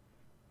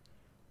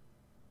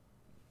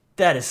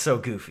 That is so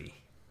goofy.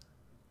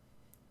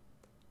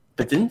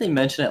 But didn't they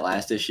mention it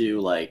last issue,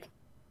 like,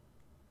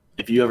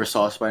 if you ever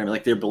saw Spider-Man,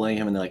 like, they're bullying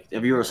him, and they're like,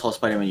 if you ever saw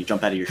Spider-Man, you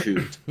jump out of your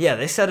shoes. Yeah,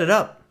 they set it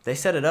up. So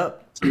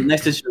the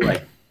next issue,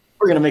 like,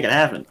 we're going to make it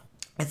happen.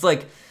 It's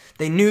like,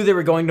 they knew they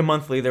were going to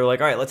monthly. They were like,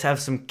 all right, let's have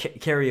some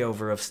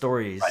carryover of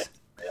stories. Right.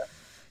 Yeah.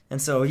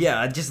 And so, yeah,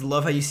 I just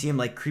love how you see him,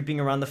 like, creeping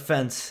around the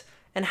fence.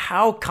 And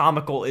how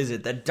comical is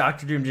it that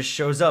Dr. Doom just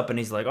shows up, and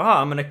he's like,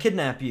 I'm going to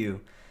kidnap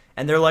you.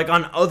 And they're, like,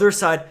 on other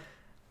side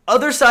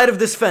of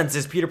this fence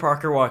is Peter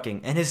Parker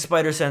walking, and his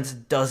spider sense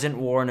doesn't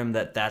warn him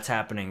that that's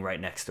happening right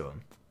next to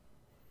him.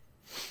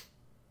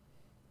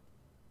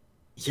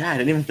 Yeah, I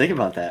didn't even think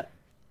about that.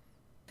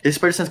 His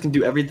spider sense can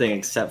do everything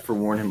except for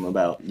warn him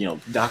about,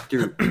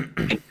 Dr.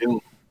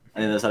 Doom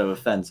on the other side of a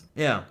fence.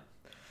 Yeah.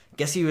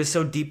 Guess he was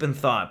so deep in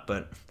thought,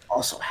 but...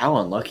 Also, how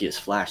unlucky is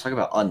Flash? Talk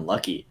about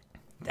unlucky.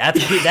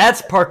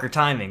 That's Parker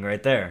timing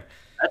right there.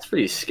 That's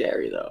pretty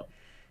scary, though.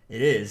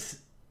 It is.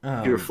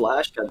 If you're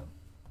Flash, got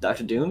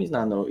Dr. Doom, he's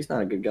not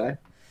a good guy.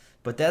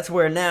 But that's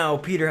where now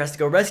Peter has to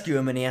go rescue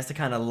him, and he has to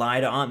kind of lie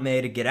to Aunt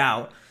May to get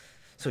out.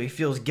 So he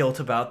feels guilt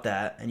about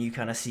that, and you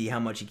kind of see how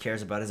much he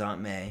cares about his Aunt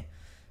May.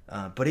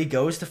 But he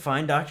goes to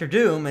find Dr.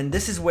 Doom, and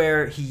this is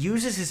where he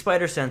uses his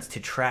spider sense to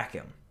track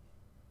him.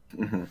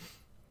 Mm-hmm.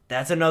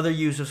 That's another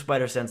use of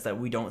spider sense that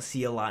we don't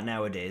see a lot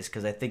nowadays,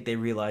 because I think they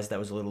realized that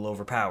was a little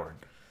overpowered.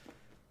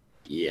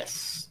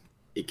 Yes.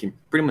 It can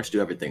pretty much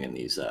do everything in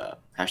these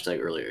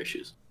 #earlier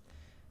issues.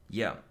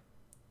 Yeah.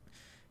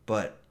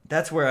 But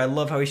that's where I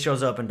love how he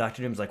shows up and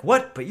Dr. Doom's like,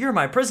 what? But you're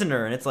my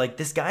prisoner. And it's like,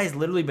 this guy's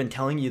literally been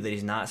telling you that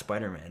he's not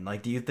Spider-Man.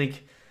 Like, do you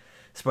think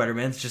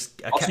Spider-Man's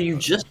just... Also,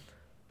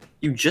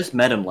 you just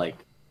met him, like,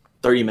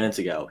 30 minutes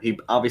ago. He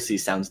obviously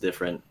sounds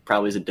different.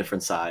 Probably is a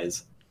different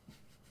size.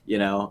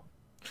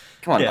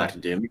 Come on, yeah. Dr.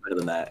 Doom. You're better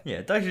than that.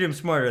 Yeah, Dr. Doom's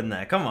smarter than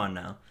that. Come on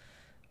now.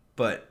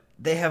 But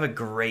they have a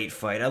great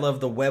fight. I love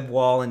the web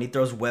wall, and he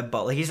throws web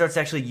ball. Like, he starts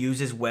to actually use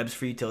his webs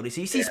for utility.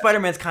 So you see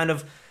Spider-Man's kind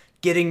of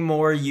getting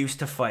more used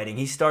to fighting.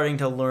 He's starting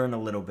to learn a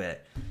little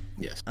bit.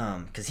 Yes.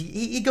 Because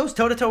he goes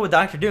toe-to-toe with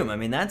Dr. Doom. I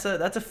mean, that's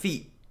a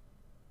feat.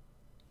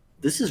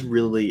 This is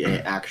really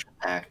an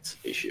action-packed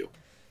issue.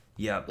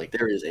 Yeah. Like,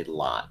 there is a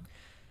lot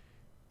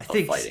I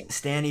think fighting.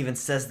 Stan even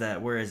says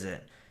that. Where is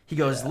it? He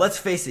goes, let's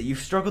face it, you've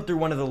struggled through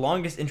one of the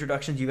longest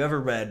introductions you've ever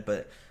read,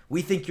 but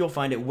we think you'll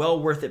find it well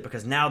worth it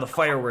because now the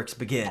fireworks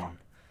begin.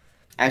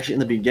 Actually, in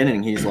the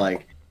beginning, he's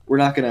like,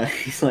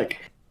 he's like,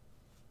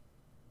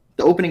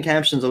 the opening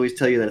captions always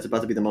tell you that it's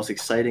about to be the most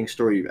exciting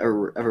story you've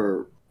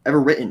ever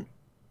written,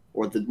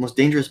 or the most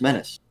dangerous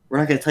menace. We're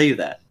not going to tell you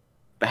that.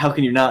 But how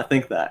can you not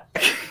think that?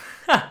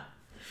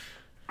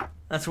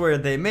 That's where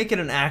they make it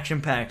an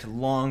action-packed,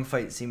 long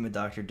fight scene with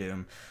Dr.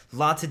 Doom.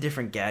 Lots of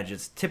different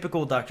gadgets.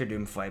 Typical Dr.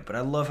 Doom fight, but I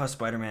love how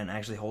Spider-Man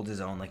actually holds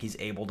his own. Like, he's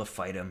able to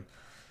fight him.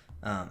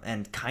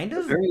 And kind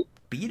of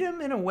beat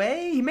him in a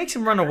way. He makes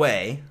him run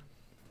away.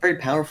 Very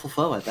powerful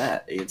foe at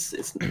that. It's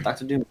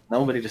Dr. Doom,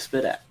 nobody to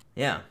spit at.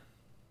 Yeah.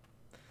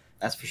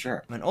 That's for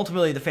sure. And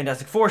ultimately, the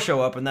Fantastic Four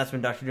show up, and that's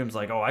when Doctor Doom's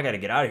like, "Oh, I got to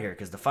get out of here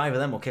because the 5 of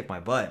them will kick my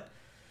butt."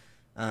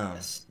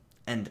 Yes.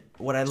 And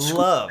what I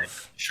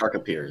love, Shark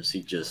appears.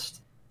 He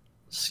just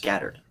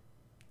scattered.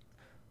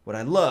 what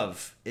I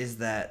love is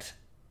that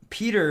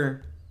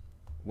Peter,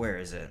 where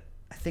is it?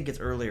 I think it's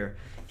earlier.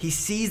 He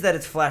sees that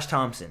it's Flash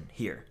Thompson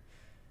here.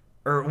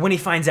 Or when he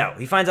finds out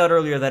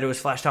earlier that it was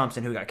Flash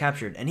Thompson who got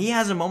captured. And he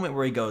has a moment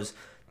where he goes,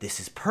 "This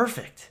is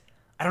perfect.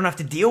 I don't have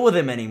to deal with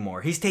him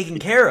anymore. He's taken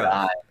care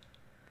of."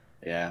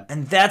 Yeah.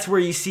 And that's where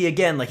you see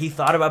again, like he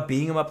thought about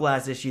beating him up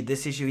last issue.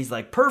 This issue, he's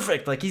like,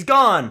 perfect. Like he's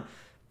gone.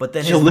 But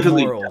then his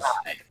morals.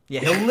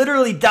 Yeah, he'll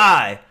literally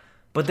die.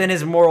 But then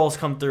his morals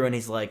come through and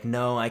he's like,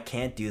 no, I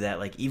can't do that.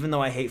 Like, even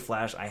though I hate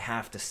Flash, I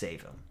have to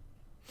save him.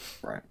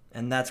 Right.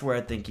 And that's where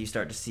I think you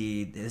start to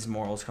see his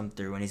morals come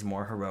through and he's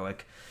more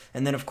heroic.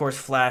 And then, of course,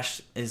 Flash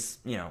is,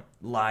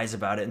 lies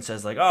about it and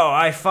says, like, oh,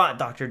 I fought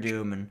Dr.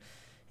 Doom. And,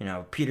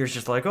 Peter's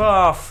just like,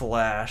 oh,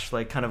 Flash.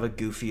 Like, kind of a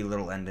goofy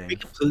little ending. We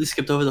completely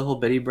skipped over the whole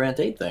Betty Brant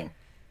date thing.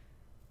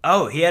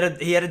 Oh, he had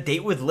a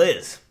date with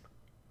Liz.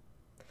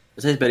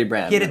 It says Betty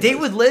Brant. He had a date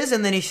with Liz,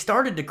 and then he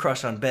started to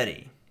crush on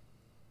Betty.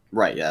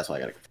 Right, yeah, that's why I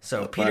got it.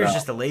 So Peter's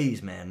just a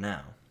ladies' man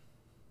now.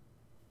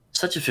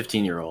 Such a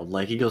 15-year-old.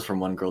 Like, he goes from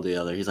one girl to the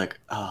other. He's like,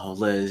 oh,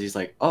 Liz. He's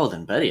like, oh,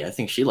 then Betty. I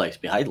think she likes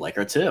me. I'd like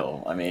her,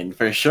 too. I mean,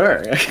 for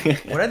sure.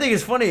 What I think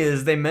is funny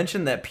is they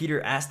mentioned that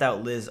Peter asked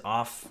out Liz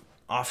off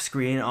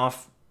screen,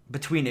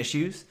 between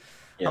issues.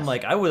 Yes. I'm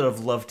like, I would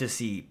have loved to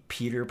see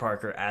Peter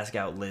Parker ask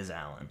out Liz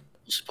Allen.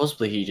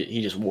 Supposedly,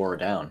 he just wore her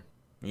down.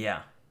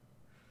 Yeah.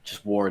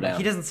 Just wore her down.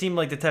 He doesn't seem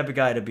like the type of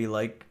guy to be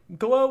like,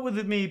 go out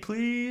with me,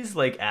 please.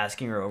 Like,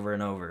 asking her over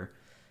and over.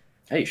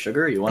 Hey,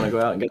 sugar, you want to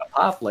go out and get a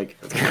pop? Like,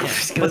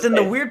 but then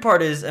the weird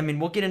part is, I mean,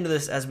 we'll get into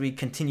this as we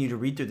continue to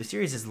read through the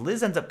series, is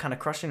Liz ends up kind of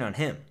crushing on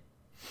him.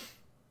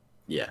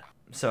 Yeah.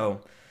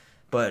 So,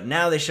 but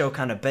now they show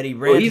kind of Betty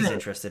Brant is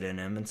interested in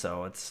him, and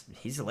so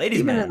he's a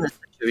ladies' man.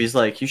 He's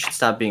like, you should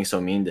stop being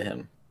so mean to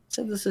him. Is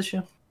that this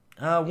issue?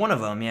 One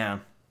of them, yeah.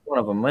 One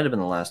of them might have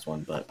been the last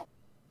one, but.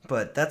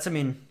 But that's, I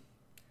mean,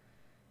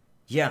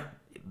 yeah.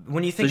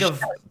 When you think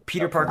of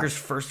Peter Parker's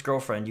first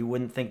girlfriend, you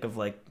wouldn't think of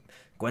like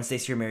Gwen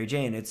Stacy or Mary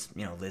Jane. It's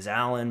Liz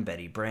Allen,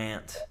 Betty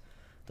Brant.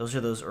 Those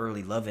are those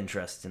early love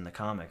interests in the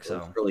comic.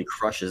 So early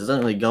crushes. It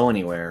doesn't really go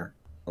anywhere.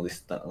 At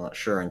least I'm not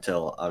sure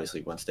until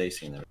obviously Gwen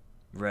Stacy and everything.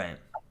 Right.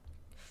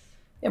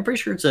 Yeah, I'm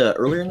pretty sure it's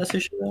earlier in this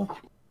issue though,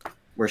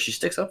 where she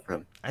sticks up for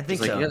him. I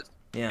think like, so.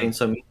 Yeah. Being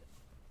so mean,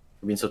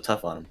 being so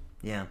tough on him.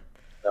 Yeah.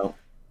 So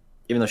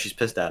even though she's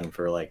pissed at him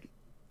for like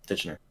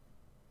ditching her.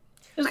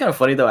 It was kind of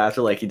funny though.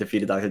 After like he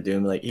defeated Dr.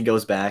 Doom, like he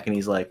goes back and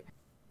he's like,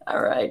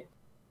 "All right,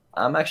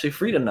 I'm actually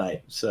free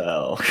tonight."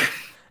 So,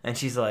 and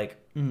she's like,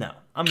 "No,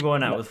 I'm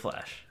going out with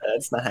Flash."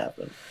 That's not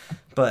happening.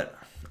 But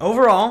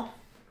overall,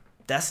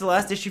 that's the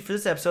last issue for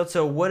this episode.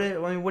 So what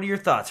are your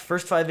thoughts?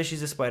 First 5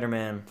 issues of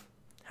Spider-Man.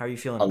 How are you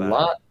feeling about it? A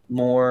lot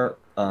more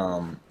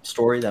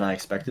story than I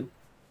expected.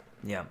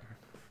 Yeah.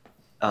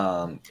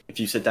 If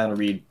you sit down and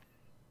read,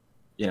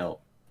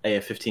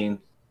 AF-15,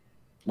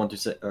 1 through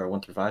 6 or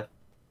 1 through 5.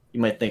 You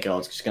might think,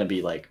 it's just going to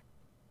be like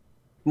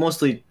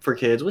mostly for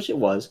kids, which it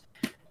was,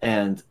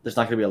 and there's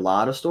not going to be a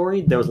lot of story.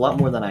 There was a lot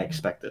more than I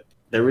expected.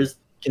 There is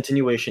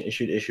continuation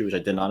issue to issue, which I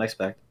did not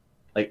expect.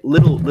 Like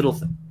little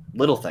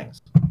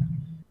things,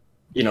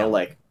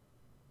 like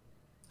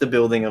the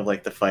building of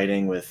like the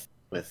fighting with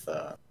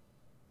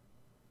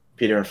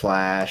Peter and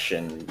Flash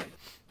and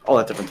all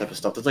that different type of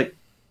stuff. There's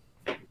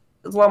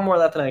a lot more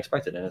of that than I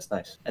expected, and it's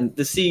nice. And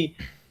to see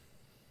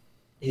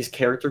his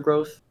character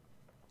growth,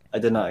 I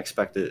did not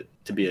expect it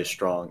to be as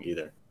strong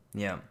either.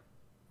 Yeah.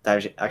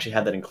 I actually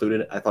had that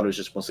included. I thought it was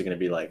just mostly going to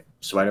be like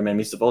Spider-Man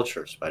meets the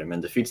Vulture,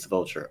 Spider-Man defeats the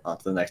Vulture, on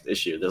to the next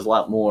issue. There's a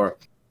lot more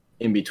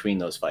in between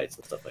those fights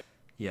and stuff like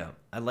that. Yeah.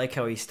 I like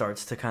how he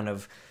starts to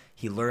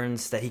he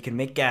learns that he can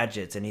make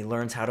gadgets and he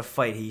learns how to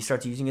fight. He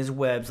starts using his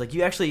webs. Like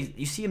you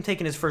see him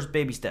taking his first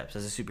baby steps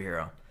as a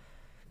superhero.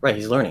 Right,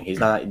 he's learning. He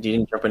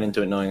didn't jump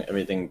into it knowing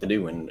everything to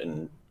do,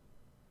 and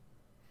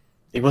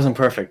he wasn't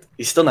perfect.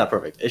 He's still not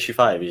perfect. Issue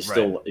 5, he's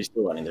still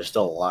learning. There's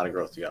still a lot of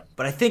growth to go.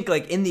 But I think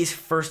in these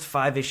first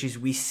 5 issues,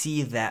 we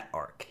see that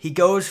arc. He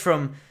goes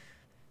from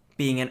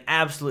being an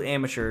absolute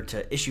amateur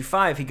to issue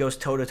 5, he goes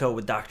toe to toe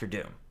with Dr.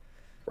 Doom.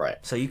 Right.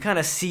 So you kind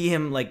of see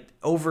him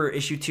over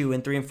issue 2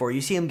 and 3 and 4. You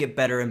see him get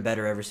better and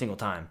better every single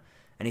time,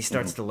 and he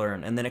starts to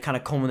learn. And then it kind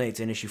of culminates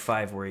in issue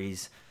 5 where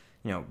he's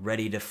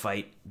ready to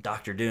fight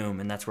Dr. Doom,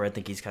 and that's where I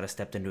think he's kind of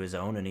stepped into his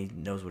own and he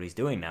knows what he's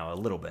doing now a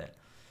little bit.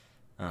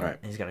 Right.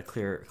 He's got a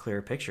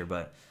clearer picture,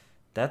 but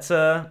that's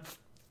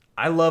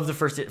I love the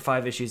first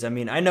 5 issues. I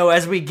mean, I know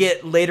as we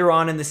get later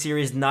on in the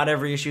series, not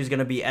every issue is going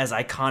to be as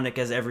iconic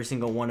as every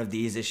single one of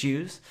these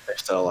issues. There's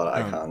still a lot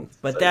of icons.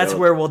 But that's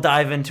where we'll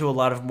dive into a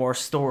lot of more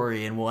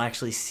story, and we'll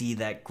actually see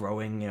that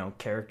growing,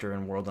 character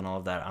and world and all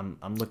of that.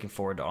 I'm looking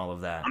forward to all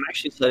of that. I'm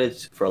actually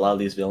excited for a lot of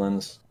these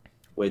villains,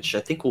 which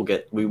I think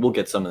we will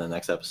get some in the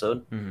next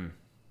episode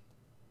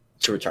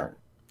to return.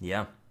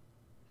 Yeah.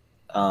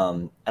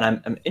 And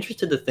I'm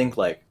interested to think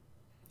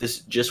this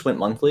just went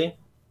monthly,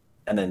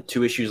 and then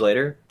 2 issues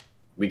later,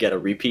 we get a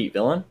repeat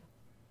villain.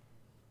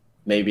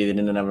 Maybe they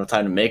didn't have enough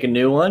time to make a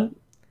new one.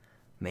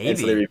 Maybe. And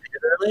so they repeated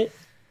it early.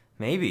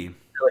 Maybe.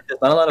 Like,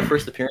 there's not a lot of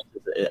first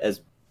appearances.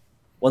 As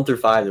 1 through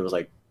 5, there was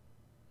like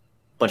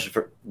a bunch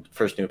of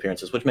first new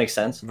appearances, which makes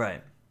sense.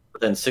 Right.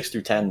 But then 6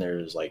 through 10,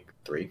 there's like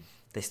 3.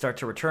 They start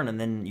to return, and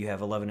then you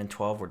have 11 and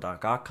 12 where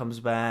Doc Ock comes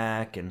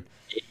back, and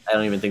I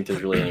don't even think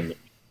there's really any.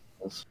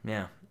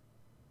 Yeah.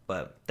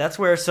 But that's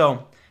where,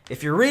 so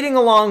if you're reading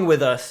along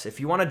with us, if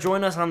you want to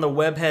join us on the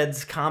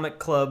Webheads Comic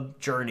Club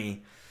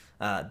journey,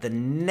 the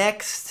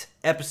next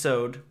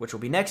episode, which will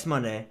be next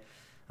Monday,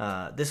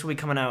 this will be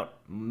coming out,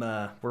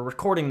 we're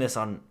recording this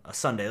on a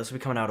Sunday. This will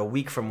be coming out a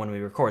week from when we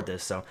record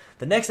this. So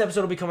the next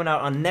episode will be coming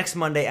out on next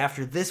Monday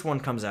after this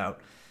one comes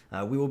out.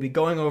 We will be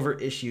going over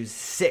issues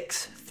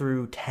 6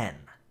 through 10.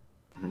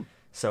 Mm-hmm.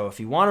 So if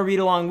you want to read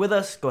along with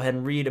us, go ahead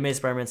and read Amazing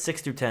Spider-Man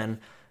 6 through 10,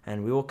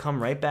 and we will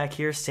come right back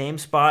here, same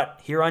spot,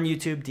 here on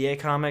YouTube, DA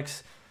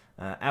Comics,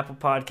 Apple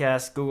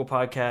Podcasts, Google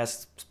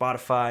Podcasts,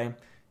 Spotify,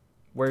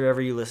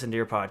 wherever you listen to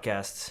your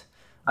podcasts.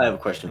 I have a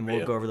question and for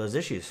we'll you. go over those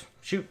issues.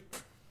 Shoot.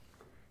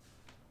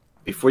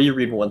 Before you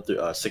read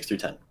 6 through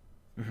 10,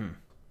 Mm-hmm.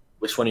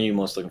 which one are you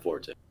most looking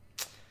forward to?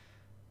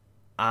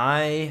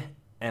 I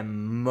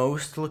am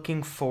most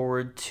looking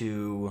forward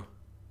to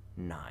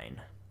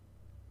 9.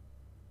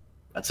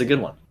 That's a good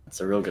one.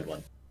 That's a real good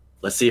one.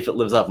 Let's see if it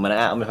lives up.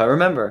 If I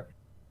remember,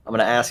 I'm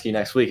gonna ask you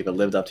next week if it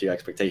lived up to your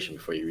expectation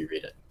before you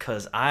reread it.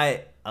 Because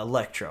I love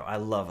Electro. I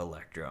love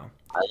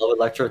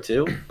Electro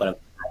too, but I'm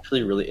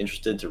actually really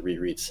interested to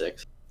reread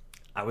 6.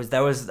 I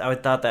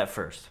thought that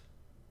first.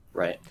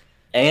 Right.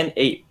 And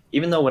 8.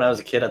 Even though when I was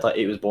a kid I thought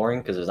 8 was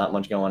boring because there's not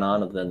much going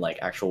on other than like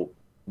actual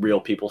real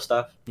people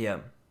stuff. Yeah.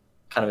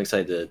 Kind of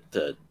excited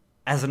to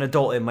As an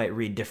adult, it might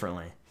read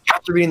differently.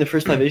 after reading the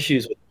first 5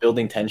 issues with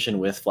building tension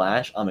with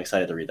Flash, I'm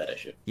excited to read that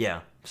issue.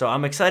 Yeah. So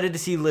I'm excited to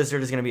see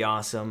Lizard is going to be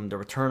awesome. The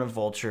return of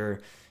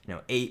Vulture.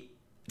 8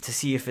 to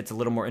see if it's a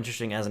little more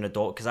interesting as an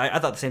adult because I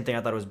thought the same thing.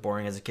 I thought it was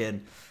boring as a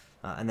kid.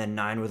 And then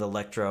 9 with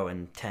Electro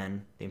and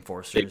 10 the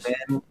Enforcers. Big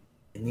Man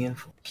in the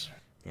Enforcer.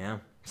 Yeah.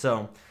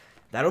 So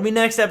that'll be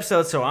next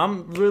episode. So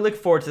I'm really looking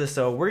forward to this.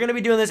 So we're going to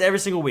be doing this every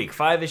single week.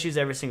 5 issues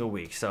every single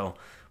week. So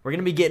we're going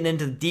to be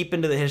getting deep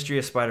into the history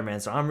of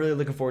Spider-Man. So I'm really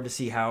looking forward to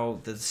see how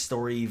the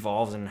story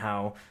evolves and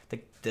how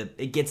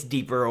it gets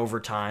deeper over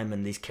time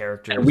and these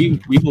characters. And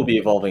we will be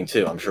evolving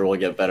too. I'm sure we'll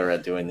get better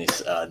at doing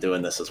this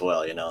as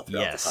well, throughout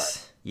the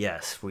time.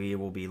 Yes, we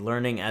will be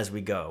learning as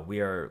we go.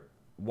 We are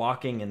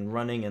walking and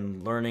running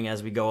and learning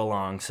as we go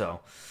along. So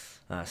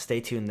stay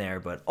tuned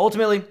there. But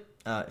ultimately,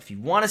 if you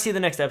want to see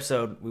the next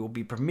episode, we will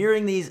be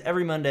premiering these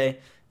every Monday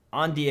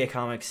on DA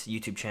Comics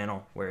YouTube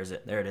channel. Where is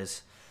it? There it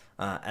is.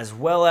 As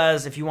well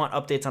as if you want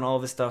updates on all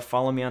of this stuff,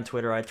 follow me on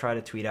Twitter. I try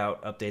to tweet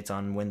out updates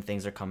on when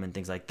things are coming,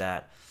 things like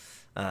that.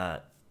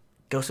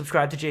 Go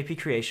subscribe to JP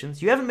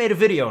Creations. You haven't made a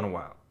video in a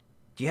while.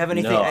 Do you have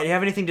anything? No. Do you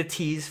have anything to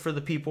tease for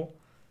the people?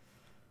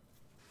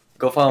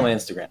 Go follow my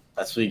Instagram.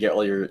 That's where you get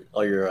all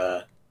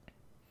your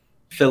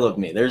fill of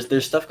me.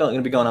 There's stuff going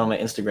to be going on my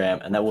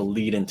Instagram, and that will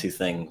lead into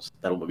things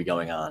that will be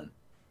going on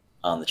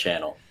the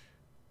channel.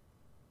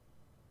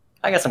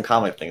 I got some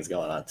comic things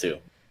going on too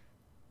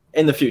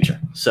in the future.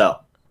 So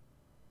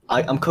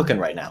I'm cooking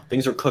right now.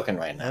 Things are cooking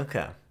right now.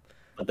 Okay.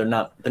 But they're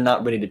not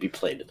ready to be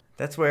plated.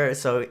 That's where,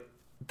 so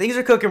things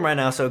are cooking right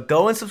now. So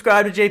go and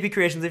subscribe to JP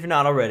Creations if you're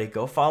not already.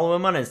 Go follow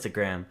him on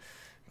Instagram.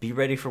 Be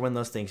ready for when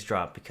those things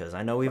drop because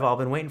I know we've all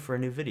been waiting for a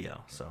new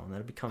video. So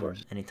that'll be coming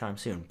anytime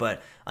soon.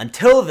 But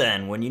until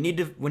then, when you need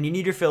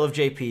your fill of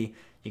JP,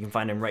 you can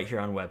find him right here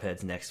on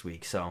Webheads next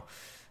week. So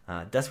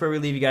that's where we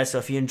leave you guys. So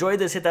if you enjoyed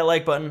this, hit that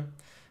like button.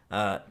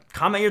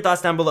 Comment your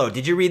thoughts down below.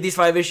 Did you read these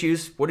 5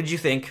 issues? What did you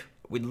think?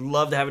 We'd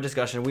love to have a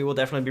discussion. We will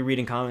definitely be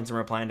reading comments and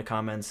replying to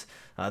comments.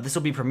 This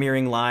will be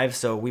premiering live,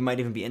 so we might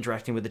even be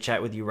interacting with the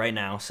chat with you right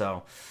now.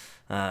 So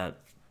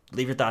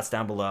leave your thoughts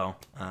down below.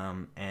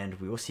 And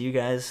we will see you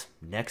guys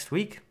next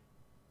week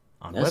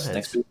on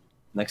Webheads.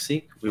 Next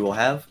week, we will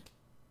have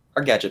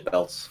our gadget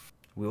belts.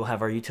 We will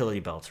have our utility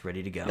belts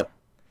ready to go. Yep.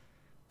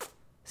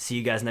 See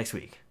you guys next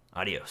week.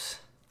 Adios.